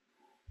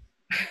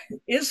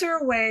 is there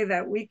a way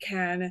that we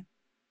can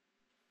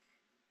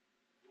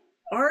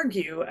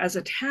argue as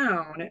a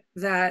town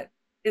that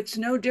it's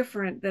no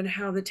different than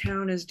how the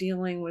town is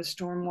dealing with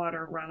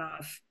stormwater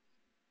runoff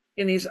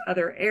in these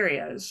other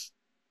areas?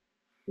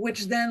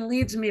 Which then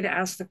leads me to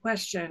ask the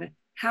question,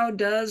 how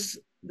does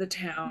the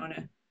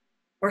town,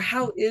 or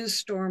how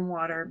is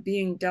stormwater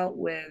being dealt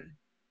with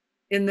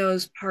in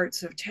those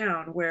parts of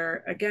town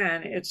where,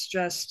 again, it's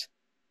just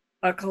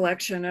a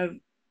collection of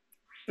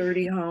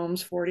 30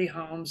 homes, 40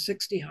 homes,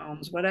 60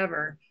 homes,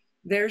 whatever?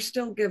 They're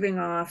still giving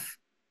off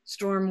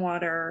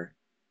stormwater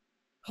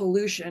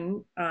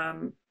pollution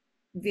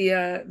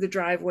via the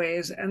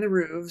driveways and the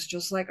roofs,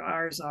 just like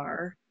ours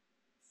are.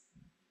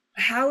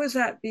 How is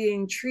that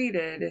being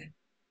treated?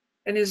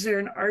 And is there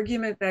an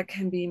argument that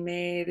can be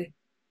made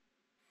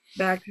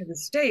back to the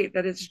state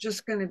that it's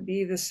just going to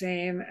be the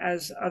same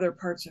as other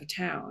parts of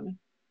town?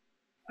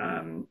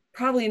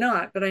 Probably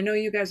not, but I know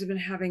you guys have been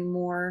having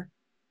more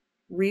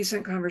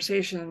recent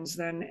conversations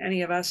than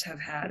any of us have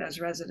had as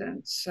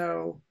residents.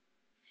 So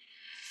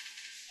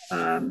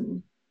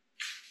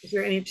is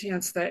there any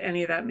chance that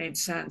any of that made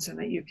sense and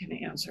that you can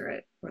answer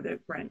it, or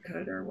that Brent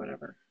could, or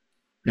whatever?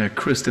 Yeah,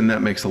 Kristen,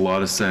 that makes a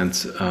lot of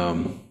sense.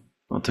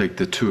 I'll take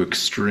the two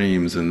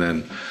extremes, and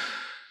then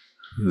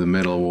the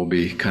middle will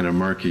be kind of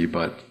murky.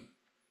 But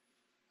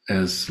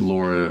as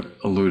Laura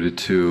alluded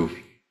to,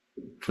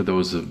 for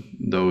those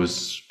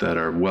that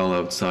are well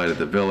outside of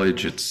the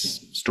village,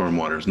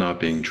 stormwater is not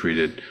being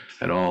treated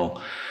at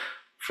all.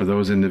 For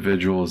those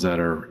individuals that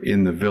are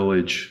in the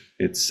village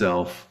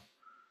itself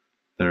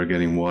that are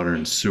getting water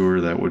and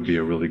sewer, that would be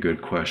a really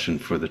good question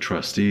for the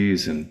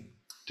trustees, and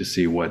to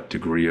see what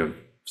degree of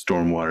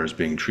stormwater is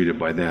being treated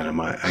by them.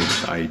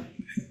 I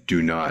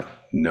do not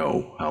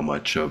know how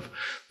much of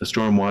the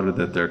stormwater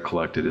that they're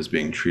collected is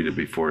being treated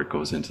before it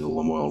goes into the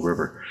Lamoille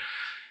River.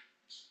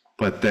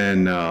 But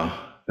then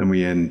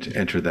we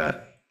enter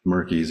that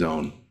murky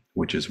zone,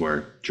 which is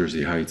where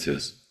Jersey Heights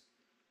is.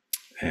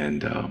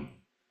 And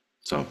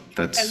so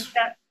that's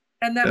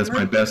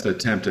my best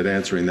attempt at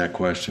answering that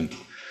question.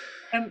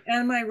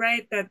 Am I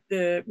right that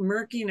the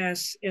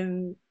murkiness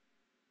in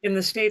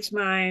the state's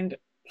mind,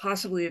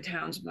 possibly the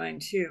town's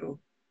mind too,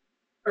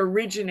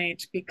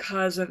 originates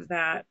because of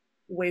that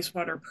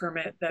wastewater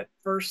permit that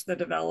first the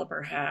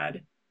developer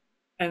had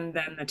and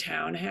then the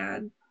town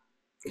had?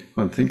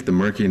 I think the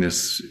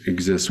murkiness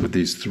exists with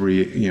these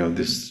three,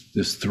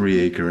 this 3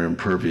 acre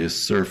impervious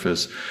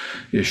surface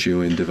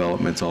issue in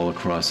developments all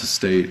across the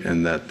state,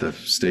 and that the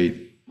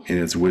state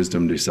in its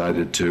wisdom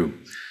decided to,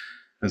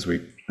 I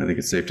think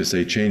it's safe to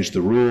say, change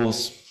the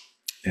rules.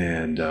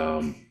 And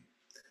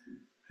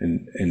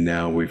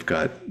now we've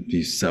got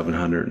these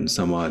 700 and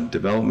some odd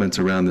developments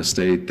around the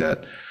state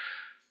that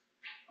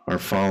are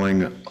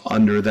falling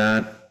under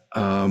that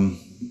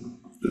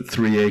the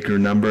 3 acre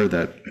number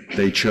that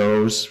they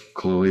chose.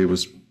 Clearly, it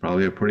was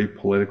probably a pretty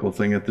political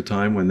thing at the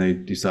time when they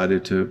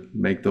decided to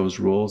make those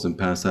rules and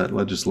pass that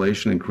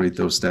legislation and create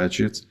those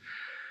statutes.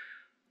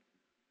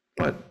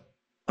 But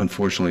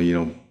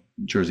unfortunately,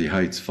 Jersey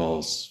Heights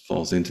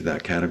falls into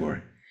that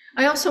category.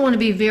 I also want to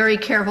be very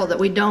careful that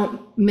we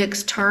don't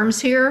mix terms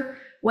here.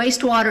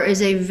 Wastewater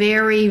is a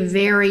very,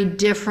 very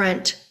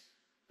different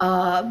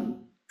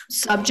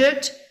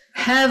subject,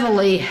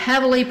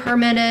 heavily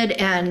permitted,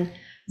 and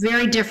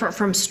very different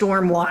from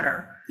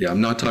stormwater. Yeah,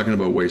 I'm not talking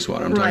about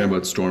wastewater. I'm talking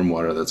about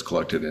stormwater that's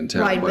collected in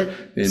town. Right, but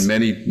in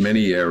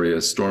many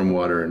areas,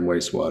 stormwater and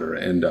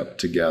wastewater end up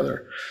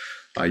together.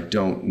 I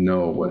don't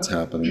know what's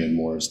happening in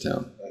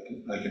Morristown.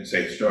 I can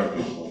say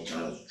historically,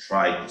 Morristown has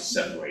tried to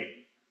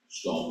separate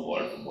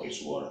stormwater from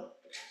wastewater.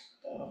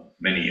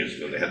 Many years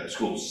ago, they had the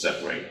schools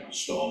separate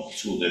school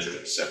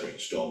districts separate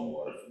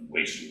stormwater from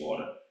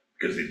wastewater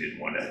because they didn't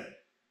want to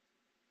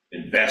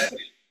invest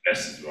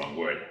is the wrong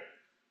word.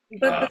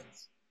 But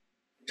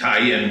tie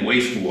in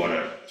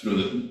wastewater through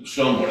the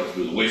stormwater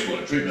through the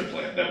wastewater treatment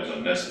plant, that was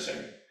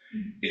unnecessary.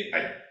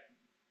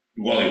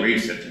 Wally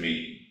Reed said to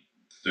me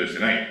Thursday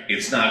night,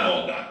 it's not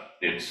all done.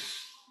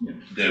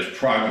 There's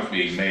progress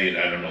being made.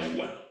 I don't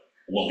know what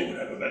Wally would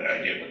have a better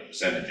idea what the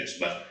percentages,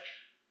 but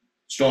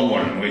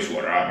stormwater and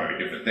wastewater are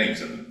very different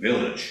things, and the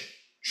village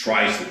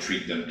tries to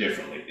treat them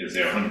differently. Is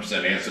there a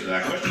 100% answer to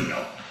that question?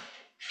 No.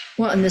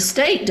 Well, and the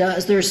state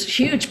does. There's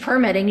huge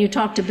permitting. You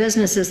talk to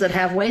businesses that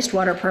have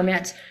wastewater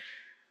permits,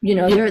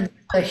 they're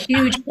a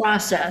huge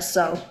process.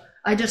 So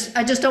I just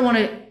don't want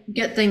to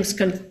get things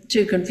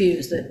too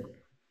confused that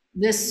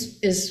this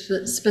is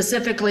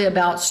specifically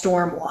about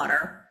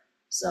stormwater.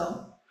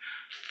 So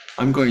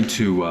I'm going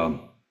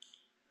to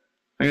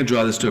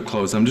draw this to a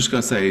close. I'm just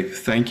going to say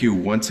thank you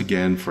once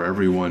again for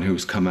everyone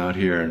who's come out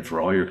here and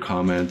for all your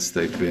comments.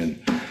 I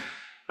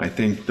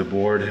think the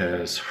board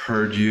has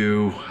heard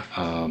you.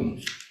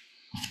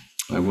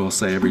 I will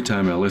say every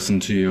time I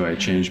listen to you, I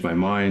change my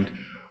mind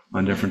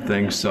on different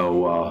things.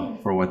 So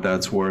for what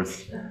that's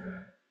worth,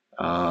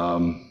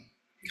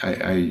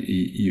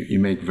 you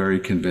make very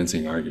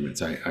convincing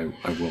arguments. I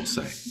will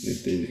say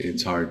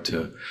it's hard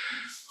to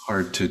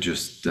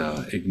just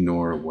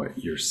ignore what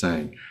you're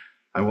saying.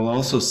 I will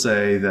also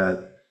say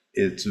that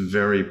it's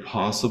very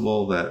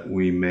possible that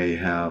we may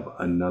have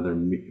another.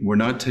 We're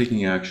not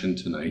taking action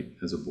tonight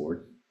as a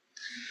board,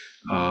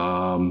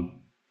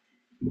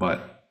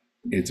 but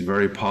it's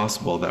very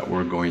possible that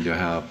we're going to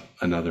have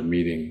another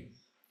meeting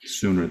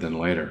sooner than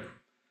later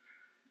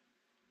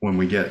when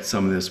we get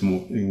some of this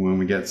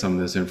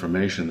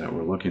information that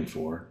we're looking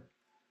for,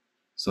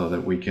 so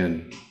that we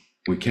can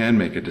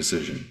make a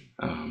decision.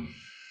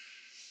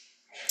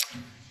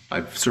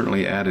 I've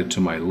certainly added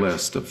to my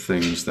list of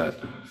things that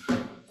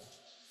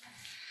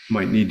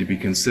might need to be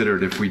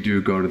considered if we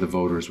do go to the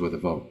voters with a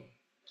vote.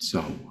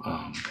 So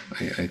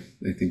I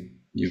think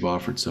you've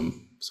offered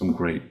some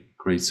great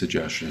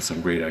suggestions,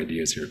 some great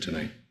ideas here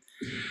tonight.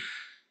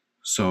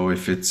 So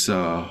if it's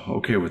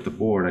okay with the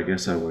board, I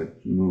guess I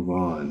would move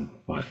on,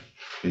 but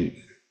is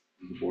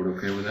the board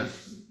okay with that?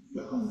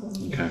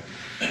 Okay.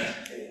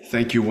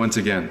 Thank you once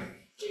again.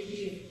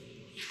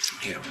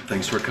 Yeah,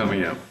 thanks for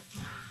coming out.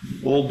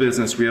 Old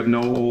business, we have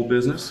no old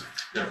business?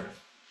 No.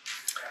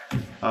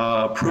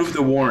 Approve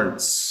the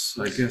warrants.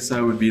 I guess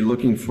I would be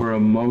looking for a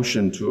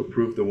motion to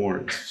approve the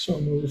warrants. So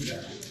moved.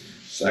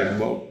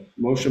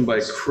 Motion by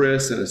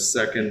Chris and a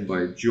second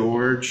by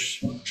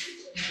George.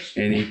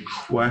 Any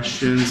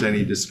questions,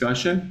 any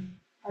discussion?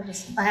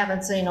 I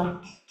haven't seen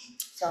them,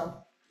 so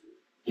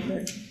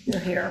they're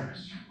here.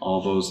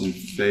 All those in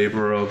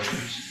favor of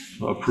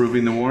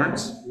approving the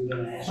warrants?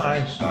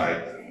 Aye.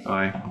 Aye.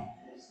 Aye.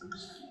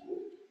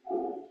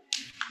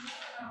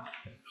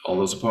 All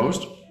those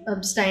opposed?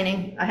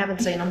 Abstaining, I haven't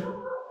seen them.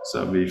 So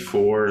that'd be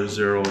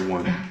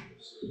 401. Okay.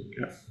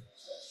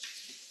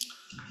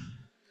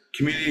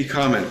 Community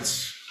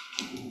comments.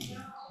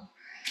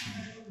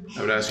 I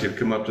would ask you to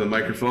come up to the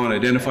microphone,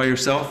 identify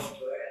yourself.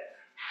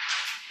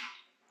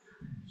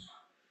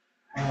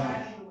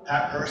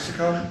 Pat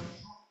Persico,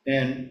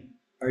 and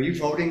are you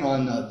voting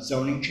on the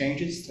zoning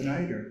changes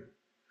tonight, or?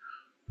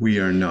 We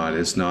are not.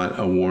 It's not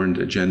a warned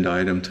agenda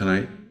item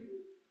tonight.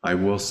 I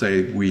will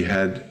say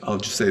I'll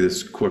just say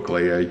this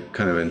quickly. I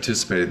kind of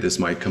anticipated this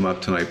might come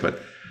up tonight,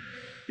 but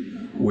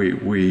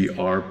we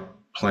are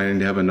planning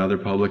to have another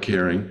public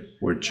hearing.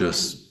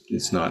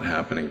 It's not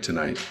happening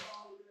tonight.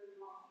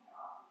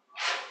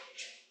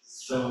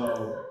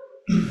 So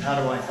how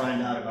do I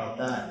find out about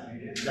that?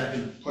 Is that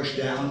been pushed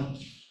down,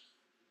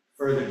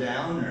 further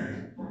down,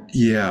 or?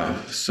 Yeah,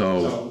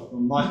 So a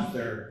month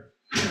or?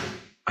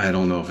 I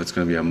don't know if it's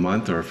going to be a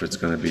month or if it's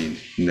going to be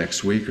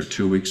next week or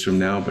 2 weeks from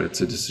now, but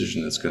it's a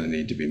decision that's going to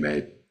need to be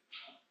made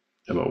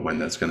about when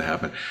that's going to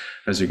happen.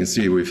 As you can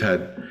see, we've had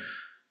a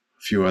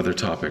few other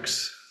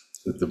topics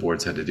that the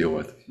board's had to deal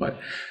with, but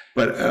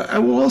I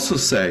will also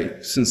say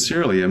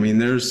sincerely, I mean,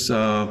 there's,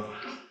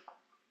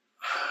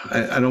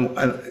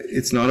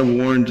 it's not a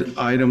warned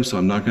item, so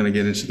I'm not going to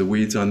get into the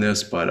weeds on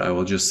this, but I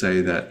will just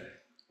say that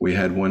we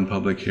had one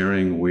public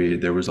hearing.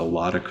 There was a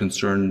lot of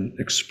concern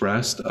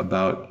expressed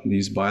about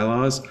these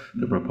bylaws,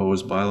 the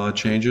proposed bylaw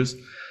changes,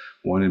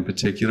 one in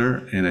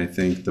particular, and I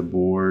think the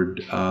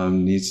board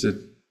needs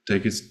to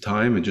take its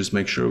time and just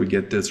make sure we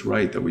get this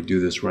right, that we do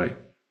this right.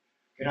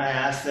 Can I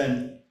ask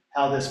then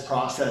how this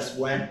process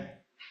went?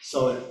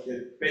 So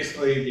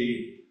basically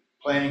the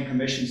planning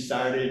commission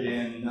started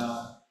in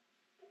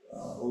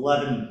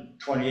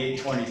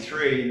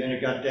 11/28/23, and then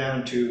it got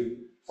down to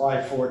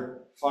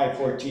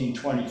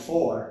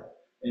 5/14/24.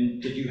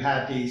 And did you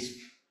have these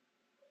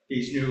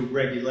new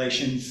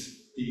regulations?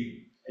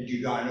 Had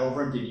you gone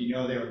over them? Did you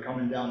know they were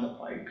coming down the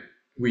pike?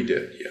 We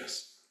did,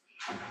 yes.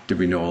 Did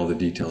we know all the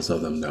details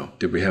of them? No.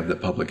 Did we have the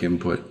public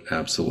input?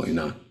 Absolutely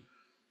not.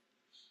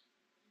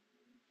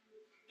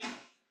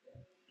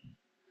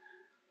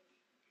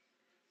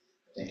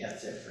 I think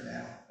that's it for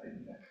now.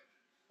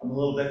 I'm a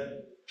little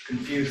bit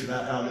confused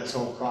about how this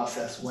whole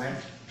process went.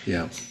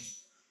 Yeah.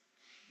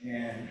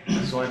 And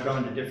so I've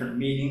gone to different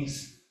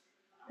meetings,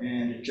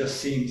 and it just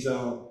seems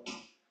though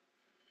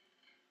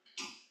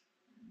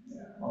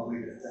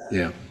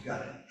Yeah.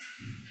 Got it.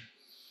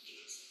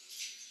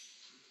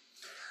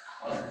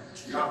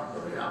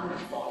 I'm gonna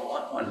follow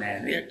up on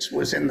that. It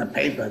was in the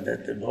paper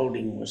that the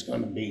voting was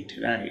gonna be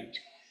tonight.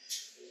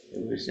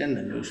 It was in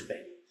the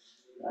newspaper,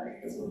 right?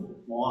 It was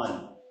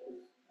on.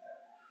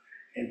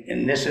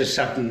 And this is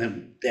something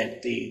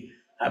that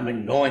I've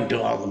been going to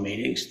all the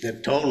meetings,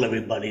 they've told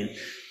everybody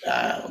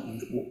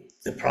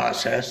the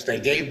process, they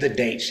gave the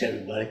dates to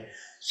everybody,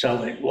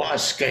 so it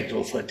was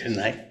scheduled for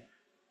tonight.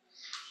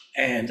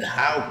 And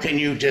how can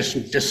you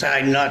just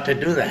decide not to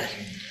do that?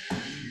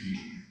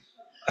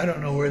 I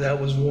don't know where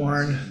that was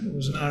warned. It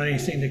was not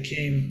anything that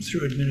came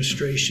through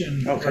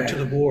administration or to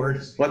the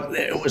board. Well,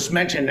 it was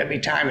mentioned every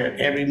time at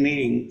every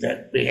meeting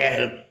that we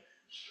had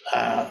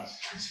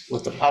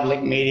with the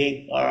public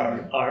meeting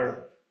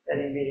or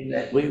any meeting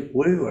that we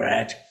were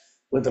at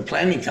with the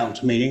planning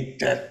council meeting,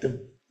 that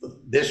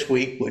this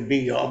week would be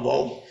your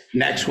vote,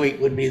 next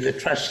week would be the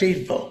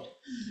trustees' vote.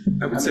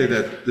 I would say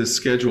that the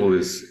schedule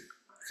is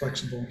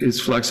flexible,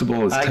 it's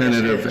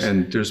tentative,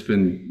 and there's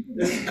been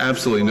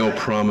absolutely no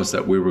promise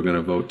that we were going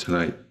to vote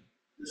tonight.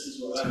 This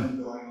is what I've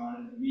been going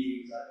on in the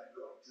meetings I've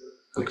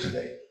been going to.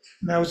 Okay.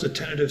 And that was a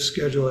tentative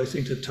schedule, I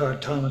think, that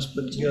Todd Thomas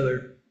put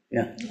together.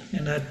 Yeah.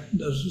 And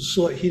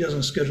he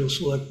doesn't schedule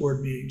select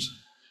board meetings.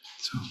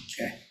 So,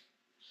 okay.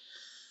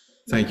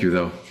 Thank you,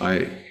 though.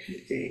 I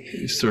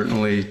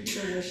certainly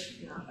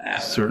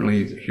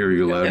hear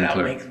you loud and I'll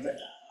clear. make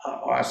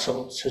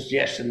also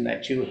suggestion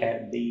that you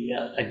had the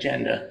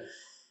agenda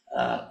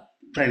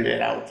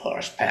printed out for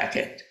us,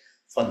 packet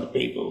for the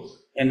people,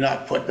 and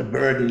not put the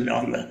burden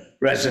on the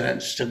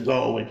residents to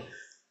go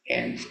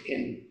and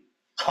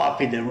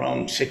copy their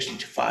own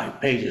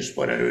 65 pages,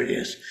 whatever it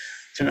is.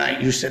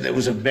 Tonight, you said there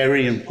was a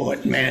very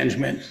important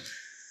management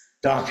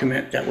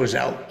document that was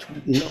out.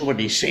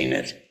 Nobody's seen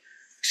it,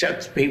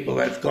 except the people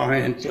that have gone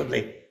into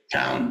the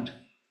town.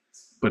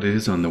 But it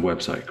is on the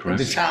website, correct?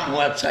 The town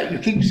website. You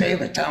keep saying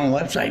the town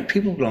website.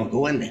 People don't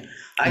go in there.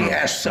 I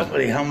asked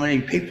somebody how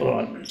many people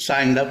are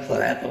signed up for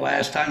that. The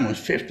last time was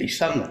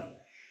 50-something,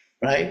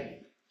 right?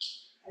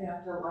 I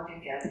have to look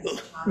again.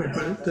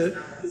 But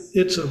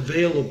it's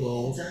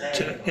available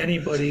to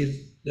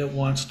anybody that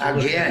wants to.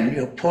 Again,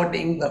 you're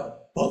putting the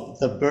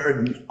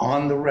burden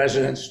on the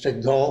residents to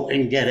go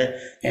and get it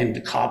and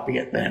to copy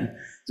it then.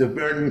 The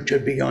burden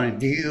should be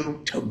on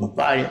you to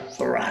provide it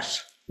for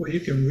us. Well, you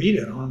can read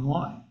it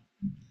online.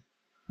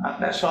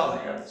 That's all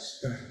I have.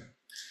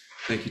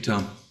 Thank you,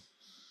 Tom.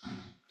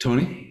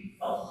 Tony?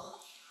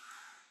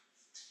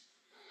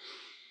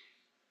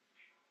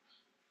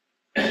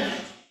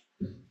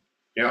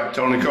 Yeah,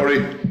 Tony Cody,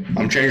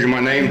 I'm changing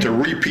my name to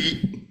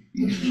Repeat,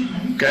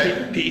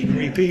 okay?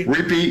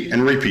 Repeat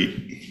and repeat.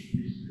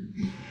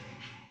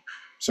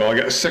 So I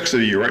got 6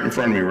 of you right in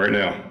front of me right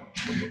now.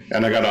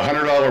 And I got a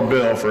 $100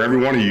 bill for every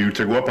one of you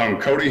to go up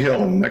on Cody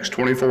Hill in the next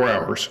 24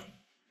 hours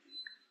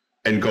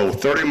and go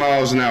 30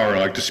 miles an hour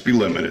like the speed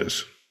limit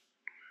is.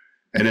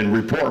 And then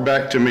report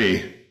back to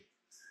me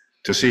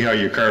to see how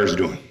your car is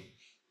doing.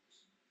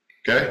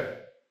 Okay?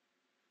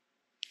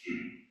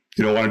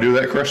 You don't want to do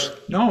that, Chris?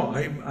 No,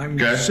 I'm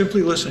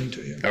simply listening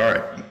to you. All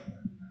right.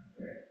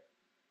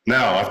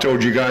 Now, I've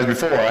told you guys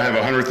before, I have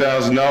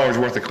 $100,000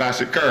 worth of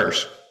classic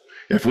cars.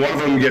 If one of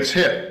them gets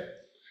hit,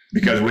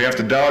 because we have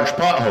to dodge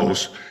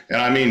potholes,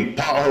 and I mean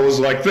potholes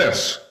like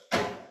this,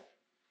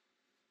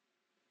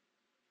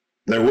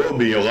 there will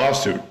be a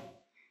lawsuit.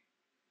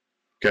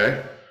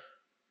 Okay?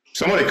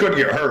 Somebody could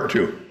get hurt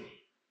too.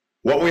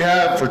 What we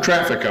have for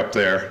traffic up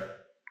there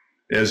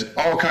is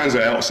all kinds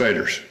of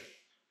outsiders.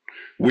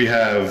 We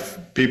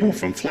have people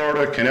from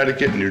Florida,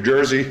 Connecticut, New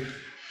Jersey.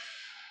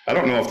 I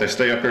don't know if they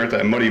stay up here at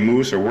that Muddy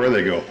Moose or where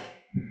they go,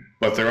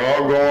 but they're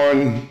all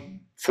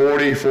going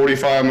 40,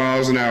 45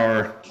 miles an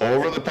hour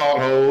over the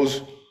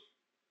potholes.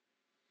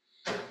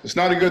 It's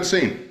not a good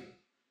scene.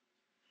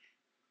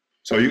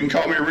 So you can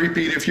call me a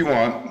repeat if you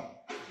want.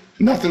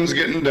 Nothing's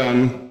getting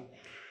done.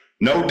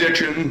 No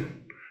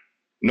ditching,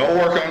 no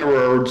work on the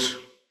roads,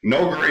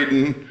 no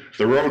grading.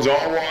 The road's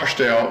all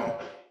washed out.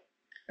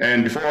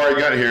 And before I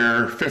got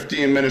here,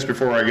 15 minutes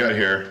before I got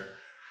here,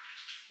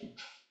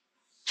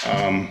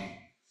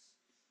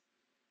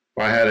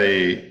 I had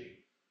a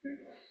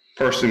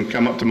person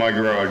come up to my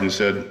garage and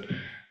said,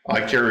 I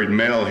carried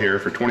mail here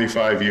for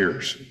 25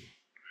 years.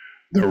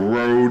 The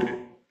road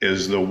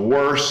is the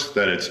worst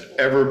that it's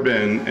ever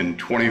been in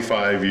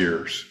 25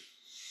 years.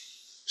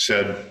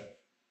 Said,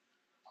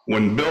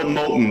 when Bill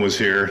Moulton was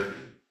here,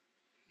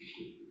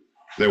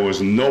 there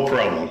was no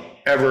problem,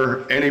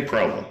 ever any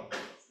problem.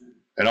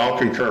 And I'll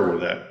concur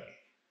with that.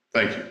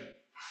 Thank you.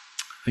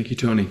 Thank you,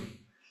 Tony.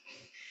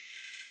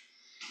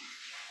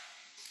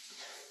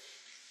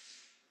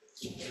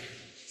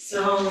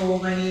 So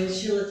my name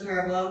is Sheila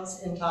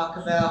Tarbox, and talk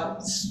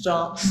about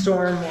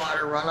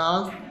stormwater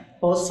runoff.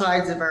 Both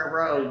sides of our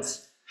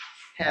roads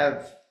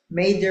have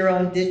made their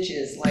own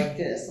ditches like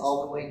this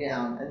all the way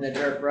down in the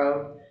dirt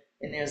road.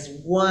 And there's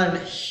one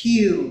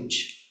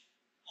huge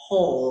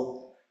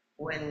hole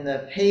when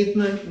the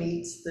pavement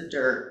meets the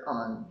dirt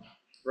on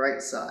the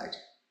right side.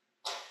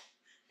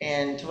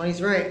 And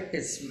Tony's right,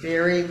 it's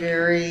very,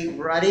 very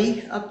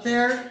ruddy up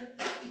there,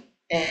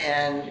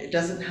 and it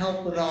doesn't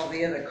help with all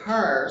the other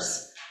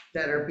cars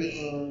that are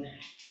being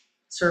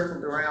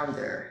circled around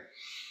there.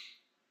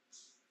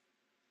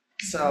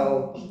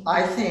 So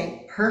I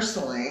think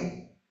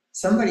personally,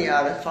 somebody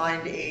ought to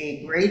find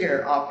a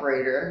grader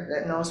operator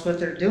that knows what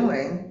they're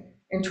doing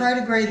and try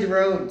to grade the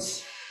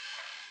roads.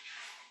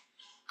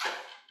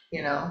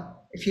 You know,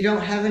 if you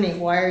don't have any,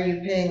 why are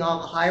you paying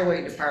all the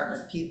highway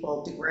department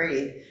people to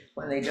grade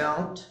when they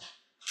don't?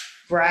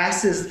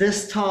 Grass is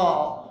this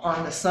tall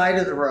on the side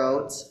of the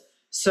roads.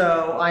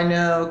 So I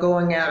know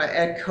going out of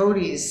Ed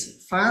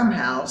Cody's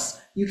farmhouse,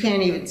 you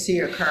can't even see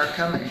a car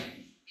coming.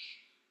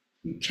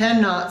 You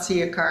cannot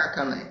see a car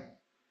coming.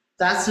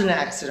 That's an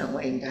accident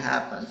waiting to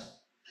happen.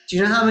 Do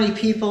you know how many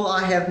people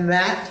I have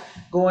met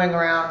going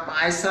around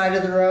my side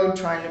of the road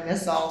trying to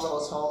miss all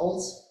those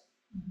holes?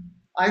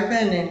 I've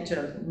been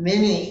into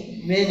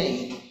many,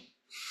 many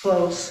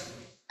close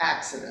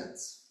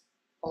accidents,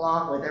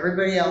 along with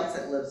everybody else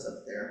that lives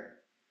up there,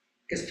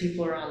 because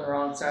people are on the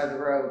wrong side of the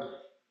road.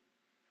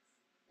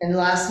 And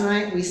last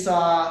night we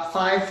saw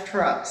 5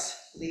 trucks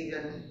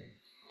leaving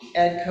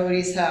Ed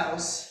Cody's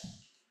house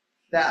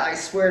that I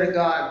swear to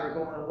God were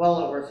going well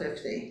over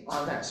 50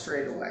 on that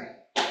straightaway.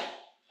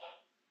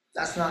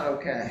 That's not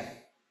okay.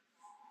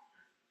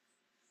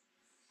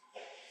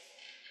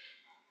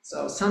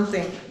 So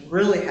something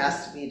really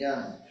has to be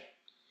done.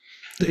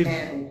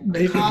 And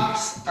the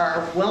cops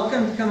are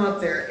welcome to come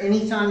up there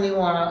anytime they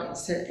want to and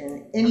sit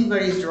in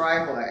anybody's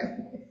driveway.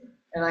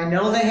 And I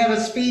know they have a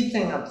speed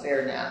thing up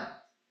there now,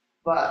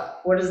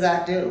 but what does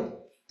that do?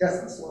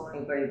 Doesn't slow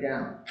anybody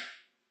down.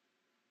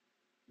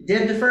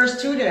 Did the first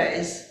 2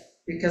 days,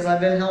 because I've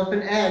been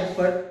helping Ed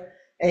put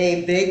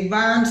a big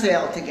barn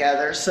sale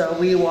together, so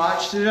we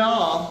watched it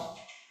all,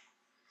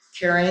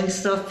 carrying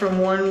stuff from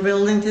one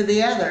building to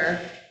the other,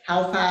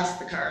 how fast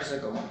the cars are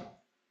going.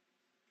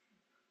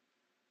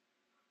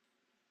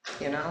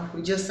 You know,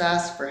 we just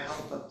ask for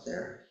help up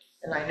there.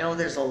 And I know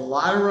there's a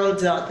lot of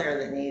roads out there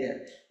that need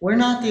it. We're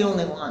not the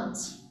only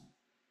ones.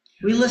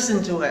 We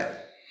listen to it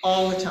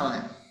all the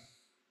time.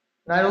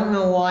 And I don't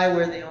know why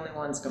we're the only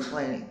ones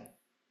complaining.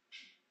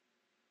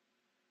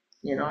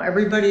 You know,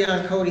 everybody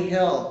on Cody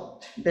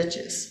Hill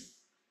bitches.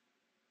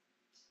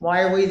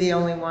 Why are we the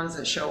only ones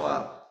that show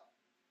up?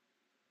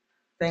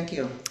 Thank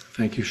you.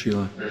 Thank you,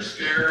 Sheila. They're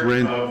scared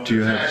Brent, of do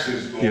you the have,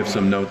 taxes you have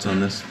some going notes on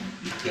this?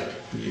 Yeah.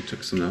 You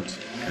took some notes?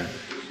 Okay.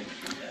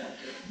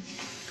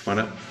 Come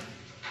on up.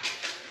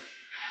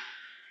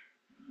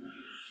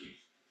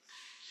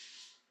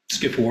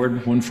 Skip Ward,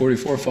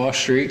 144 Foss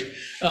Street.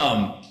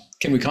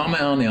 Can we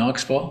comment on the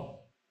Oxbow?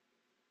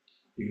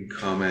 You can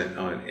comment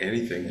on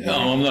anything.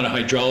 No, I'm not a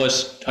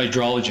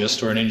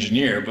hydrologist or an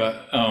engineer,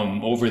 but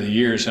over the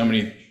years, how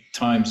many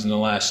times in the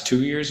last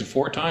 2 years or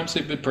 4 times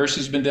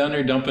Percy's been down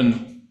there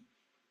dumping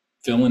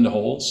fill into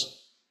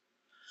holes?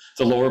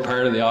 The lower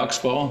part of the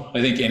Oxbow,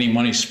 I think any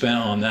money spent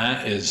on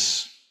that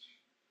is,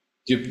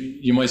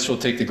 you might as well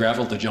take the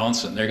gravel to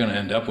Johnson. They're gonna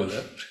end up with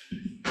it.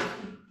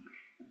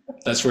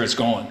 That's where it's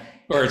going,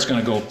 or it's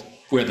gonna go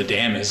where the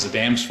dam is, the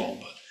dam's full.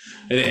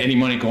 But any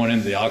money going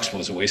into the Oxbow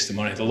is a waste of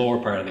money, the lower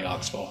part of the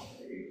Oxbow.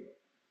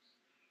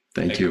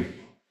 Thank you.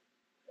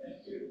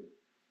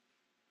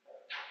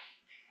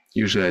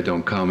 Usually I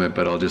don't comment,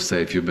 but I'll just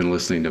say, if you've been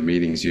listening to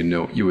meetings,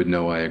 you would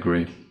know I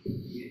agree.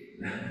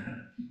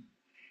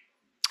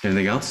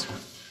 Anything else?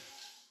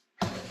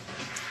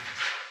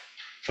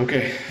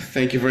 Okay,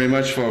 thank you very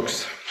much,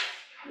 folks.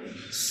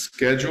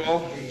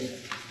 Schedule.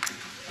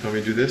 Let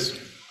me do this.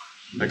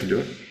 I can do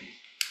it.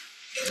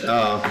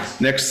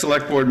 Next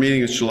select board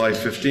meeting is July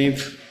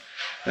 15th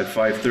at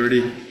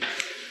 5:30.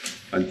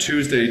 On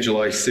Tuesday,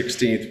 July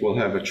 16th, we'll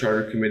have a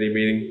charter committee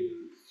meeting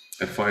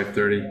at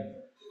 5:30.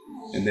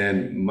 And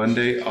then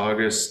Monday,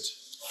 August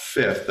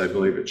 5th, I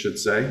believe it should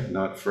say,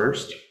 not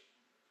 1st.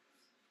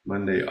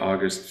 Monday,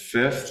 August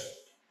 5th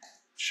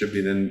should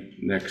be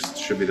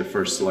the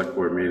first select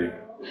board meeting.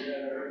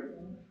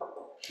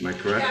 Am I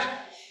correct? Yeah,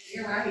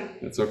 you're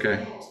right. That's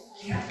okay.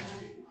 Yeah.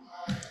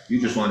 You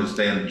just wanted to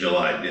stay in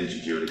July, didn't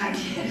you, Judy? I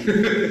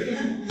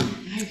did.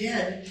 I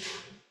did.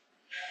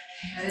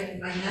 I had it in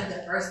my head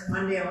that first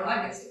Monday of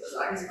August, it was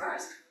August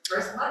 1st,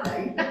 first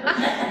Monday.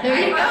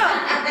 There you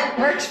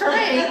go. Works for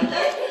me.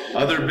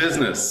 Other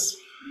business.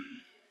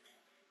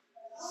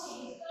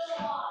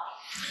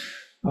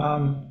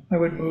 I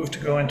would move to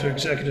go into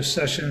executive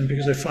session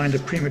because I find a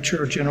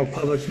premature general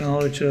public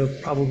knowledge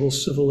of probable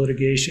civil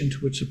litigation to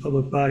which the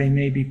public body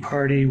may be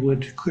party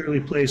would clearly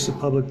place the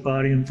public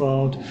body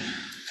involved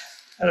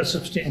at a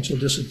substantial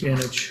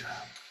disadvantage.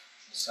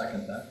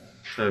 Second that.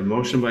 A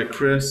motion by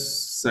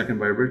Chris, second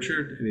by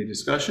Richard. Any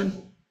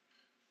discussion?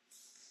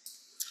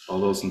 All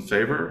those in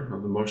favor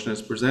of the motion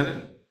as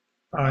presented?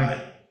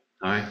 Aye.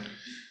 Aye.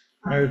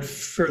 I would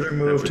further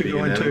move to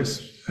go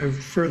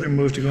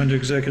into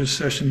executive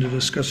session to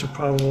discuss a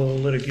probable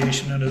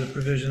litigation under the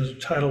provisions of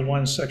Title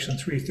I, Section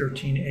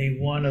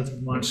 313A1 of the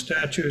Vermont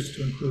statutes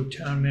to include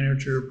Town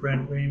Manager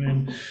Brent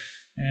Raymond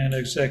and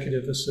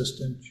Executive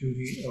Assistant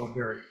Judy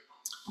Elberry.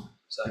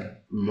 Second.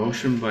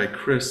 Motion by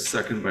Chris,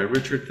 second by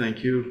Richard.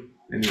 Thank you.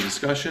 Any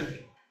discussion?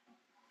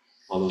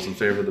 All those in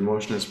favor of the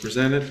motion as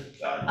presented?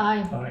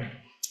 Aye.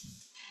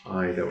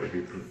 Aye, that would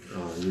be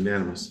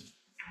unanimous.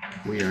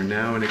 We are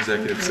now in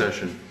executive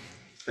session.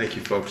 Thank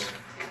you, folks.